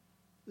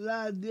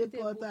la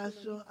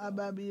déportation à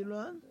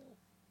Babylone.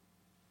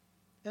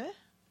 Hein?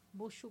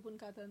 Bouchou pour nous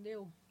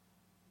attendre.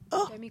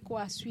 Oh. Fais-moi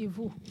quoi,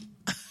 suivez-vous.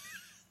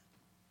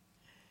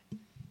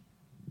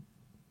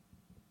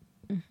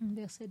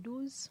 Verset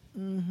 12.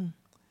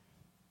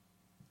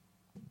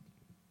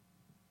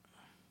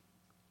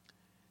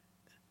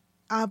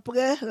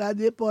 Après la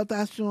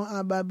déportation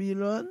à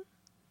Babylone,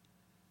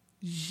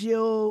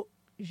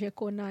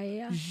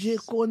 Jéconaïa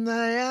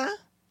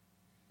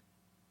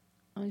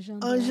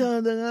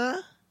engendra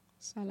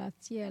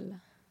Salatiel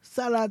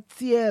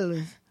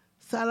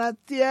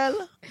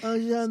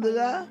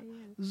engendra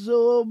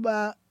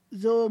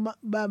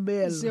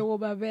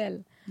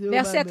Zérobabel.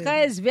 Verset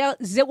 13.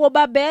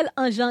 Zérobabel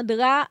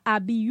engendra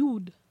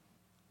Abiyud.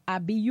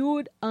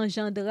 Abiyud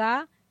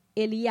engendra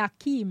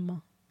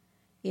Eliakim.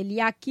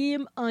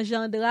 Eliakim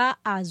engendra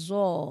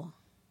Azor.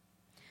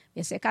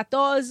 Verset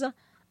 14.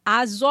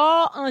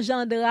 Azor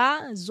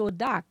engendra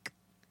Zodak.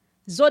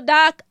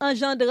 Zodak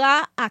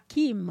engendra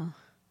Akim.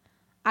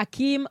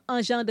 Akim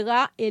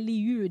engendra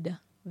Eliud.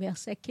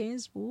 Verset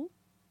 15 pour.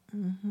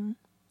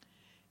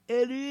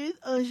 Eliud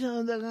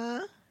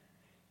engendra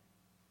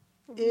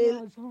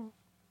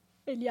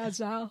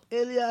Eliazar.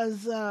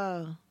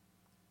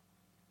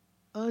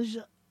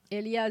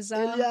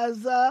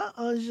 Eliazar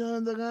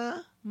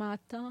engendra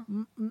Matan.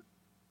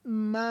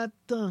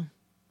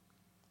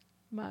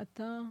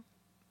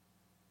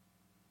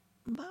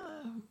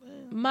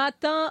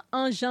 Matan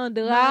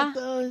engendra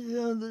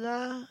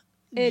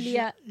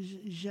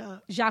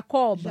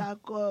Jacob.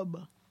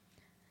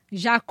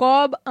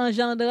 Jacob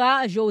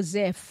engendra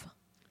Joseph.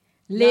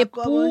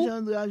 L'époux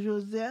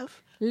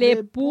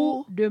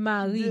de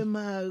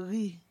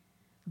Marie,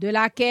 de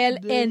laquelle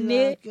est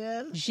né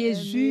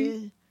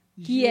Jésus,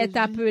 qui est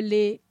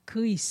appelé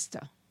Christ.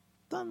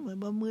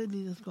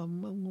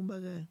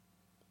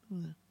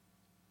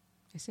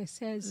 Verset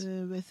 16.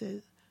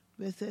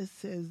 Verset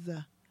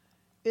 16.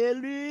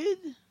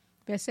 Eliud.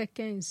 Verset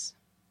 15.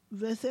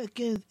 Verset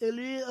 15.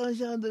 Eliud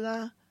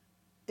engendra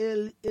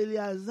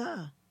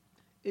Eliazar.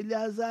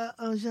 Eliazar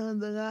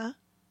engendra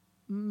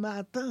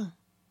Matan.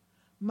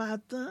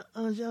 Matan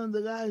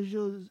engendra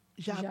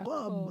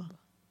Jacob.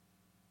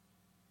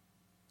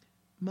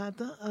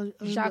 Matan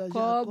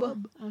engendra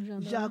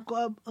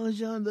Jacob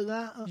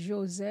engendra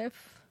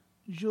Joseph.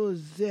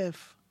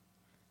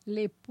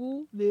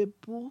 L'époux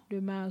de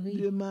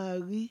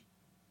Marie,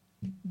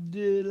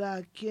 de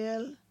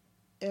laquelle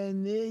est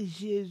né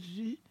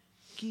Jésus,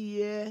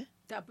 qui est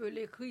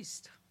appelé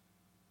Christ.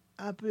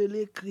 Ah.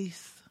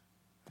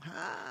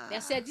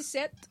 Verset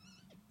 17.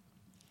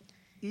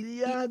 Il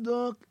y a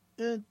donc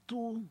un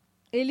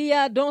Il y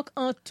a donc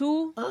en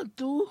tout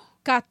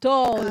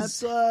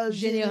 14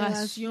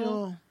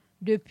 générations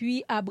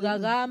depuis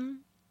Abraham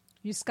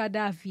jusqu'à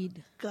David.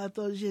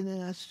 14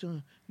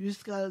 générations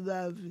jusqu'à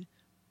David.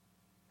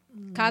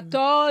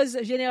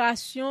 14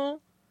 générations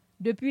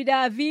depuis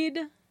David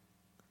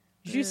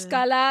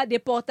jusqu'à la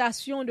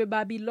déportation de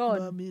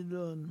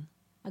Babylone.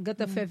 On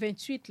fait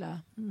 28 là.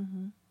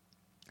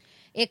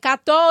 Et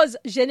 14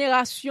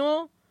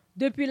 générations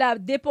depuis la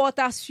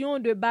déportation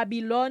de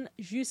Babylone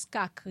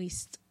jusqu'à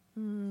Christ.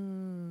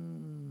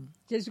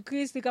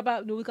 Jésus-Christ,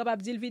 nous sommes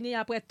capables de venir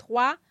après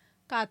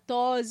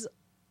 14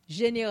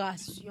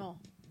 générations.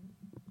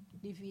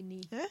 Il vient.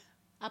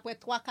 Après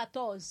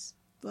 14.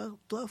 3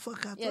 fois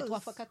 14. Yeah, 3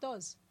 fois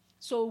 14.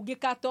 So, il y a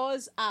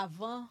 14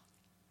 avant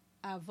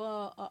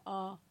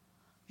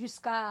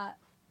jusqu'à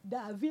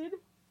David.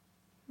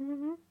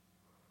 Bon,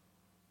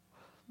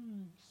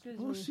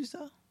 c'est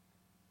ça.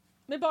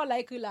 Mais bon, là,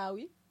 écrit là,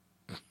 oui.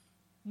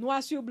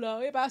 Noir sur blanc,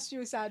 oui, pas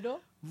sur ça, donc.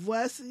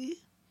 Voici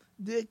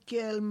de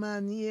quelle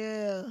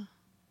manière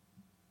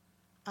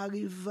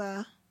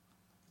arriva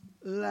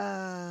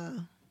la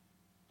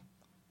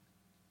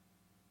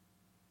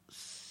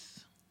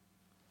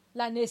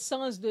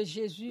naissance de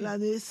Jésus. La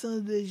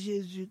naissance de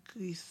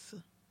Jésus-Christ.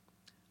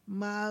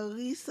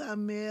 Marie, sa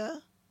mère,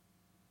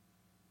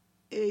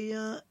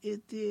 ayant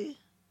été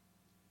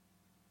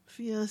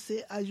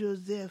fiancée à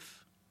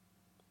Joseph,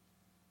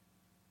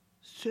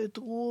 se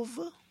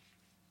trouve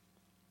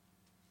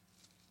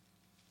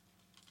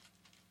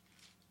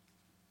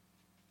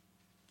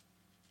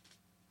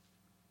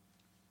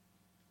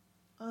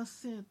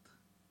enceinte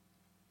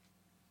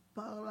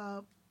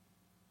par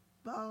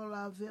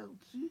la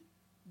vertu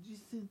du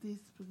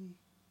Saint-Esprit,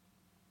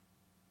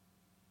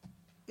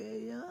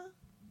 ayant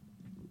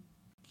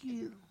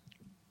qu'il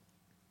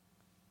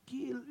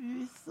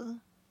eusse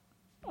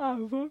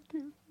avant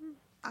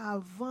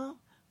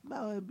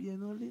bah bien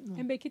non les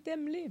non. Mais qui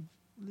t'aime libre.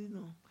 Les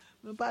non.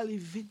 Mais parler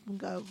vite pour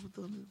que vous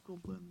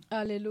comprendre.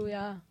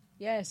 Alléluia.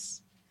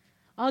 Yes.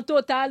 En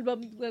total,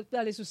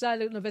 aller sur ça,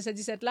 le verset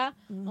 17 là,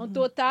 en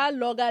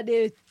total,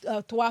 regardez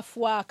 3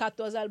 fois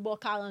 14 albums,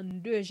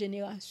 42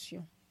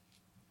 générations.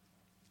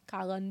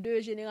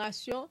 42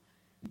 générations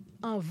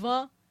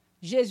avant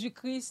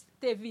Jésus-Christ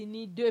est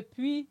venu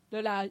depuis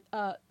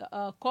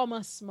le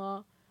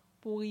commencement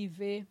pour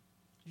arriver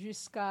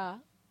jusqu'à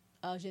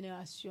la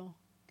génération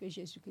que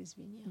Jésus-Christ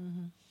vient.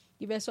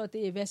 Il va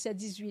sortir verset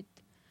 18.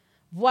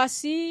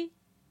 Voici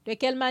de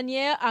quelle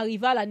manière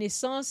arriva la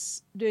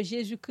naissance de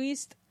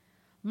Jésus-Christ.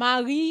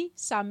 Marie,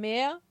 sa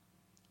mère,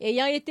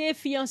 ayant été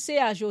fiancée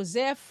à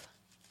Joseph,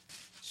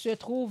 se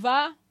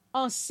trouva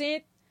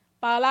enceinte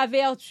par la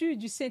vertu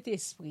du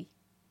Saint-Esprit,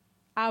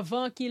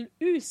 avant qu'ils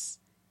eussent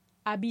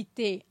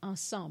habité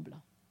ensemble.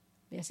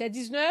 Verset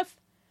 19.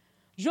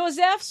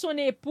 Joseph, son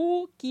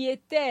époux, qui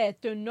était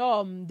un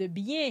homme de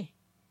bien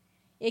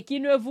et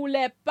qui ne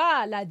voulait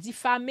pas la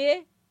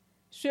diffamer,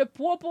 se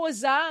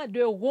proposa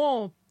de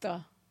rompre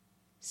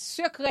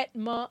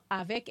secrètement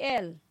avec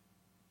elle.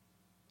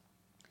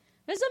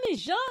 Mes amis,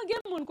 Jean, gen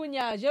moun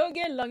kounya,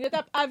 gen lang, yo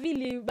tap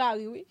avili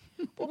bari, oui.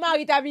 Pour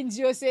Marie t'a vinn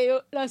di yo se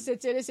yo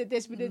l'ancêtre cet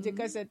esprit de Dieu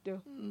cassette yo.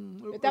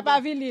 Yo tap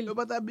avili. Yo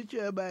pas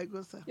habitué à bail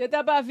comme ça. Yo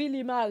tap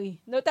avili Marie.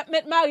 Yo tap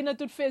met Marie dans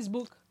tout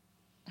Facebook.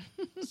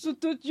 Sur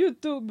tout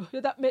YouTube,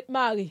 yo tap met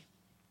Marie.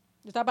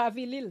 Yo tap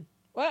avili.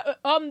 Ouais,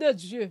 homme de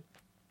Dieu.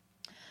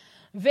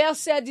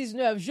 Verset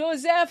 19.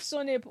 Joseph,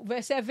 son époux,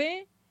 verset 20.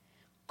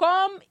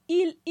 Comme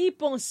il y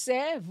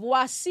pensait,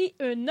 voici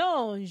un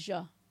ange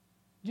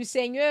du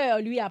Seigneur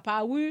lui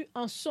apparut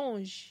en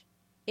songe.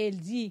 Elle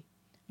dit,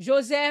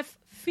 Joseph,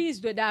 fils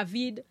de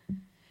David,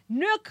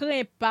 ne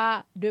crains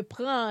pas de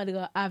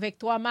prendre avec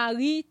toi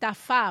Marie, ta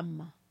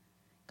femme,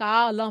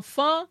 car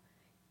l'enfant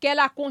qu'elle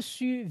a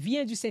conçu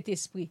vient du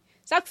Saint-Esprit.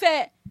 Ça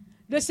fait,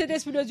 le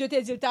Saint-Esprit de Dieu te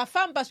dit ta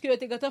femme parce que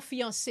tu es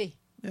fiancé.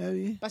 Ah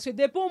oui. Parce que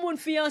depuis mon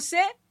fiancé,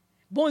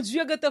 bon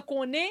Dieu te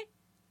connaît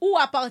ou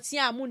appartient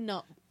à mon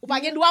nom. Ou pas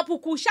de droit pour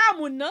coucher à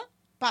mon nom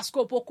parce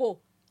que poko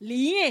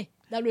lien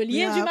dans le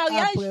lien du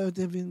mariage. Après,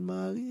 tu es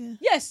marié.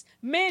 Yes,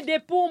 mais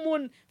depuis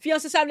mon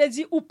fiancé, ça veut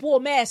dire ou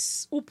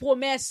promesse, ou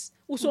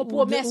son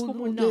promesse pour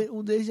mon nom.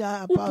 Ou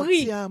déjà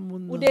appartient à mon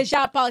nom. Ou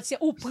déjà appartient,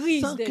 ou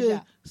prise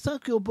déjà. Sans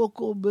que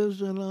beaucoup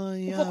besoin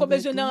rien. Beaucoup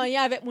besoin de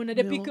rien avec mon nom.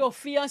 Depuis que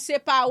fiancé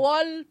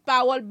parole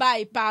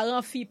bail,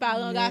 parent, fille,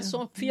 parent,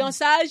 garçon,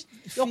 fiançage.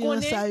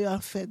 Fiançage en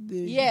fait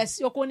déjà. Yes,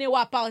 yo connaît ou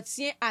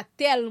appartient à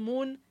tel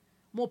monde.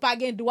 Mon pas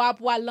gen droit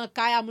pour aller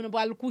l'enkaya, pour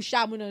aller coucher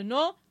à mon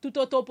non. Tout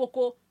autant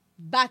pour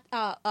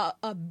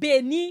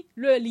béni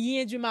le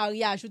lien du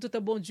mariage. Tout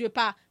un bon Dieu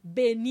pas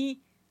béni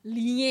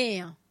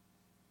lien.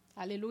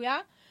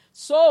 Alléluia.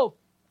 So,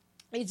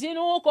 il dit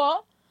nous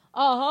encore,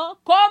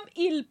 comme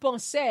il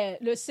pensait,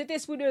 le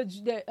Saint-Esprit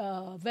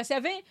de verset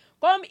 20,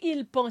 comme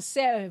il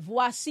pensait,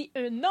 voici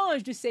un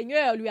ange du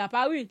Seigneur lui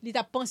apparu. Il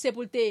t'a pensé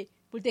pour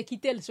te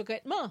quitter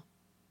secrètement.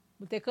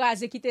 Pour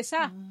t'écraser, quitter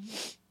ça.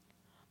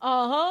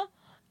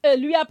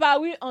 Lui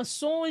apparut en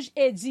songe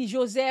et dit,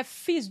 Joseph,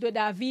 fils de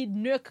David,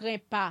 ne crains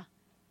pas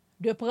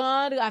de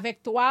prendre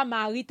avec toi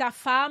Marie, ta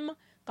femme,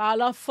 car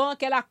l'enfant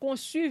qu'elle a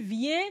conçu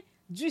vient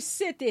du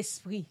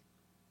Saint-Esprit.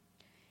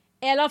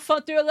 Elle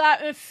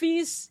enfantera un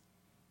fils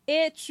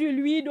et tu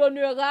lui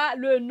donneras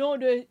le nom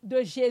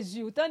de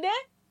Jésus. Vous entendez?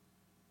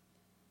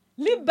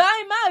 Li bay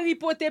Marie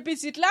pote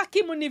petit là,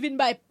 qui moun vin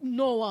bay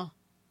non?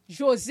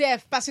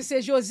 Joseph, parce que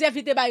c'est Joseph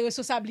qui te bay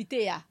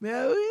responsabilité ya.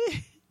 Mais oui.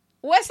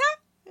 Ouais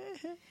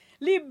ça?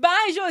 Li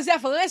bay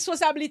Joseph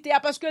responsabilité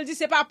parce que il dit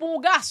c'est pas pour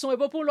un garçon et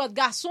pas pour l'autre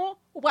garçon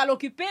ou pour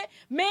l'occuper,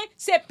 mais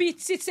c'est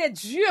petit, c'est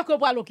Dieu qu'on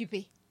va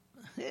l'occuper.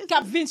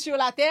 Cap vin sur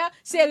la terre,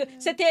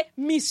 c'était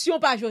mission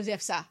par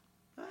Joseph ça.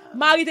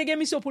 Marie te gen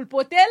mission pour le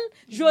potel,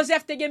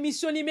 Joseph te gen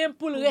mission lui-même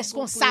pour le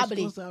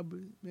responsable.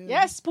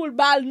 Yes, pour le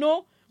bal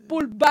non,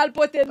 pour le bal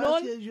potel non.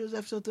 Parce que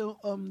Joseph c'était un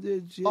homme de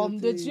Dieu. Homme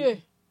de Dieu.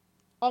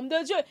 Homme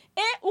de Dieu.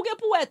 Et ou gen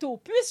pour être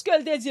puisque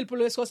il te dit pour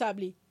le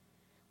responsable.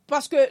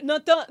 Parce que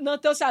dans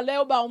temps ça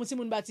là ba on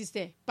Simon Baptiste.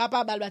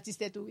 Papa bal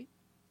Baptiste tout oui.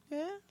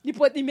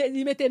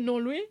 Il mettait non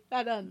lui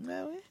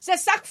là-dedans. C'est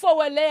ça qu'il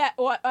faut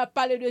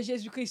parler de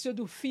Jésus-Christ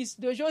du fils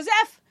de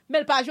Joseph.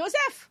 Mais pas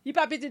Joseph. Il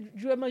pas petit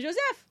vraiment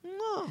Joseph.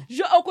 Non.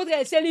 Au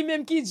contraire, c'est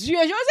lui-même qui Dieu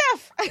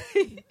Joseph.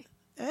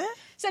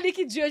 C'est lui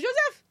qui Dieu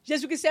Joseph.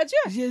 Jésus-Christ c'est Dieu.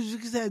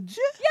 Jésus-Christ c'est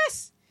Dieu.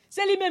 Yes.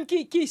 C'est lui-même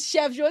qui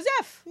chef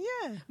Joseph.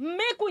 Yeah. Mais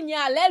quand il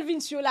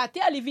vient sur la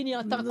terre, il vient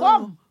en tant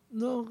qu'homme.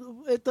 Non,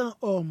 étant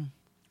homme.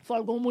 Faut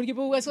le monde qui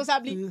pour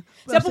responsable.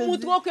 C'est pour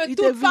montrer que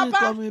tout papa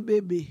comme un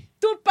bébé.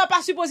 Tout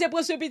papa supposé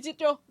prendre ce petit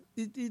yo.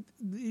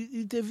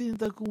 Il te venu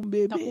tant qu'un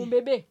bébé. Tant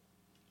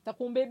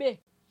qu'un bébé.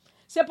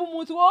 C'est pour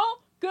montrer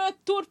que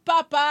tout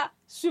papa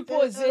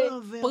supposé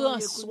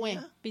prendre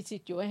soin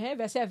petit yo.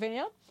 Verset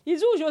 21. Il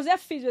dit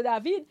Joseph fils de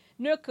David,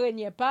 ne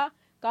craignez pas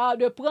car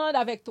de prendre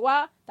avec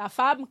toi ta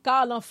femme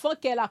car l'enfant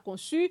qu'elle a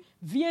conçu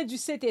vient du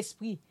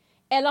Saint-Esprit.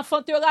 Elle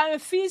enfantera un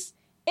fils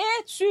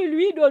et tu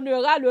lui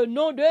donneras le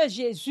nom de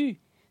Jésus.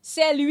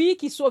 C'est lui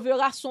qui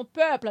sauvera son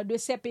peuple de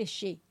ses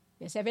péchés.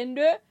 Verset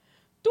 22.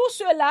 Tout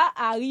cela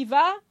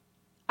arriva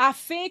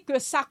afin que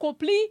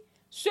s'accomplisse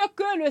ce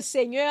que le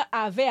Seigneur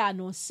avait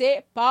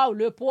annoncé par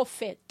le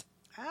prophète.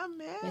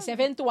 Amen. Verset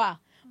 23.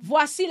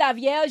 Voici la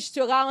Vierge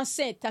sera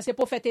enceinte. Ça c'est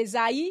prophète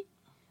Esaïe.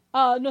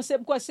 Non,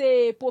 c'est quoi?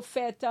 C'est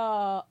prophète...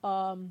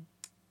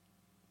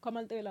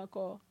 comment dire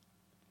encore?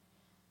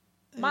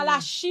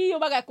 Malachi, on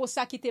va dire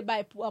ça qui te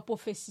bail pour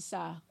prophétie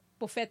ça.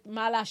 Prophète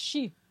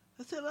Malachi.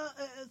 C'est là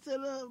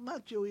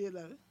Matthieu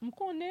là. Je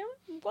connais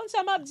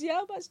ça m'a dit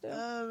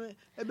pasteur.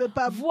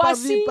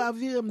 Voici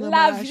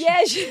la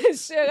Vierge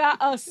sera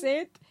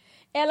enceinte,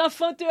 elle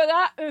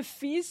enfantera un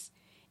fils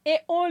et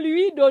on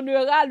lui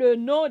donnera le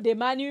nom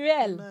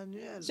d'Emmanuel.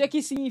 Ce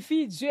qui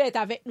signifie Dieu est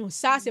avec nous.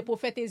 Ça c'est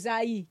prophète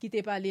Esaïe qui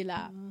t'a parlé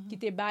là, qui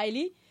t'a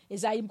baillé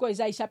Esaïe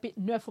chapitre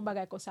 9 on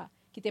va comme ça,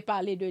 qui t'a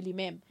parlé de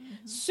lui-même.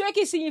 Ce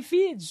qui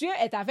signifie Dieu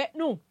est avec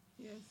nous.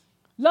 Yes.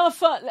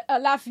 L'enfant,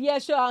 la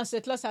Vierge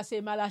enceinte là, ça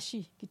c'est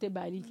Malachi qui était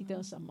baillé, qui était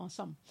ensemble.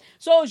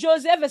 So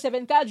Joseph, verset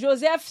 24,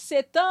 Joseph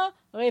s'étant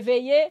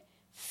réveillé,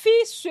 fit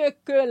ce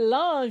que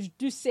l'ange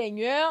du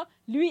Seigneur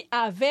lui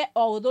avait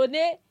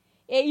ordonné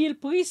et il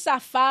prit sa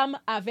femme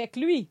avec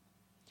lui.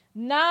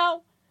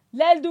 Now,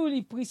 l'eldou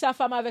il prit sa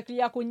femme avec lui,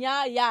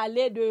 il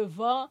allait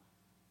devant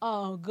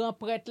un grand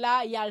prêtre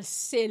là, il a le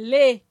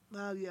scellé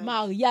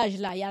mariage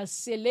là, il a le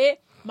scellé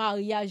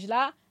mariage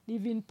là, il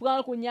vient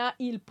prendre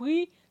il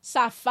prit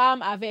sa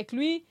femme avec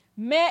lui,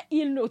 mais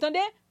il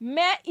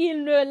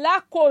ne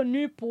l'a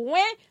connue point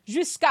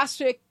jusqu'à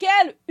ce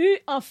qu'elle eût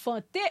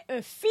enfanté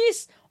un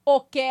fils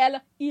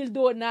auquel il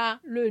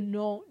donna le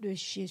nom de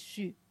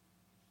Jésus.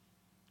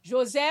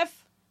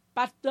 Joseph,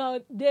 par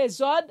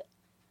désordre,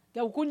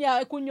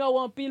 kounya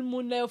en pile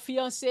moun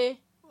fiancé.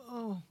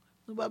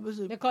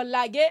 L'école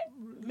lagué,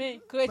 mais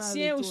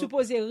chrétien ou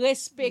supposé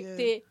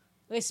respecter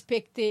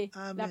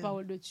la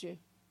parole de Dieu.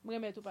 Je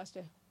remets tout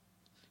pasteur.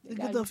 C'est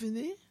que t'as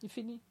fini? Il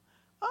fini.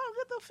 Oh,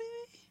 que t'as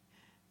fini?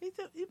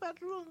 Il pas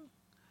long.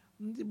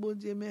 Je dis bon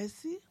Dieu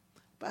merci.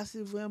 Parce que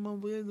vraiment,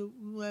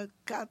 nous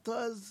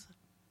 14.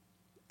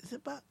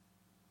 C'est pas.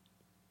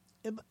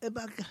 Et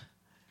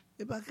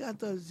pas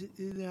 14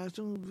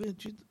 générations,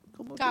 28.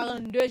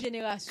 42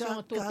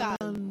 générations totales.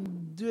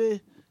 42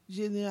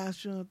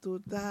 générations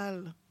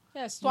totales.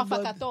 Yes, 3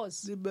 fois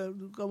 14.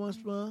 Le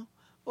commencement.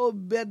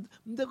 Obed.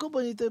 Je comprends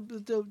que tu as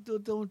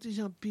un petit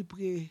gens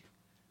pipré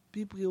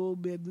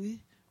Obed, oui.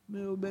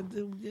 Mais Obed,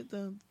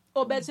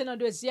 c'est dans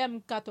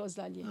deuxième 14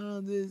 là.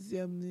 En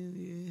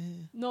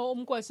deuxième. Non,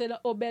 c'est dans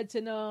Obed,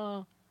 c'est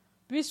dans.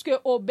 Puisque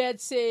Obed,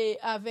 c'est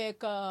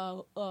avec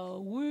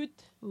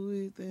Ruth.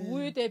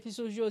 Ruth et puis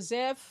sur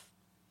Joseph.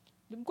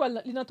 Il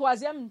est dans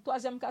troisième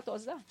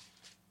 14 là.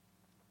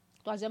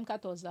 Troisième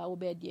 14 là,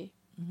 Obed.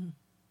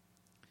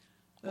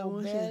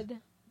 Obed.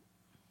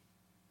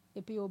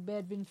 Et puis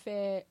Obed vient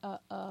faire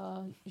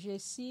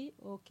Jessie,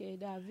 ok,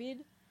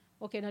 David.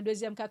 Ok, dans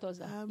deuxième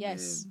 14 là. Amen.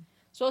 Yes.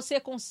 So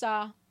c'est comme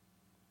ça.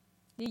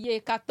 Il y a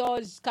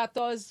 14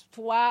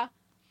 fois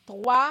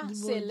 3,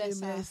 c'est là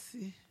ça.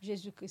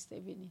 Jésus-Christ est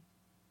venu.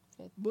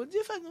 Bon Dieu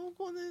fait nous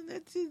connaître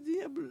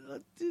étudier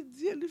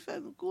lui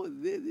fait nous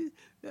connaître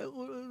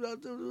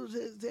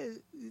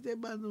il est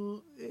pas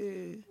nous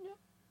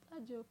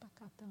Radio pas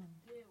qu'attendre.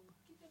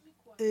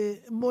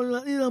 Et bon,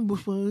 il en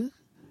bouche pas.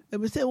 Et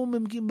puis c'est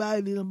vous-même qui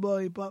baille il en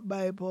baille pas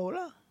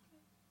là.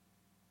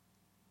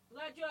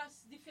 Radio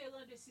est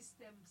différent de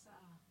système ça.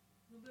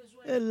 Nous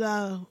besoin. Et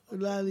là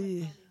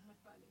il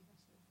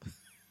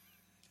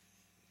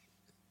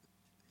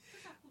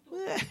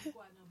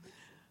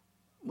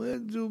moi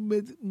je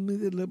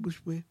mets la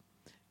bouche près.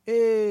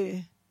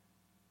 Et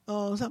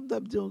ça me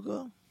tape dit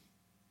encore.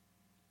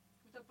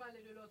 Tu as parlé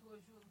de l'autre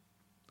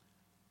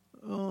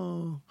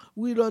jour.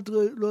 Oui,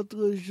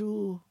 l'autre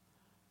jour,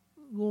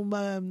 mon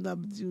mari m'a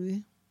dit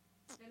oui.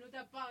 Et nous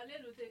t'a parlé,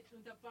 nous t'a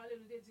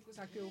dit que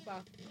ça que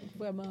pas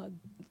vraiment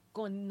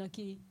qu'on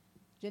qui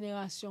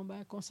génération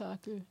bah comme ça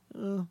que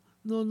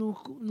non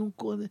nous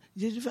connaît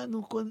Jésus fait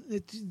nous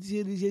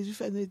étudier Jésus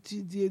fait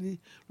étudier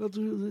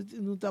l'autre jour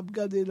nous t'a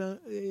regardé là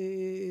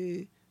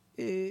et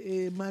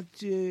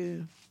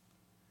Matthieu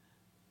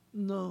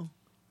non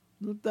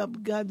nous t'a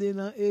regardé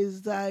dans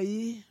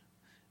Ésaïe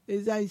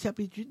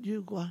chapitre 8 je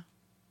crois.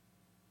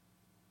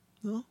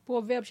 Non?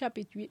 Proverbe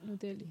chapitre 8 nous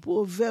t'a lu.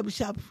 Proverbe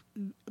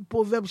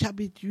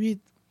chapitre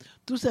 8.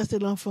 Tout ça c'est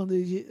l'enfant de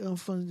Jésus.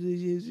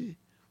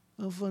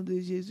 Enfant de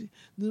Jésus.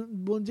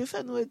 Bon Dieu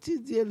fait nous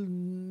étudier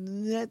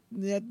net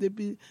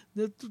depuis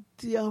de toute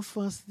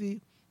enfance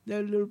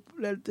le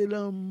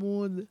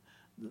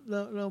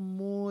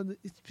monde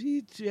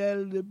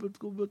spirituel de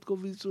notre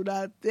vie sur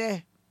la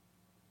terre.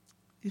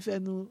 Il fait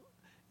nous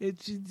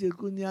étudier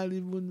qu'on y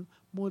arrive nous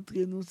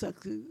montrer nous ça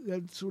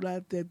sur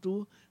la tête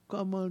tout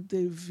comment te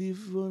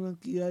vivre dans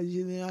la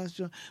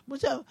génération. Moi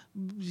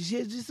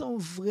Jésus sont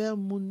vrai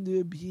monde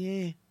de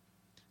bien.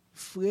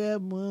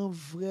 Vraiment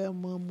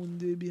monde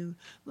de bien.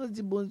 Nous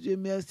dit bon Dieu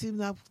merci,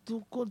 nous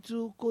tout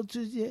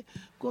continuer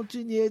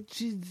à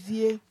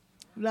étudier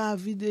la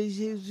vie de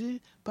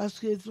Jésus parce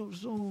que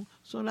son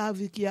la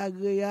vie qui est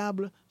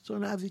agréable, son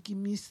la vie qui est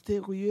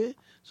mystérieux,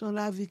 son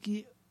la vie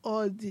qui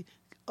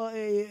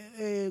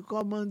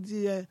comment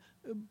dire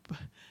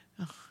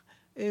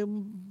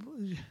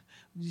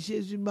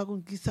Jésus m'a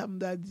qui ça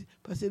m'a dit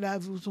parce que la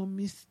vie son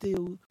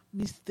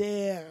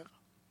mystère.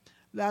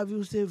 La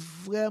vie c'est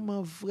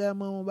vraiment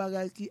un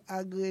bagage qui est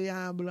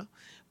agréable,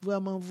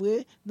 vraiment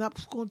vrai. N'a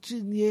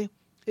continuer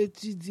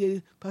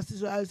étudier parce que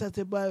ça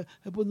c'est pas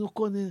pour nous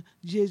connaître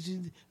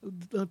Jésus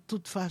de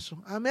toute façon.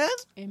 Amen.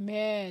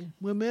 Amen.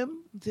 Moi-même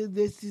c'est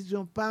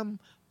décision pas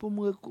pour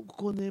me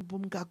connaître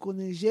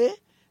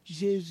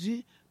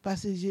Jésus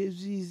parce que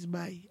Jésus is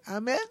my.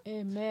 Amen.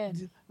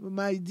 Amen.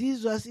 My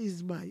Jesus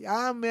is my.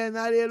 Amen.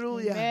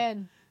 Alléluia.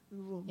 Amen.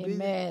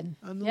 Amen.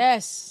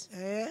 Yes.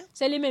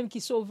 C'est lui-même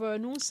qui sauve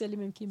nous, c'est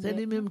lui-même qui c'est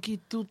lui-même qui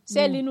tout.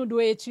 C'est lui nous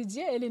doit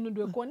étudier, et lui nous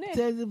doit connaître.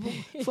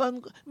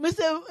 Mais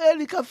c'est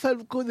lui qui a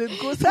fait connaître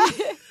comme ça.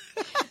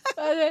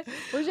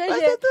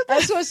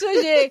 Est-ce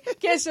que j'ai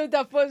question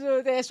t'a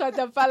posé, soit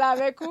t'a parlé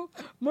avec vous.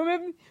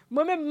 Moi-même,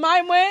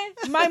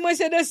 moi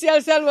c'est de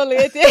ciel seulement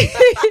l'été.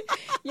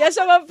 Il y a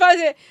ça m'a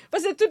passé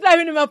parce que toute la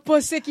vie m'a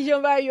posé qui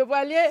j'en va y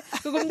parler.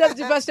 Comme d'hab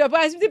dit pasteur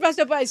Price,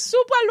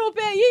 sous pas le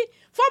pays,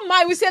 faut moi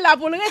où c'est là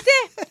pour le rester.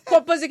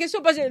 Pour poser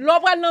question parce que l'on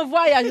va dans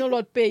voyage dans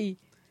l'autre pays.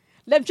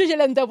 L'aime toujours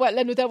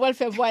nous t'avoir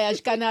fait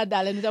voyage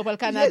Canada, nous t'avoir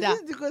Canada.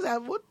 Je dis que ça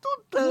vaut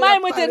tout.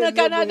 Moi t'es dans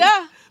Canada.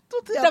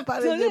 Tout est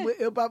parlé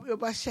de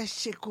pas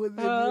chercher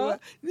connaître.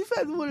 Ni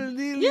fait nous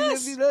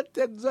le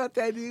tête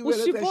d'antenne ou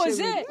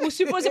supposé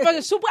parce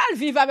que soupral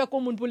vivre avec un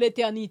monde pour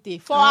l'éternité.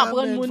 Faut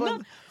apprendre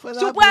monde.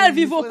 Soupral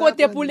vivre au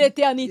côté pour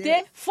l'éternité,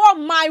 faut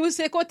maille ou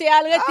c'est côté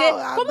arrêter.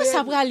 Comment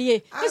ça va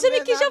lier? C'est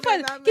mais qui j'aime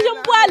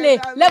pour aller,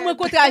 l'aime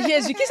côté à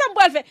Jésus. Qui ça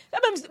me faire?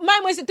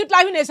 Même moi c'est toute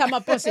la journée ça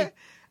m'a pensé.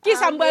 Qui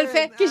ça me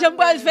faire? Qui j'aime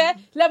pas le faire?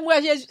 L'aime moi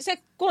Jésus.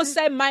 C'est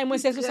conseil moi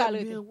c'est tout ça.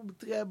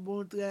 Très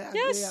bon, très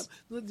agréable.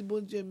 Nous dit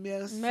bon Dieu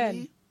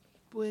merci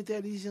pour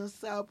l'intelligence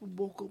ça, pour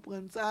bon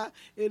comprendre ça.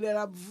 Et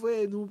là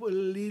vous nous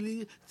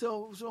Lili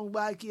son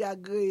bail qui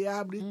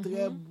agréable,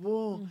 très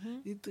bon,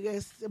 il très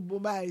bon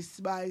bail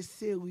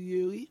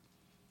sérieux.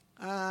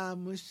 Ah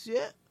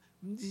monsieur,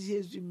 nous dit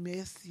Jésus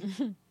merci.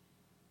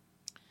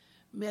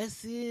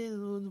 Merci,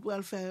 nous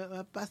pourrons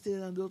faire passer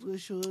dans d'autres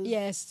choses.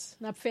 Yes,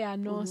 nous avons fait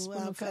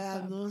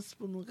annonce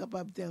pour nous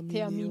capables de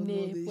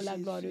terminer pour la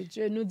gloire de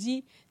Dieu. Nous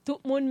dit tout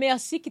le monde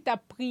merci qui t'a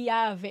prié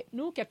avec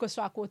nous, quel que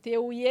soit à côté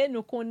où il est,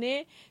 nous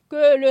connaissons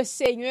que le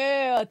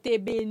Seigneur t'est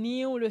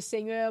béni ou le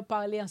Seigneur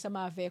parlait ensemble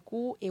avec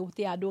vous et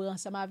t'est adoré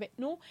ensemble avec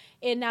nous.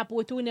 Et nous allons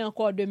retourner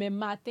encore demain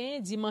matin,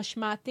 dimanche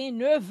matin,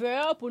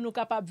 9h, pour nous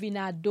capables de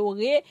venir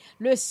adorer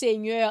le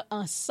Seigneur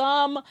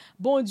ensemble.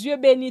 Bon Dieu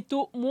bénit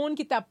tout le monde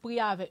qui t'a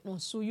prié avec nous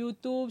sur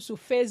YouTube, sur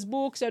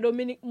Facebook, sur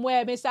Dominique,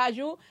 moi,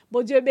 message,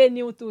 bon Dieu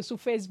bénit tout sur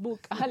Facebook.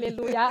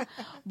 Alléluia.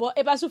 Bon,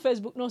 et pas sur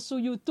Facebook, non, sur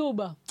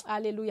YouTube.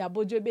 Alléluia.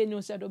 Bon Dieu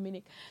bénit c'est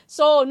Dominique.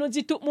 So, nous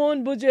dit tout le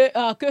monde, bon Dieu,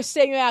 que le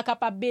Seigneur est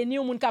capable de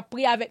bénir, le monde qui a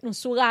prié avec nous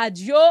sur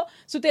radio,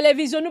 sur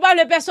télévision. Nous pas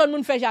les personnes,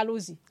 nous fait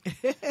jalousie.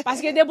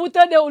 Parce que des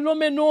boutons de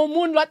l'homme, nous,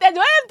 monde, l'autre, peut-être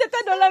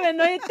de l'homme,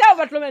 non, il était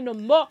votre l'homme, non.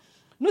 Bon,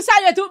 Nous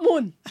saluons tout le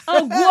monde.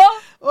 En gros,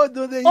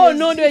 Au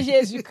nom de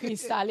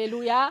Jésus-Christ.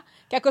 Alléluia.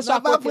 Quel que soit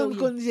côté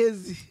où.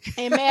 Jésus.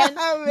 Amen.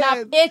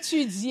 N'a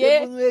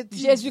étudié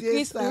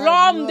Jésus-Christ,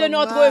 l'homme de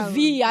notre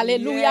vie.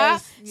 Alléluia.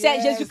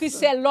 Jésus-Christ,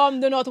 c'est l'homme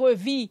de notre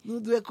vie. Nous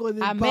devons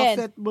connaître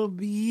parfaitement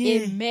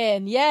bien.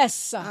 Amen.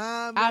 Yes.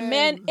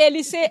 Amen.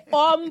 Et c'est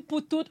homme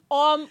pour tout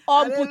homme,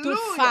 homme pour toute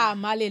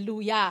femme.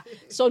 Alléluia.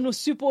 So nous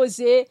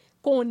supposons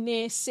qu'on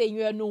est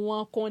Seigneur,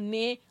 nous qu'on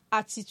est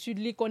attitude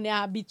li, qu'on est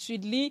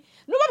habitude li.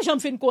 Nous pas jamais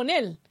fin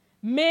connaître.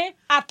 Mais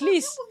at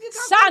least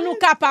ça nous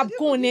capable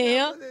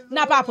connaître,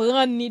 n'a pas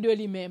prendre ni de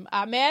lui-même.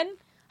 Amen.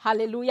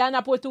 Alléluia,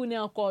 n'a pas retourner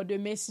encore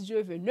demain si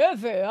Dieu veut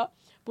 9h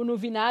pour nous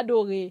venir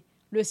adorer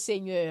le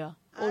Seigneur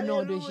au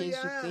nom de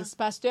Jésus-Christ.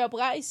 Pasteur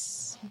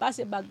Price,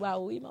 passez bagba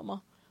oui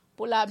maman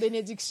pour la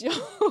bénédiction.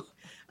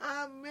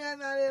 Amen.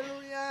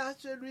 Alléluia.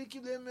 Celui qui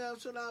demeure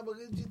sur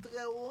l'abri du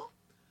Très-Haut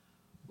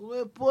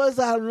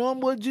repose à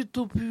l'ombre du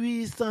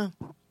Tout-Puissant.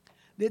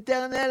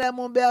 L'Éternel est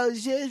mon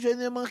berger, je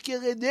ne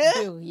manquerai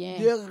de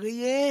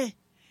rien.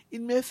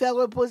 Il me fait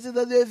reposer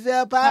dans de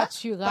verts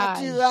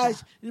pâturages.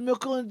 Il me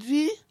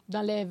conduit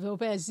dans les eaux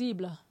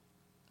paisibles.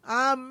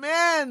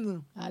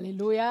 Amen.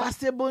 Alléluia. Parce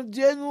que bon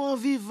Dieu, nous en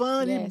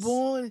vivant, il est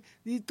bon,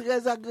 il est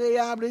très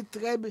agréable, il est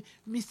très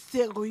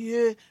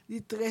mystérieux, il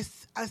est très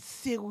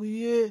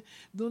sérieux.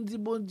 Nous dit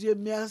bon Dieu,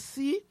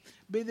 merci.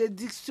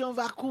 Bénédiction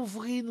va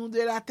couvrir nous de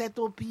la tête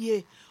aux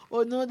pieds.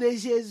 Au nom de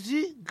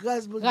Jésus,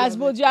 grâce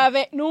bon Dieu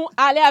avec nous.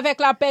 Allez avec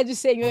la paix du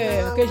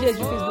Seigneur. Que Jésus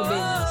puisse vous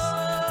bénir.